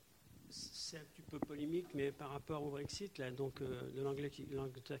 C'est un petit peu polémique, mais par rapport au Brexit, là, donc, de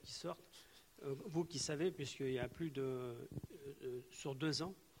l'Angleterre qui sort, vous qui savez, puisqu'il y a plus sur 2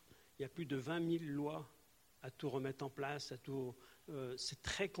 ans, il y a plus de 20 000 lois à tout remettre en place, c'est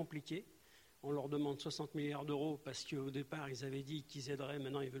très compliqué. On leur demande 60 milliards d'euros parce qu'au départ, ils avaient dit qu'ils aideraient,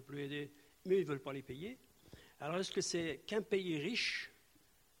 maintenant ils ne veulent plus aider, mais ils ne veulent pas les payer. Alors est-ce que c'est qu'un pays riche,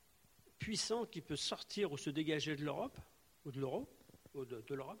 puissant, qui peut sortir ou se dégager de l'Europe, ou de l'euro, ou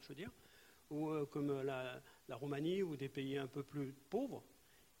de l'Europe, je veux dire, ou comme la Roumanie ou des pays un peu plus pauvres,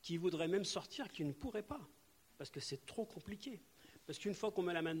 qui voudraient même sortir, qui ne pourraient pas, parce que c'est trop compliqué. Parce qu'une fois qu'on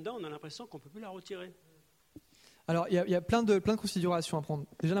met la main dedans, on a l'impression qu'on ne peut plus la retirer. Alors, il y a plein de considérations à prendre.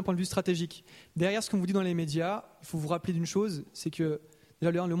 Déjà, d'un point de vue stratégique. Derrière ce qu'on vous dit dans les médias, il faut vous rappeler d'une chose, c'est que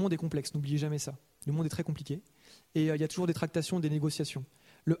déjà, le monde est complexe, n'oubliez jamais ça. Le monde est très compliqué. Et il y a toujours des tractations, des négociations.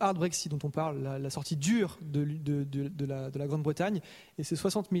 Le hard Brexit dont on parle, la sortie dure de la Grande-Bretagne, et ces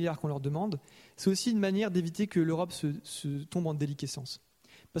 60 milliards qu'on leur demande, c'est aussi une manière d'éviter que l'Europe se tombe en déliquescence.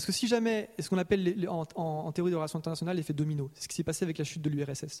 Parce que si jamais, ce qu'on appelle en théorie de relations internationales l'effet domino, c'est ce qui s'est passé avec la chute de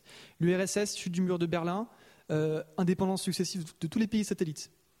l'URSS. L'URSS, chute du mur de Berlin, indépendance successive de tous les pays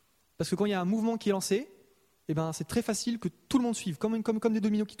satellites. Parce que quand il y a un mouvement qui est lancé, eh ben, c'est très facile que tout le monde suive, comme des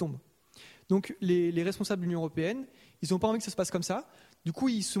dominos qui tombent. Donc les responsables de l'Union européenne, ils n'ont pas envie que ça se passe comme ça. Du coup,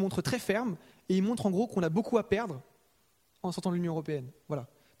 ils se montrent très fermes et ils montrent en gros qu'on a beaucoup à perdre en sortant de l'Union européenne. Voilà.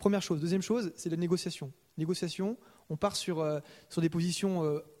 Première chose. Deuxième chose, c'est la négociation. Négociation, on part sur des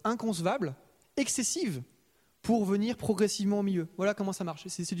positions inconcevables, excessives, pour venir progressivement au milieu. Voilà comment ça marche.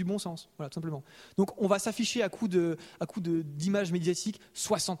 C'est du bon sens, voilà, tout simplement. Donc on va s'afficher à coup d'images médiatiques,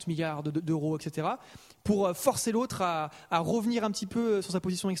 60 milliards d'euros, etc., pour forcer l'autre à revenir un petit peu sur sa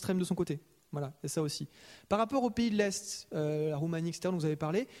position extrême de son côté. Voilà, c'est ça aussi. Par rapport aux pays de l'Est, la Roumanie, etc., dont vous avez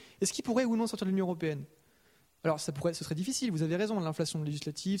parlé, est-ce qu'ils pourraient ou non sortir de l'Union européenne ? Alors ce serait difficile, vous avez raison, l'inflation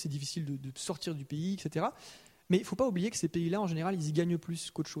législative, c'est difficile de sortir du pays, etc. Mais il ne faut pas oublier que ces pays-là, en général, ils y gagnent plus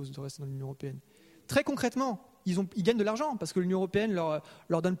qu'autre chose de rester dans l'Union européenne. Très concrètement, ils gagnent de l'argent parce que l'Union européenne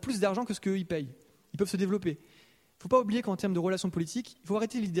leur donne plus d'argent que ce qu'ils payent. Ils peuvent se développer. Il ne faut pas oublier qu'en termes de relations politiques, il faut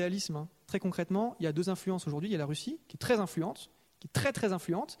arrêter l'idéalisme. Très concrètement, il y a 2 influences aujourd'hui. Il y a la Russie, qui est très influente, qui est très très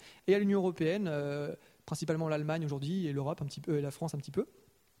influente, et il y a l'Union européenne, principalement l'Allemagne aujourd'hui, et l'Europe un petit peu, et la France un petit peu.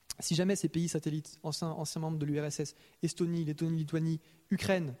 Si jamais ces pays satellites, anciens membres de l'URSS, Estonie, Lettonie, Lituanie,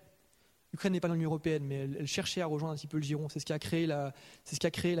 Ukraine n'est pas dans l'Union européenne, mais elle cherchait à rejoindre un petit peu le giron, c'est ce qui a créé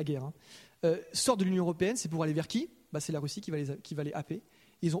la guerre. Sortent de l'Union européenne, c'est pour aller vers qui ? C'est la Russie qui va les happer.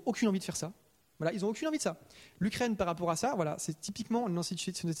 Ils n'ont aucune envie de faire ça. Voilà, ils n'ont aucune envie de ça. L'Ukraine, par rapport à ça, voilà, c'est typiquement une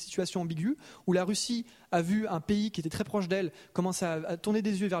situation ambiguë où la Russie a vu un pays qui était très proche d'elle commencer à tourner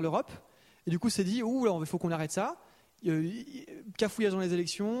des yeux vers l'Europe, et du coup s'est dit, il faut qu'on arrête ça. Cafouillage dans les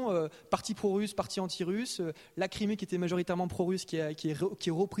élections, parti pro-russe, parti anti-russe, la Crimée qui était majoritairement pro-russe qui est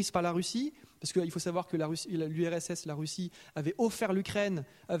reprise par la Russie, parce qu'il faut savoir que l'URSS, la Russie, avait offert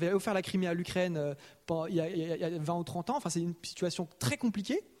la Crimée à l'Ukraine il y a 20 ou 30 ans. Enfin, c'est une situation très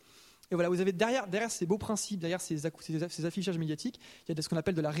compliquée. Et voilà, vous avez derrière ces beaux principes, derrière ces affichages médiatiques, il y a ce qu'on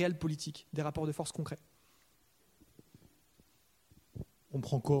appelle de la réelle politique, des rapports de force concrets. On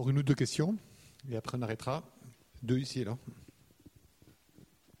prend encore une ou deux questions, et après on arrêtera. 2 ici et là.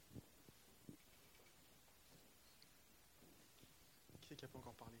 Qui c'est qui n'a pas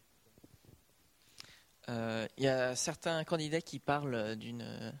encore parlé ? Il y a certains candidats qui parlent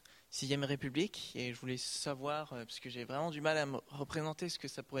d'une 6e République et je voulais savoir, parce que j'ai vraiment du mal à me représenter ce que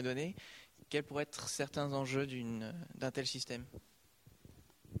ça pourrait donner, quels pourraient être certains enjeux d'un tel système.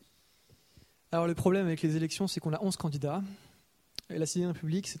 Alors le problème avec les élections, c'est qu'on a 11 candidats. Et la 6e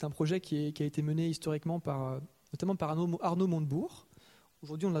République, c'est un projet qui a été mené historiquement notamment par Arnaud Montebourg.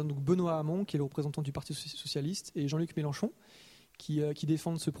 Aujourd'hui, on a donc Benoît Hamon, qui est le représentant du Parti socialiste, et Jean-Luc Mélenchon, qui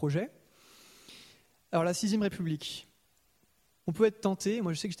défendent ce projet. Alors la 6e République, on peut être tenté,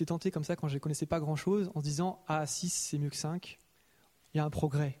 moi je sais que j'étais tenté comme ça quand je ne connaissais pas grand-chose, en se disant « Ah, 6, c'est mieux que 5, il y a un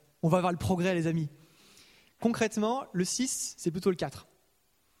progrès. On va avoir le progrès, les amis. » Concrètement, le 6, c'est plutôt le 4.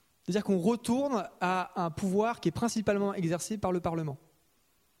 C'est-à-dire qu'on retourne à un pouvoir qui est principalement exercé par le Parlement.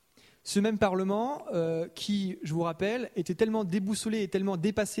 Ce même Parlement qui, je vous rappelle, était tellement déboussolé et tellement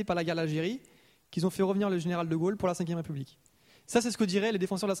dépassé par la guerre d'Algérie qu'ils ont fait revenir le général de Gaulle pour la 5e République. Ça, c'est ce que diraient les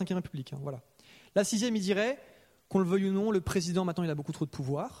défenseurs de la 5e République. Voilà. La 6e, il dirait, qu'on le veuille ou non, le président, maintenant, il a beaucoup trop de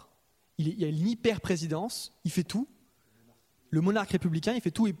pouvoir. Il y a une hyper-présidence, il fait tout. Le monarque républicain, il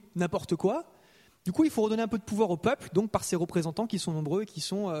fait tout et n'importe quoi. Du coup, il faut redonner un peu de pouvoir au peuple, donc par ses représentants qui sont nombreux et qui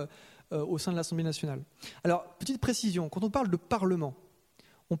sont au sein de l'Assemblée nationale. Alors, petite précision, quand on parle de Parlement,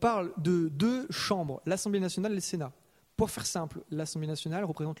 on parle de 2 chambres, l'Assemblée nationale et le Sénat. Pour faire simple, l'Assemblée nationale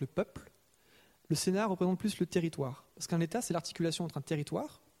représente le peuple, le Sénat représente plus le territoire. Parce qu'un État, c'est l'articulation entre un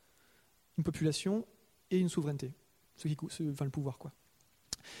territoire, une population et une souveraineté. Le pouvoir, quoi.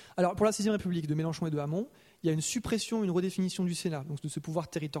 Alors, pour la 6e République de Mélenchon et de Hamon, il y a une suppression, une redéfinition du Sénat, donc de ce pouvoir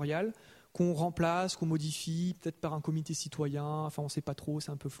territorial, qu'on remplace, qu'on modifie, peut-être par un comité citoyen, enfin on ne sait pas trop,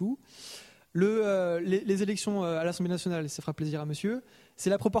 c'est un peu flou. Les élections à l'Assemblée nationale, ça fera plaisir à monsieur, c'est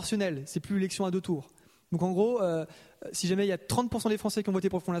la proportionnelle, c'est plus l'élection à 2 tours. Donc en gros, si jamais il y a 30% des Français qui ont voté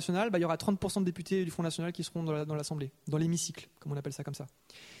pour le Front National, il y aura 30% de députés du Front National qui seront dans l'Assemblée, dans l'hémicycle, comme on appelle ça comme ça.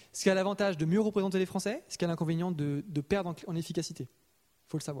 Ce qui a l'avantage de mieux représenter les Français, ce qui a l'inconvénient de perdre en efficacité.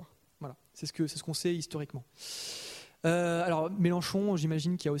 Il faut le savoir. Voilà, c'est ce qu'on sait historiquement. Alors Mélenchon,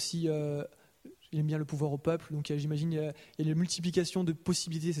 j'imagine qu'il y a aussi... il aime bien le pouvoir au peuple, donc j'imagine il y a une multiplication de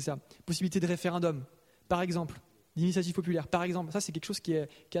possibilités, c'est ça. Possibilité de référendum, par exemple, d'initiative populaire, par exemple. Ça, c'est quelque chose qui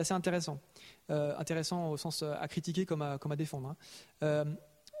est assez intéressant. Intéressant au sens à critiquer comme à défendre.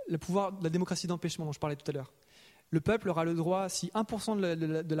 Le pouvoir de la démocratie d'empêchement dont je parlais tout à l'heure. Le peuple aura le droit, si 1%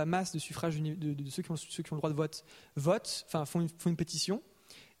 de la masse de suffrage de ceux qui ont le droit de vote, font une pétition,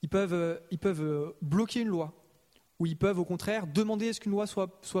 ils peuvent bloquer une loi, ou ils peuvent au contraire demander à ce qu'une loi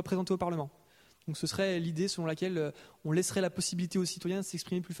soit présentée au Parlement. Donc ce serait l'idée selon laquelle on laisserait la possibilité aux citoyens de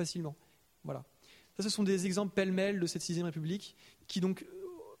s'exprimer plus facilement. Voilà. Ça, ce sont des exemples pêle-mêle de cette 6e République qui donc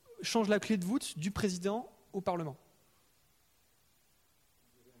changent la clé de voûte du président au Parlement.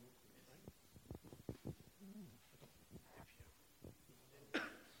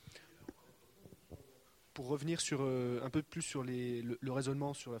 Pour revenir un peu plus sur le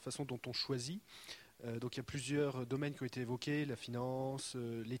raisonnement, sur la façon dont on choisit, donc il y a plusieurs domaines qui ont été évoqués, la finance,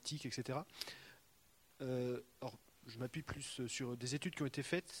 l'éthique, etc. Alors, je m'appuie plus sur des études qui ont été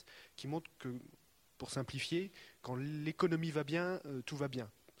faites qui montrent que, pour simplifier, quand l'économie va bien, tout va bien.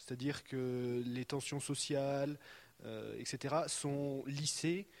 C'est-à-dire que les tensions sociales, etc., sont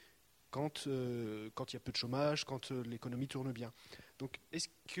lissées quand il y a peu de chômage, quand l'économie tourne bien. Donc, est-ce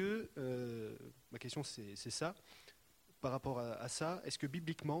que, ma question c'est ça, par rapport à ça, est-ce que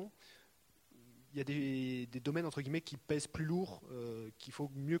bibliquement, il y a des domaines, entre guillemets, qui pèsent plus lourd, qu'il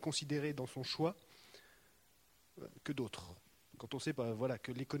faut mieux considérer dans son choix que d'autres? Quand on sait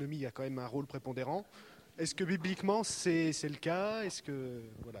que l'économie a quand même un rôle prépondérant, est-ce que bibliquement c'est le cas? Est-ce que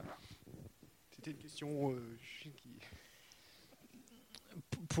voilà, c'était une question qui...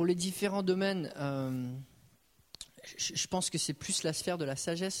 Pour les différents domaines, je pense que c'est plus la sphère de la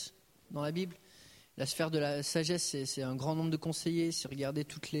sagesse dans la Bible. La sphère de la sagesse, c'est un grand nombre de conseillers, c'est regarder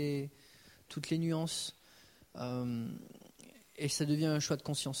toutes les nuances, et ça devient un choix de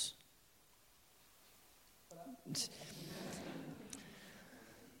conscience.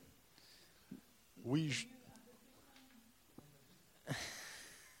 Oui,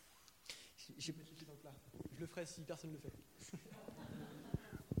 Je le ferai si personne ne le fait.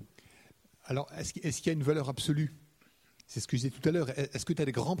 Alors, est-ce qu'il y a une valeur absolue ? C'est ce que je disais tout à l'heure. Est-ce que tu as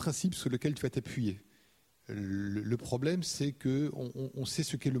des grands principes sur lesquels tu vas t'appuyer ? Le problème, c'est qu'on sait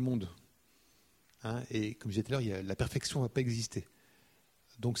ce qu'est le monde. Hein, et comme je disais tout à l'heure, la perfection ne va pas exister.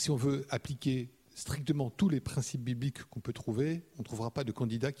 Donc, si on veut appliquer strictement tous les principes bibliques qu'on peut trouver, on ne trouvera pas de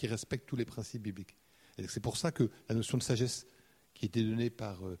candidat qui respecte tous les principes bibliques. Et c'est pour ça que la notion de sagesse qui a été donnée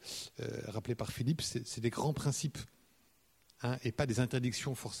rappelée par Philippe, c'est des grands principes, hein, et pas des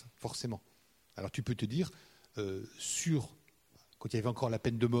interdictions forcément. Alors tu peux te dire, quand il y avait encore la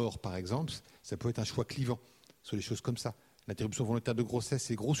peine de mort, par exemple, ça peut être un choix clivant sur des choses comme ça. L'interruption volontaire de grossesse,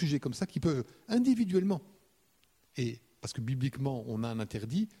 c'est des gros sujets comme ça qui peuvent individuellement, et parce que bibliquement on a un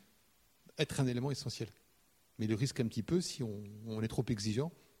interdit, être un élément essentiel. Mais le risque un petit peu, si on est trop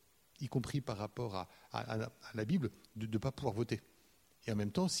exigeant, y compris par rapport à la Bible, de ne pas pouvoir voter. Et en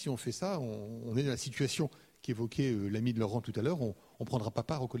même temps, si on fait ça, on est dans la situation qu'évoquait l'ami de Laurent tout à l'heure, on ne prendra pas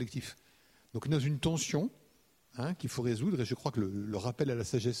part au collectif. Donc on est dans une tension, hein, qu'il faut résoudre, et je crois que le rappel à la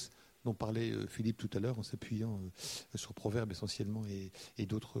sagesse dont parlait Philippe tout à l'heure, en s'appuyant sur Proverbes essentiellement, et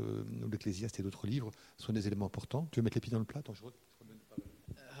d'autres, l'Ecclésiaste et d'autres livres, sont des éléments importants. Tu veux mettre les pieds dans le plat ? Attends,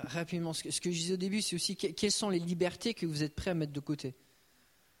 Rapidement, ce que je disais au début, c'est aussi quelles sont les libertés que vous êtes prêts à mettre de côté.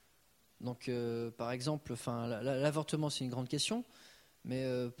 Donc, par exemple, l'avortement, c'est une grande question, mais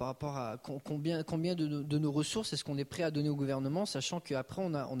par rapport à combien de nos ressources est-ce qu'on est prêt à donner au gouvernement, sachant qu'après,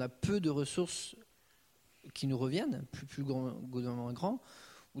 on a peu de ressources qui nous reviennent, plus le gouvernement est grand,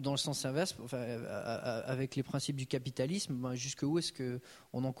 ou dans le sens inverse, avec les principes du capitalisme, jusqu'où est-ce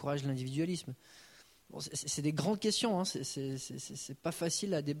qu'on encourage l'individualisme ? Bon, c'est des grandes questions, hein, c'est pas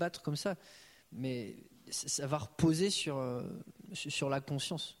facile à débattre comme ça, mais ça va reposer sur la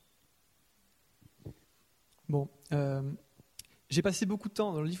conscience. Bon, j'ai passé beaucoup de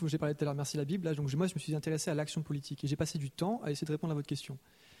temps dans le livre où j'ai parlé tout à l'heure, Merci la Bible, là, donc moi je me suis intéressé à l'action politique et j'ai passé du temps à essayer de répondre à votre question.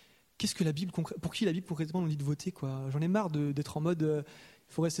 Qu'est-ce que la Bible, pour qui la Bible concrètement nous dit de voter, quoi ? J'en ai marre d'être en mode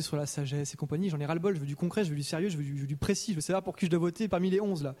il faut rester sur la sagesse et compagnie, j'en ai ras-le-bol, je veux du concret, je veux du sérieux, je veux du précis, je veux savoir pour qui je dois voter parmi les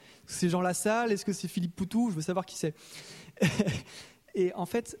 11 là. Est-ce que c'est Jean Lassalle, est-ce que c'est Philippe Poutou, je veux savoir qui c'est. Et en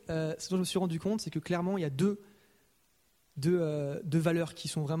fait, ce dont je me suis rendu compte, c'est que clairement il y a deux valeurs qui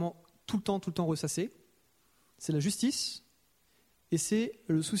sont vraiment tout le temps ressassées. C'est la justice et c'est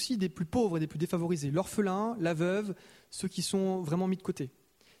le souci des plus pauvres et des plus défavorisés, l'orphelin, la veuve, ceux qui sont vraiment mis de côté.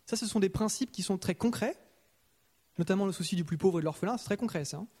 Ça, ce sont des principes qui sont très concrets, notamment le souci du plus pauvre et de l'orphelin, c'est très concret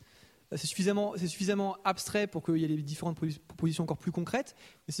ça. C'est suffisamment abstrait pour qu'il y ait des différentes propositions encore plus concrètes,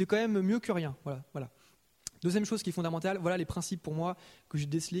 mais c'est quand même mieux que rien. Voilà. Deuxième chose qui est fondamentale, voilà les principes pour moi que j'ai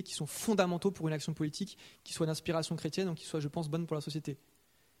décelés qui sont fondamentaux pour une action politique qui soit d'inspiration chrétienne, donc qui soit, je pense, bonne pour la société.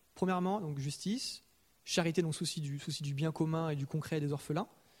 Premièrement, donc justice, charité, donc souci du bien commun et du concret des orphelins.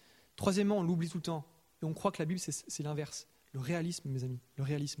 Troisièmement, on l'oublie tout le temps et on croit que la Bible c'est l'inverse. Le réalisme, mes amis, le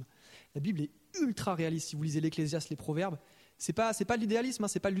réalisme. La Bible est ultra réaliste. Si vous lisez l'Ecclésiaste, les Proverbes, c'est pas de l'idéalisme, hein,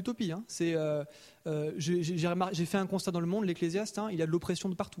 c'est pas de l'utopie. Hein. J'ai fait un constat dans le monde, l'Ecclésiaste, hein, il y a de l'oppression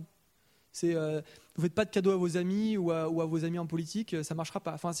de partout. Vous faites pas de cadeaux à vos amis ou à vos amis en politique, ça marchera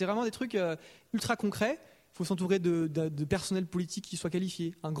pas. Enfin, c'est vraiment des trucs ultra concrets. Il faut s'entourer de personnel politique qui soit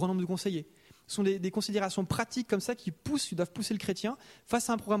qualifié, un grand nombre de conseillers. Ce sont des considérations pratiques comme ça qui doivent pousser le chrétien face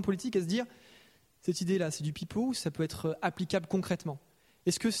à un programme politique à se dire cette idée-là, c'est du pipeau ou ça peut être applicable concrètement ?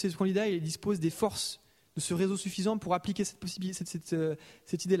 Est-ce que ce candidat il dispose des forces de ce réseau suffisant pour appliquer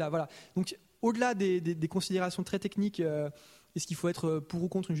cette idée-là ? Voilà. Donc, au-delà des considérations très techniques, est-ce qu'il faut être pour ou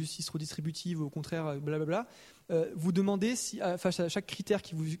contre une justice redistributive ou au contraire, blablabla, vous demandez, face à chaque critère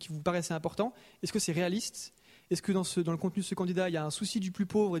qui vous paraissait important, est-ce que c'est réaliste ? Est-ce que dans le contenu de ce candidat, il y a un souci du plus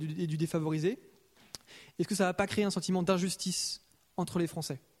pauvre et du défavorisé ? Est-ce que ça ne va pas créer un sentiment d'injustice entre les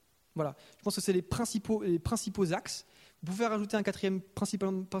Français ? Voilà. Je pense que c'est les principaux axes. Vous pouvez rajouter un quatrième,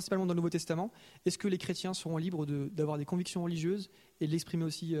 principalement dans le Nouveau Testament. Est-ce que les chrétiens seront libres d'avoir des convictions religieuses et de l'exprimer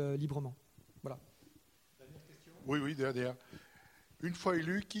aussi librement ? Voilà. Oui, derrière. Une fois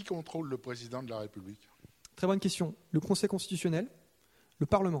élu, qui contrôle le président de la République ? Très bonne question. Le Conseil constitutionnel, le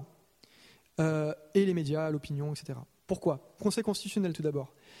Parlement, et les médias, l'opinion, etc. Pourquoi ? Conseil constitutionnel tout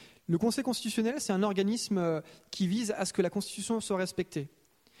d'abord. Le Conseil constitutionnel, c'est un organisme qui vise à ce que la Constitution soit respectée.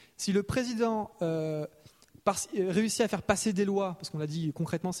 Si le président réussit à faire passer des lois, parce qu'on l'a dit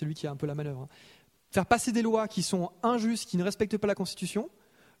concrètement, c'est lui qui a un peu la manœuvre, faire passer des lois qui sont injustes, qui ne respectent pas la Constitution,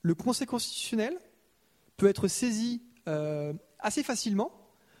 le Conseil constitutionnel peut être saisi assez facilement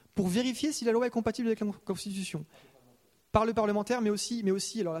pour vérifier si la loi est compatible avec la Constitution. par le parlementaire, mais aussi,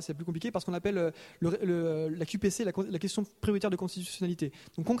 alors là c'est plus compliqué, parce qu'on appelle la QPC, la question prioritaire de constitutionnalité.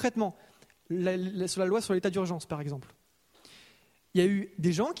 Donc concrètement, sur la loi sur l'état d'urgence, par exemple, il y a eu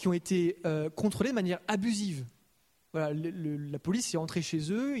des gens qui ont été contrôlés de manière abusive. Voilà, la police est entrée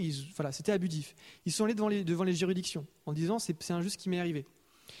chez eux, c'était abusif. Ils sont allés devant les juridictions en disant c'est injuste ce qui m'est arrivé.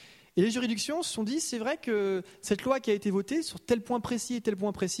 Et les juridictions se sont dit c'est vrai que cette loi qui a été votée sur tel point précis et tel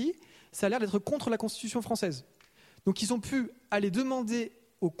point précis, ça a l'air d'être contre la Constitution française. Donc ils ont pu aller demander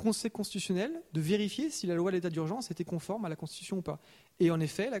au Conseil constitutionnel de vérifier si la loi de l'état d'urgence était conforme à la Constitution ou pas. Et en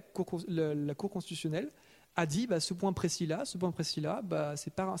effet, la Cour constitutionnelle a dit ce point précis-là,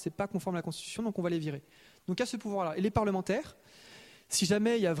 c'est pas conforme à la Constitution, donc on va les virer. Donc il y a ce pouvoir-là. Et les parlementaires, si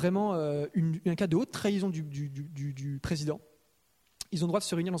jamais il y a vraiment un cas de haute trahison du président, ils ont le droit de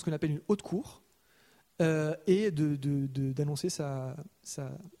se réunir dans ce qu'on appelle une haute cour et d'annoncer sa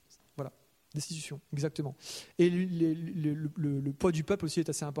destitution, exactement. Et le poids du peuple aussi est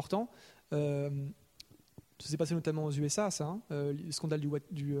assez important. Ça s'est passé notamment aux USA, ça, le scandale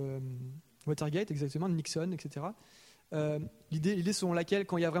du Watergate, exactement, de Nixon, etc. L'idée selon laquelle,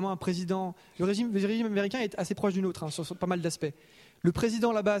 quand il y a vraiment un président, le régime américain est assez proche du nôtre sur pas mal d'aspects. Le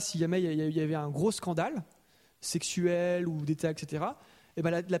président là-bas, si jamais il y avait un gros scandale sexuel ou d'État, etc., et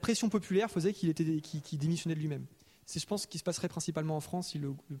la pression populaire faisait qu'il démissionnait de lui-même. C'est, je pense, ce qui se passerait principalement en France si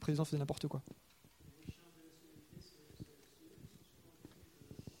le président faisait n'importe quoi.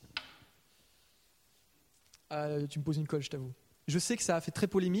 Tu me poses une colle, je t'avoue. Je sais que ça a fait très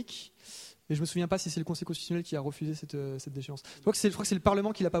polémique, mais je me souviens pas si c'est le Conseil constitutionnel qui a refusé cette déchéance. Je crois que c'est le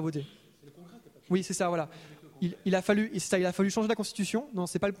Parlement qui l'a pas voté. Oui, c'est ça, voilà. Il a fallu changer la Constitution. Non,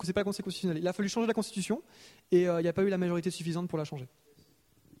 c'est pas le Conseil constitutionnel. Il a fallu changer la Constitution et il n'y a pas eu la majorité suffisante pour la changer.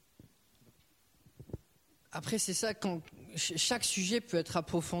 Après, c'est ça, quand chaque sujet peut être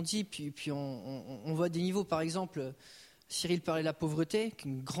approfondi, puis on voit des niveaux. Par exemple, Cyril parlait de la pauvreté,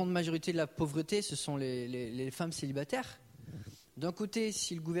 qu'une grande majorité de la pauvreté, ce sont les femmes célibataires. D'un côté,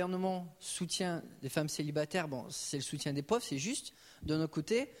 si le gouvernement soutient les femmes célibataires, c'est le soutien des pauvres, c'est juste. D'un autre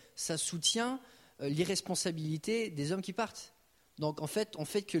côté, ça soutient l'irresponsabilité des hommes qui partent. Donc en fait, on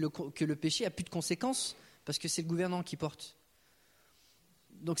fait que le péché n'a plus de conséquences, parce que c'est le gouvernement qui porte.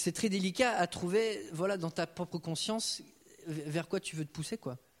 Donc c'est très délicat à trouver, dans ta propre conscience, vers quoi tu veux te pousser,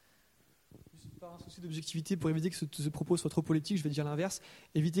 quoi. Par un souci d'objectivité, pour éviter que ce propos soit trop politique, je vais dire l'inverse,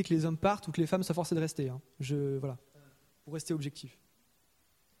 éviter que les hommes partent ou que les femmes soient forcées de rester. Pour rester objectif.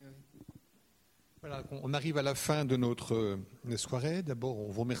 Voilà, on arrive à la fin de notre soirée. D'abord,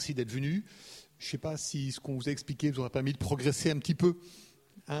 on vous remercie d'être venus. Je ne sais pas si ce qu'on vous a expliqué vous aura permis de progresser un petit peu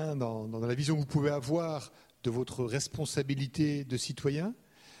dans la vision que vous pouvez avoir de votre responsabilité de citoyen.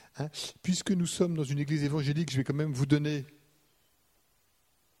 Puisque nous sommes dans une église évangélique, je vais quand même vous donner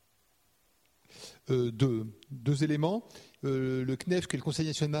deux éléments. Le CNEF, qui est le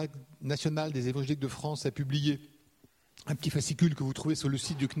Conseil national des évangéliques de France, a publié un petit fascicule que vous trouvez sur le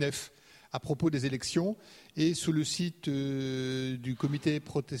site du CNEF à propos des élections et sur le site du Comité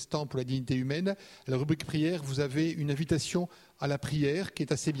protestant pour la dignité humaine. À la rubrique prière, vous avez une invitation à la prière qui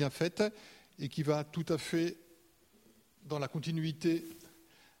est assez bien faite et qui va tout à fait dans la continuité,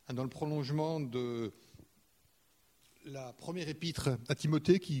 dans le prolongement de la première épître à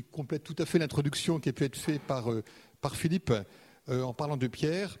Timothée, qui complète tout à fait l'introduction qui a pu être faite par Philippe en parlant de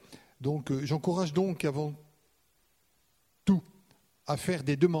Pierre. Donc j'encourage donc avant tout à faire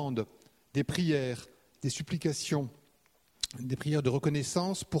des demandes, des prières, des supplications, des prières de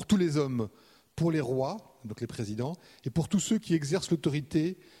reconnaissance pour tous les hommes, pour les rois, donc les présidents, et pour tous ceux qui exercent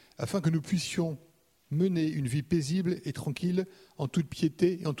l'autorité, afin que nous puissions mener une vie paisible et tranquille en toute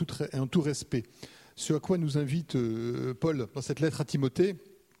piété et en tout respect. Ce à quoi nous invite Paul dans cette lettre à Timothée,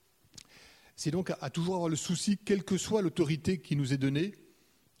 c'est donc à toujours avoir le souci, quelle que soit l'autorité qui nous est donnée,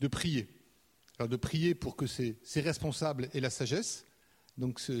 de prier. Alors de prier pour que ces responsables aient la sagesse.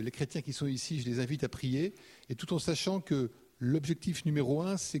 Donc les chrétiens qui sont ici, je les invite à prier, et tout en sachant que l'objectif numéro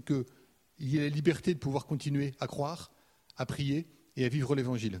 1, c'est qu'il y ait la liberté de pouvoir continuer à croire, à prier et à vivre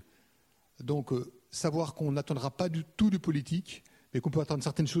l'Évangile. Donc savoir qu'on n'attendra pas du tout du politique, mais qu'on peut attendre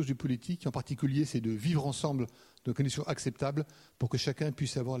certaines choses du politique, en particulier c'est de vivre ensemble dans des conditions acceptables pour que chacun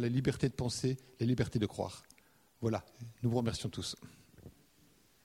puisse avoir la liberté de penser, la liberté de croire. Voilà, nous vous remercions tous.